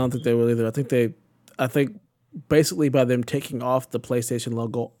nothing. I don't think they will either. I think basically by them taking off the PlayStation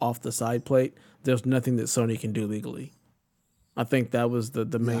logo off the side plate, there's nothing that Sony can do legally. I think that was the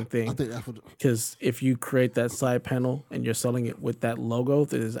main thing. I think that's because if you create that side panel and you're selling it with that logo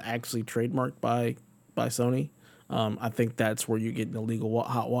that is actually trademarked by Sony, I think that's where you get in illegal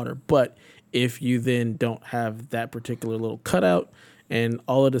hot water. But if you then don't have that particular little cutout and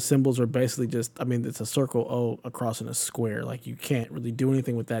all of the symbols are basically just, I mean, it's a circle O across in a square. Like, you can't really do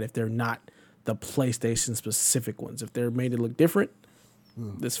anything with that if they're not the PlayStation specific ones. If they're made to look different,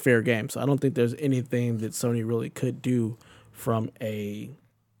 it's fair game. So I don't think there's anything that Sony really could do from a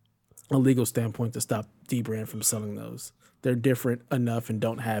legal standpoint to stop D-Brand from selling those. They're different enough and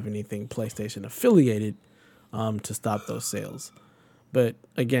don't have anything PlayStation affiliated to stop those sales. But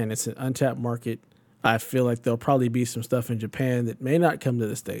again, it's an untapped market. I feel like there'll probably be some stuff in Japan that may not come to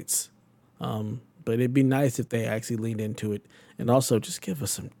the States. But it'd be nice if they actually leaned into it and also just give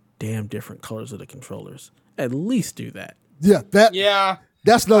us some damn different colors of the controllers. At least do that. Yeah,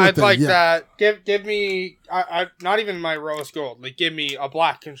 that's another I'd thing. Like that. Give me I not even my rose gold. Like, give me a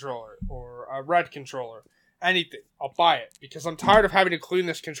black controller or a red controller. Anything. I'll buy it because I'm tired of having to clean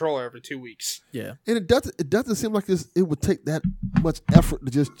this controller every 2 weeks. Yeah. And it doesn't seem like it would take that much effort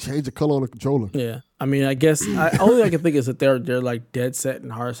to just change the color on the controller. Yeah. I mean, I guess only I can think is that they're like dead set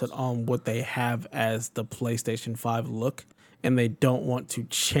and hard set on what they have as the PlayStation 5 look, and they don't want to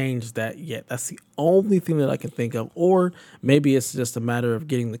change that yet. That's the only thing that I can think of. Or maybe it's just a matter of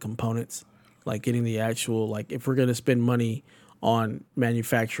getting the components, like getting the actual, like, if we're going to spend money on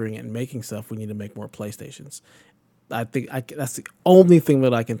manufacturing and making stuff, we need to make more PlayStations. I think that's the only thing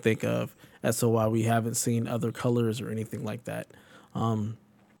that I can think of as to why we haven't seen other colors or anything like that.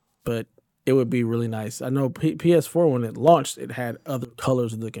 But it would be really nice. I know PS4, when it launched, it had other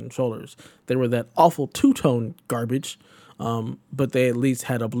colors of the controllers. They were that awful two-tone garbage, but they at least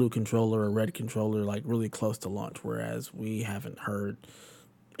had a blue controller, a red controller, like really close to launch, whereas we haven't heard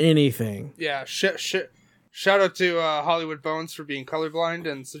anything. Yeah, shout out to Hollywood Bones for being colorblind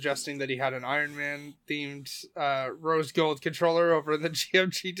and suggesting that he had an Iron Man themed rose gold controller over in the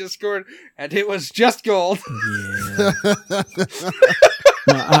GMG Discord, and it was just gold. Yeah.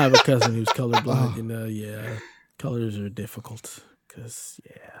 I have a cousin who's colorblind, and colors are difficult because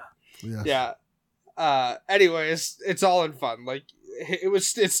anyways, it's all in fun. Like,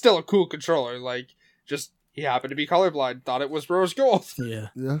 it's still a cool controller. Like, just he happened to be colorblind, thought it was rose gold.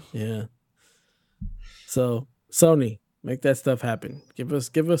 Yeah. So Sony, make that stuff happen. Give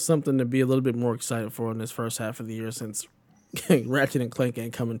us something to be a little bit more excited for in this first half of the year, since Ratchet and Clank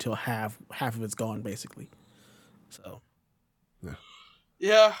ain't coming until half of it's gone basically. So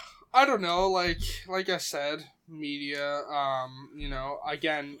yeah, I don't know. Like I said, media.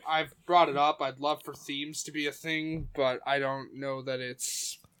 Again, I've brought it up. I'd love for themes to be a thing, but I don't know that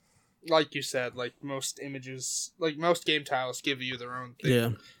it's like you said. Like most images, like most game tiles, give you their own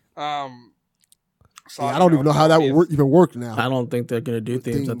thing. Yeah. So I don't even know how that would even work now. I don't think they're going to do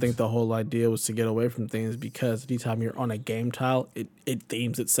themes. I think the whole idea was to get away from themes, because anytime you're on a game tile, it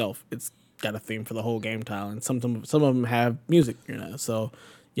themes itself. It's got a theme for the whole game tile, and some of them have music, So,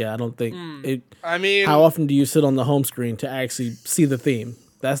 yeah, I don't think it. I mean, how often do you sit on the home screen to actually see the theme?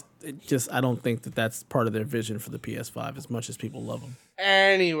 I don't think that that's part of their vision for the PS5, as much as people love them.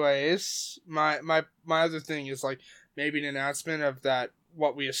 Anyways, my other thing is, like, maybe an announcement of that.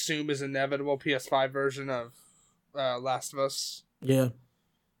 What we assume is inevitable PS5 version of Last of Us. Yeah.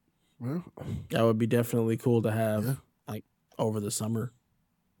 Well, that would be definitely cool to have, like, over the summer.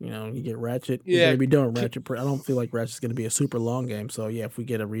 You get Ratchet. Yeah. You're going to be doing Ratchet. I don't feel like Ratchet's going to be a super long game. So, yeah, if we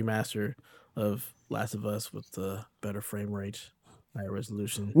get a remaster of Last of Us with the better frame rates, higher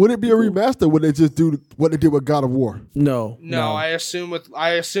resolution. Would it be a remaster? Or would they just do what they did with God of War? No. I assume with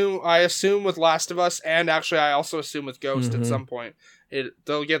Last of Us, and actually I also assume with Ghost at some point,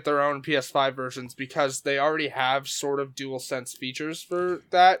 they'll get their own PS5 versions because they already have sort of DualSense features for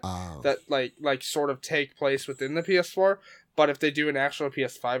that like sort of take place within the PS4. But if they do an actual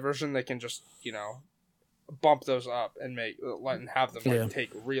PS5 version, they can just bump those up and have them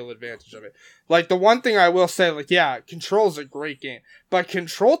take real advantage of it. Like the one thing I will say, Control's a great game, but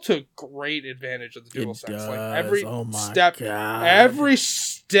Control took great advantage of the DualSense. Like every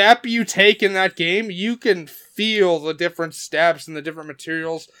step you take in that game, you can feel the different steps and the different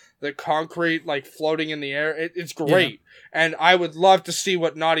materials, the concrete like floating in the air. It's great, and I would love to see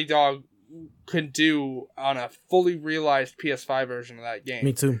what Naughty Dog can do on a fully realized PS5 version of that game.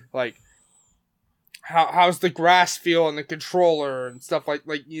 Me too. Like, how's the grass feel on the controller and stuff like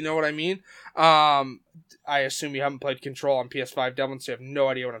you know what I mean? I assume you haven't played Control on PS5, Devlin, so you have no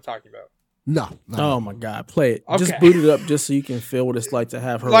idea what I'm talking about. No. Oh my God, play it. Okay. Just boot it up just so you can feel what it's like to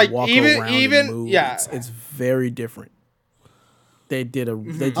have her walk around and move. Yeah. It's very different. They did a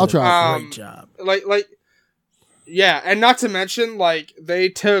great job. Yeah, and not to mention, they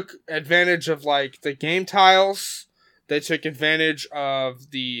took advantage of, the game tiles. They took advantage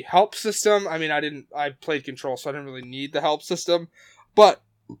of the help system. I mean, I played Control, so I didn't really need the help system. But,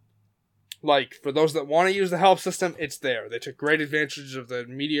 for those that want to use the help system, it's there. They took great advantage of the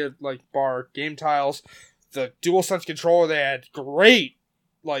media, bar game tiles. The DualSense controller, they had great.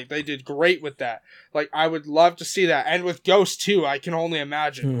 They did great with that. I would love to see that. And with Ghost 2, I can only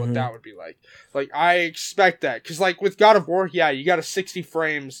imagine what that would be like. I expect that. Because, with God of War, you got a 60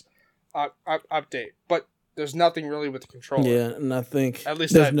 frames update. But there's nothing really with the controller. Yeah, and I think... At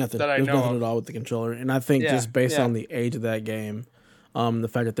least there's nothing. that I there's know nothing of. at all with the controller. And I think just based on the age of that game, the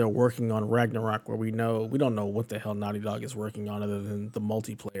fact that they're working on Ragnarok, where we don't know what the hell Naughty Dog is working on other than the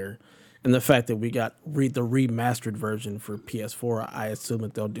multiplayer. And the fact that we got the remastered version for PS4, I assume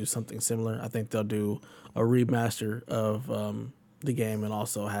that they'll do something similar. I think they'll do a remaster of the game and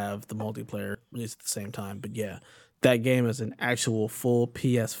also have the multiplayer released at the same time. But yeah, that game is an actual full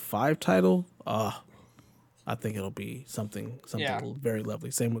PS5 title. I think it'll be something very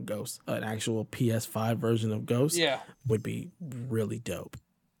lovely. Same with Ghost. An actual PS5 version of Ghost would be really dope.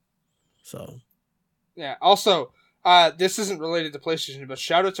 So. Yeah, also... this isn't related to PlayStation, but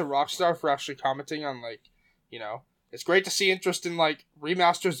shout out to Rockstar for actually commenting on, it's great to see interest in,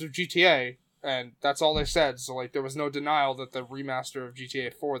 remasters of GTA, and that's all they said. So, there was no denial that the remaster of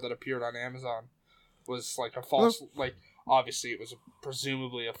GTA 4 that appeared on Amazon was, a false, obviously it was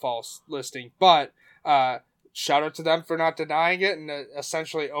presumably a false listing, but, shout out to them for not denying it and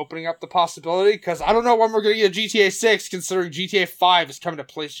essentially opening up the possibility, because I don't know when we're going to get a GTA 6, considering GTA 5 is coming to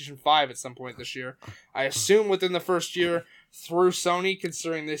PlayStation 5 at some point this year. I assume within the first year through Sony,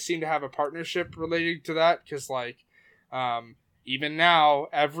 considering they seem to have a partnership related to that, because, even now,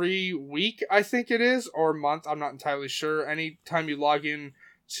 every week, I think it is, or month, I'm not entirely sure, anytime you log in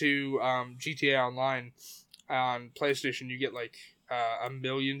to GTA Online on PlayStation, you get, $1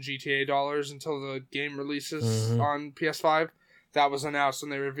 million GTA dollars until the game releases on PS5. That was announced when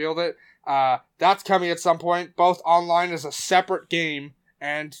they revealed it. That's coming at some point, both online as a separate game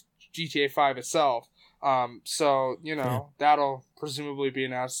and GTA 5 itself. So, that'll presumably be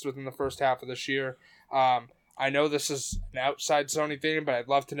announced within the first half of this year. I know this is an outside Sony thing, but I'd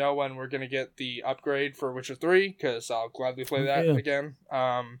love to know when we're going to get the upgrade for Witcher 3, because I'll gladly play that again.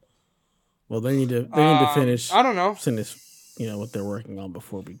 Well, they need to finish. I don't know. Finish. What they're working on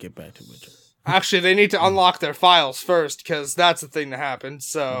before we get back to Witcher. Actually, they need to unlock their files first, because that's the thing that happened.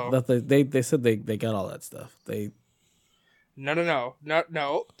 So they said they got all that stuff. No.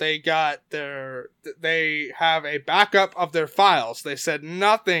 They have a backup of their files. They said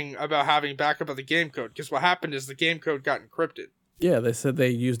nothing about having backup of the game code, because what happened is the game code got encrypted. Yeah, they said they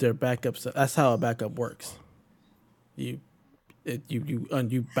used their backups. That's how a backup works. You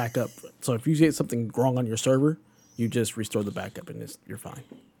back up. So if you get something wrong on your server, you just restore the backup and you're fine.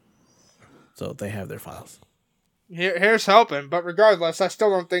 So they have their files. Here's hoping, but regardless, I still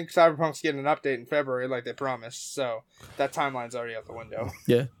don't think Cyberpunk's getting an update in February like they promised. So that timeline's already out the window.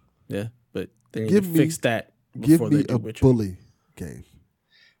 Yeah, but they need to fix that before they do Witcher. Bully game.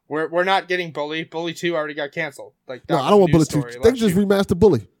 We're not getting Bully. Bully 2 already got canceled. No, I don't want Bully 2. They just remastered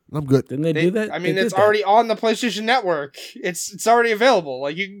Bully. I'm good. Didn't they do that? I mean, it's already on the PlayStation Network. It's already available.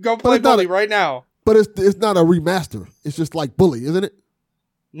 You can go play Bully right now. But it's not a remaster. It's just like Bully, isn't it?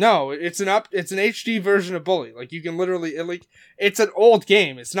 No, it's an HD version of Bully. Like, you can literally, it's an old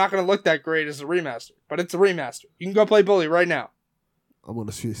game. It's not going to look that great as a remaster, but it's a remaster. You can go play Bully right now. I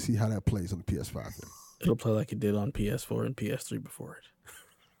want to see how that plays on the PS5. Then. It'll play like it did on PS4 and PS3 before it.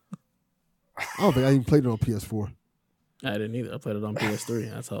 I don't think I even played it on PS4. I didn't either. I played it on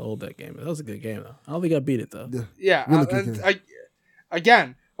PS3. That's how old that game is. That was a good game, though. I don't think I beat it, though. Yeah.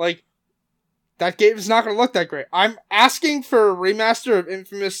 Again, like, that game is not going to look that great. I'm asking for a remaster of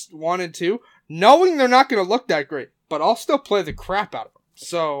Infamous 1 and 2, knowing they're not going to look that great, but I'll still play the crap out of them.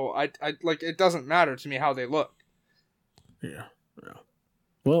 So, I like, it doesn't matter to me how they look. Yeah.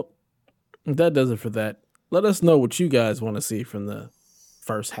 Well, that does it for that. Let us know what you guys want to see from the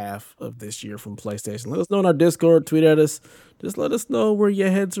first half of this year from PlayStation. Let us know in our Discord, tweet at us. Just let us know where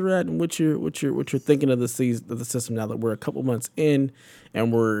your heads are at and what you're thinking of the season, of the system now that we're a couple months in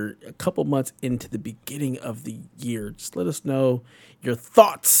and we're a couple months into the beginning of the year. Just let us know your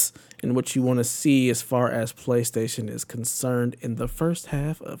thoughts and what you want to see as far as PlayStation is concerned in the first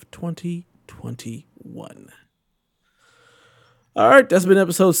half of 2021. All right, that's been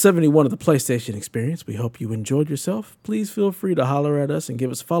episode 71 of the PlayStation Experience. We hope you enjoyed yourself. Please feel free to holler at us and give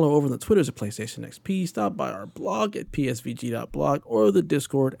us a follow over on the Twitters at PlayStation XP. Stop by our blog at psvg.blog or the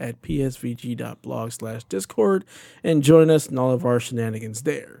Discord at psvg.blog/Discord and join us in all of our shenanigans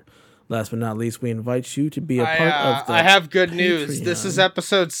there. Last but not least, we invite you to be a part of the I have good Patreon. news. This is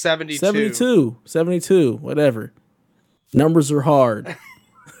episode 72. 72, whatever. Numbers are hard.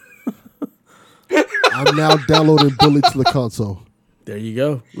 I'm now downloading Bully to the console. There you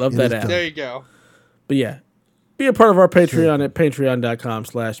go. Love that app. There you go. But yeah, be a part of our Patreon at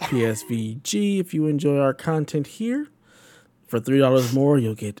patreon.com/PSVG if you enjoy our content here. For $3 more,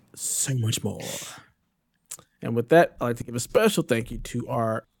 you'll get so much more. And with that, I'd like to give a special thank you to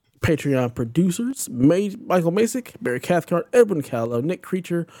our Patreon producers, Michael Masick, Barry Cathcart, Edwin Callow, Nick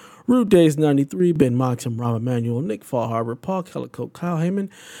Creature, Rude Days 93, Ben Moxham, Rob Emanuel, Nick Fall Harbor, Paul Kellicote, Kyle Heyman,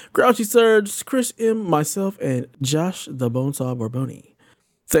 Grouchy Surge, Chris M., myself, and Josh the Bonesaw Borboni.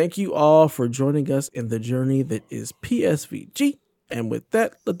 Thank you all for joining us in the journey that is PSVG. And with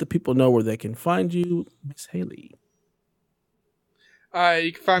that, let the people know where they can find you, Miss Haley.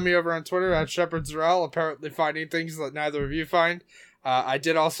 You can find me over on Twitter at ShepardZarel, apparently finding things that neither of you find. I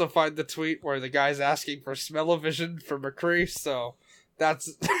did also find the tweet where the guy's asking for smell-o-vision for McCree, so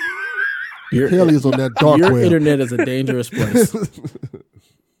that's... Haley's on that dark Your web. internet is a dangerous place.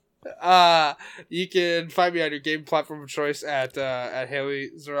 You can find me on your game platform of choice at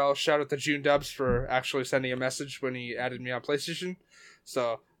Haley Zarel. Shout out to June Dubs for actually sending a message when he added me on PlayStation.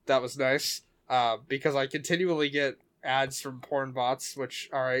 So that was nice. Because I continually get ads from porn bots, which,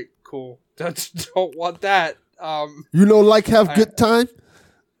 alright, cool. Don't want that. You know, like have good time?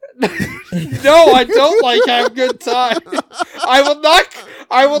 No, I don't like have good time. I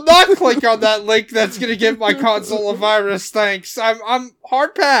will not click on that link that's gonna give my console a virus. Thanks. I'm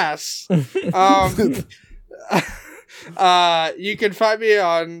hard pass. You can find me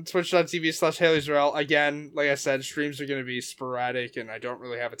on twitch.tv/HaleyZarel. Again, like I said, streams are gonna be sporadic and I don't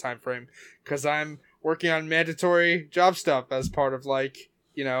really have a time frame because I'm working on mandatory job stuff as part of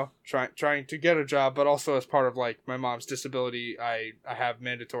trying to get a job, but also as part of my mom's disability, I have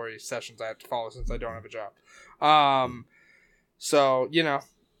mandatory sessions I have to follow since I don't have a job. So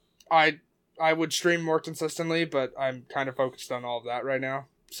I would stream more consistently, but I'm kind of focused on all of that right now.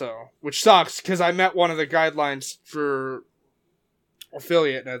 So, which sucks because I met one of the guidelines for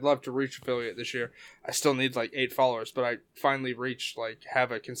affiliate, and I'd love to reach affiliate this year. I still need 8 followers, but I finally reached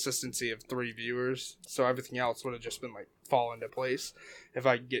have a consistency of 3 viewers. So everything else would have just been fall into place if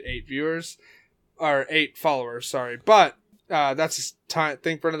I could get 8 viewers or 8 followers. Sorry, but that's a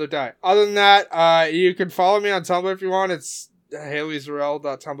thing for another day. Other than that, you can follow me on Tumblr if you want. It's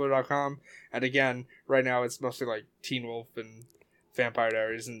HaleyZarel.tumblr.com. And again, right now it's mostly Teen Wolf and Vampire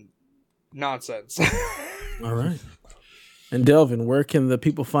Diaries and nonsense. All right. And Delvin, where can the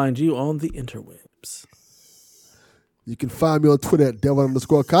people find you on the interwebs? You can find me on Twitter at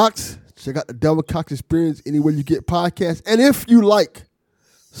Delvin_Cox. Check out the Delvin Cox Experience anywhere you get podcasts. And if you like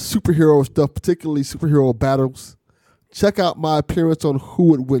superhero stuff, particularly superhero battles, check out my appearance on Who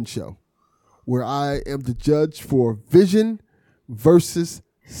Would Win Show, where I am the judge for Vision versus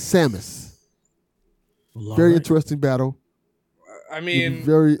Samus. Very interesting battle. I mean,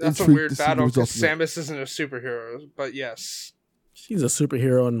 that's a weird battle because Samus isn't a superhero, but yes. She's a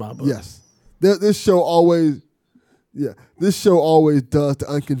superhero in my book. Yes. This show always does the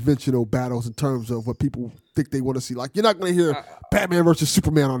unconventional battles in terms of what people think they want to see. You're not going to hear Batman versus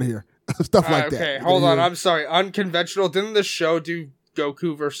Superman on here. Stuff like that. Okay, hold on. I'm sorry. Unconventional. Didn't the show do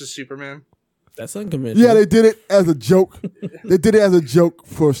Goku versus Superman? That's unconventional. Yeah, they did it as a joke. They did it as a joke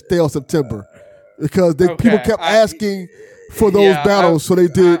for Stale September because people kept asking for those battles, so they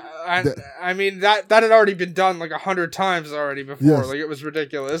did. I mean that had already been done like 100 times already before. Yes. Like it was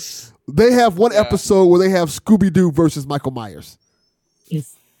ridiculous. They have one episode where they have Scooby-Doo versus Michael Myers.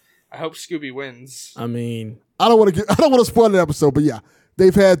 I hope Scooby wins. I mean, I don't want to spoil the episode, but yeah,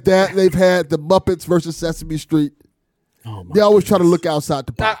 they've had that. They've had the Muppets versus Sesame Street. Oh my they always try to look outside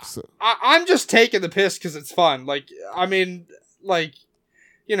the box. I'm just taking the piss because it's fun. Like, I mean, like,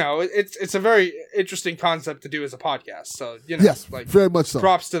 you know, it's a very interesting concept to do as a podcast. So, you know, yes, like, very much so.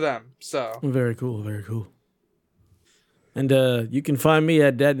 Props to them. So very cool, very cool. And you can find me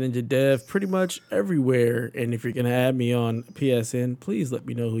at Dat Ninja Dev pretty much everywhere. And if you're gonna add me on PSN, please let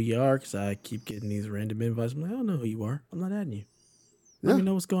me know who you are because I keep getting these random invites. I'm like, I don't know who you are. I'm not adding you. Let me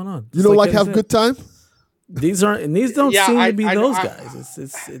know what's going on. You don't like have a good time? These don't seem to be those guys.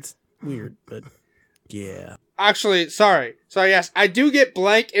 It's weird, but yeah. Actually, sorry. Yes, I do get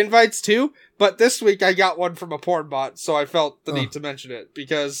blank invites too, but this week I got one from a porn bot, so I felt the need to mention it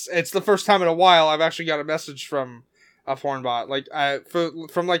because it's the first time in a while I've actually got a message from a porn bot. Like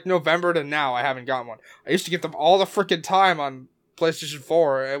from like November to now, I haven't gotten one. I used to get them all the freaking time on PlayStation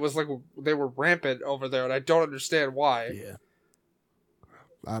 4. It was like they were rampant over there, and I don't understand why. Yeah.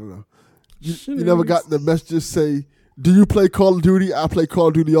 I don't know. You never got the messages say, do you play Call of Duty? I play Call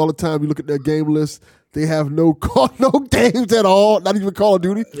of Duty all the time. You look at their game list. They have no games at all. Not even Call of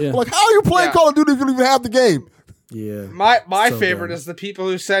Duty. Yeah. I'm like, how are you playing Call of Duty if you don't even have the game? Yeah. My favorite is the people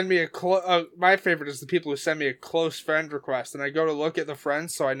who send me my favorite is the people who send me a close friend request, and I go to look at the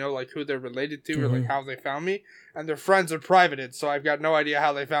friends so I know like who they're related to or like how they found me, and their friends are privated, so I've got no idea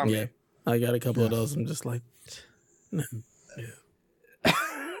how they found me. I got a couple of those. I'm just like, no.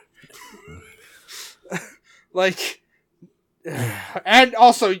 Like, and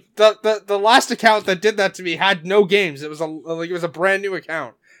also the last account that did that to me had no games. It was a brand new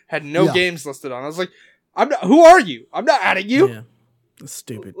account, had no games listed on. I was like, who are you? I'm not adding you. Yeah, that's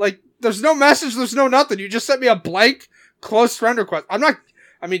stupid. Like, there's no message, there's no nothing. You just sent me a blank close friend request. I'm not.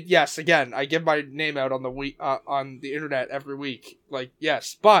 I mean, yes, again, I give my name out on the internet every week. Like,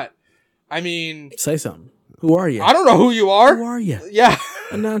 yes, but I mean, say something. Who are you? I don't know who you are. Who are you? Yeah.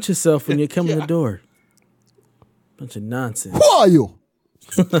 Announce yourself when you come in the door. Bunch of nonsense. Who are you?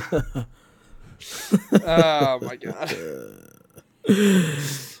 Oh my god.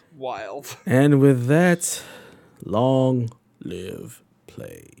 Wild. And with that, long live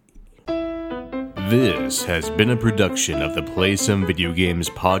play. This has been a production of the Play Some Video Games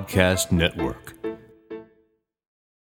Podcast Network.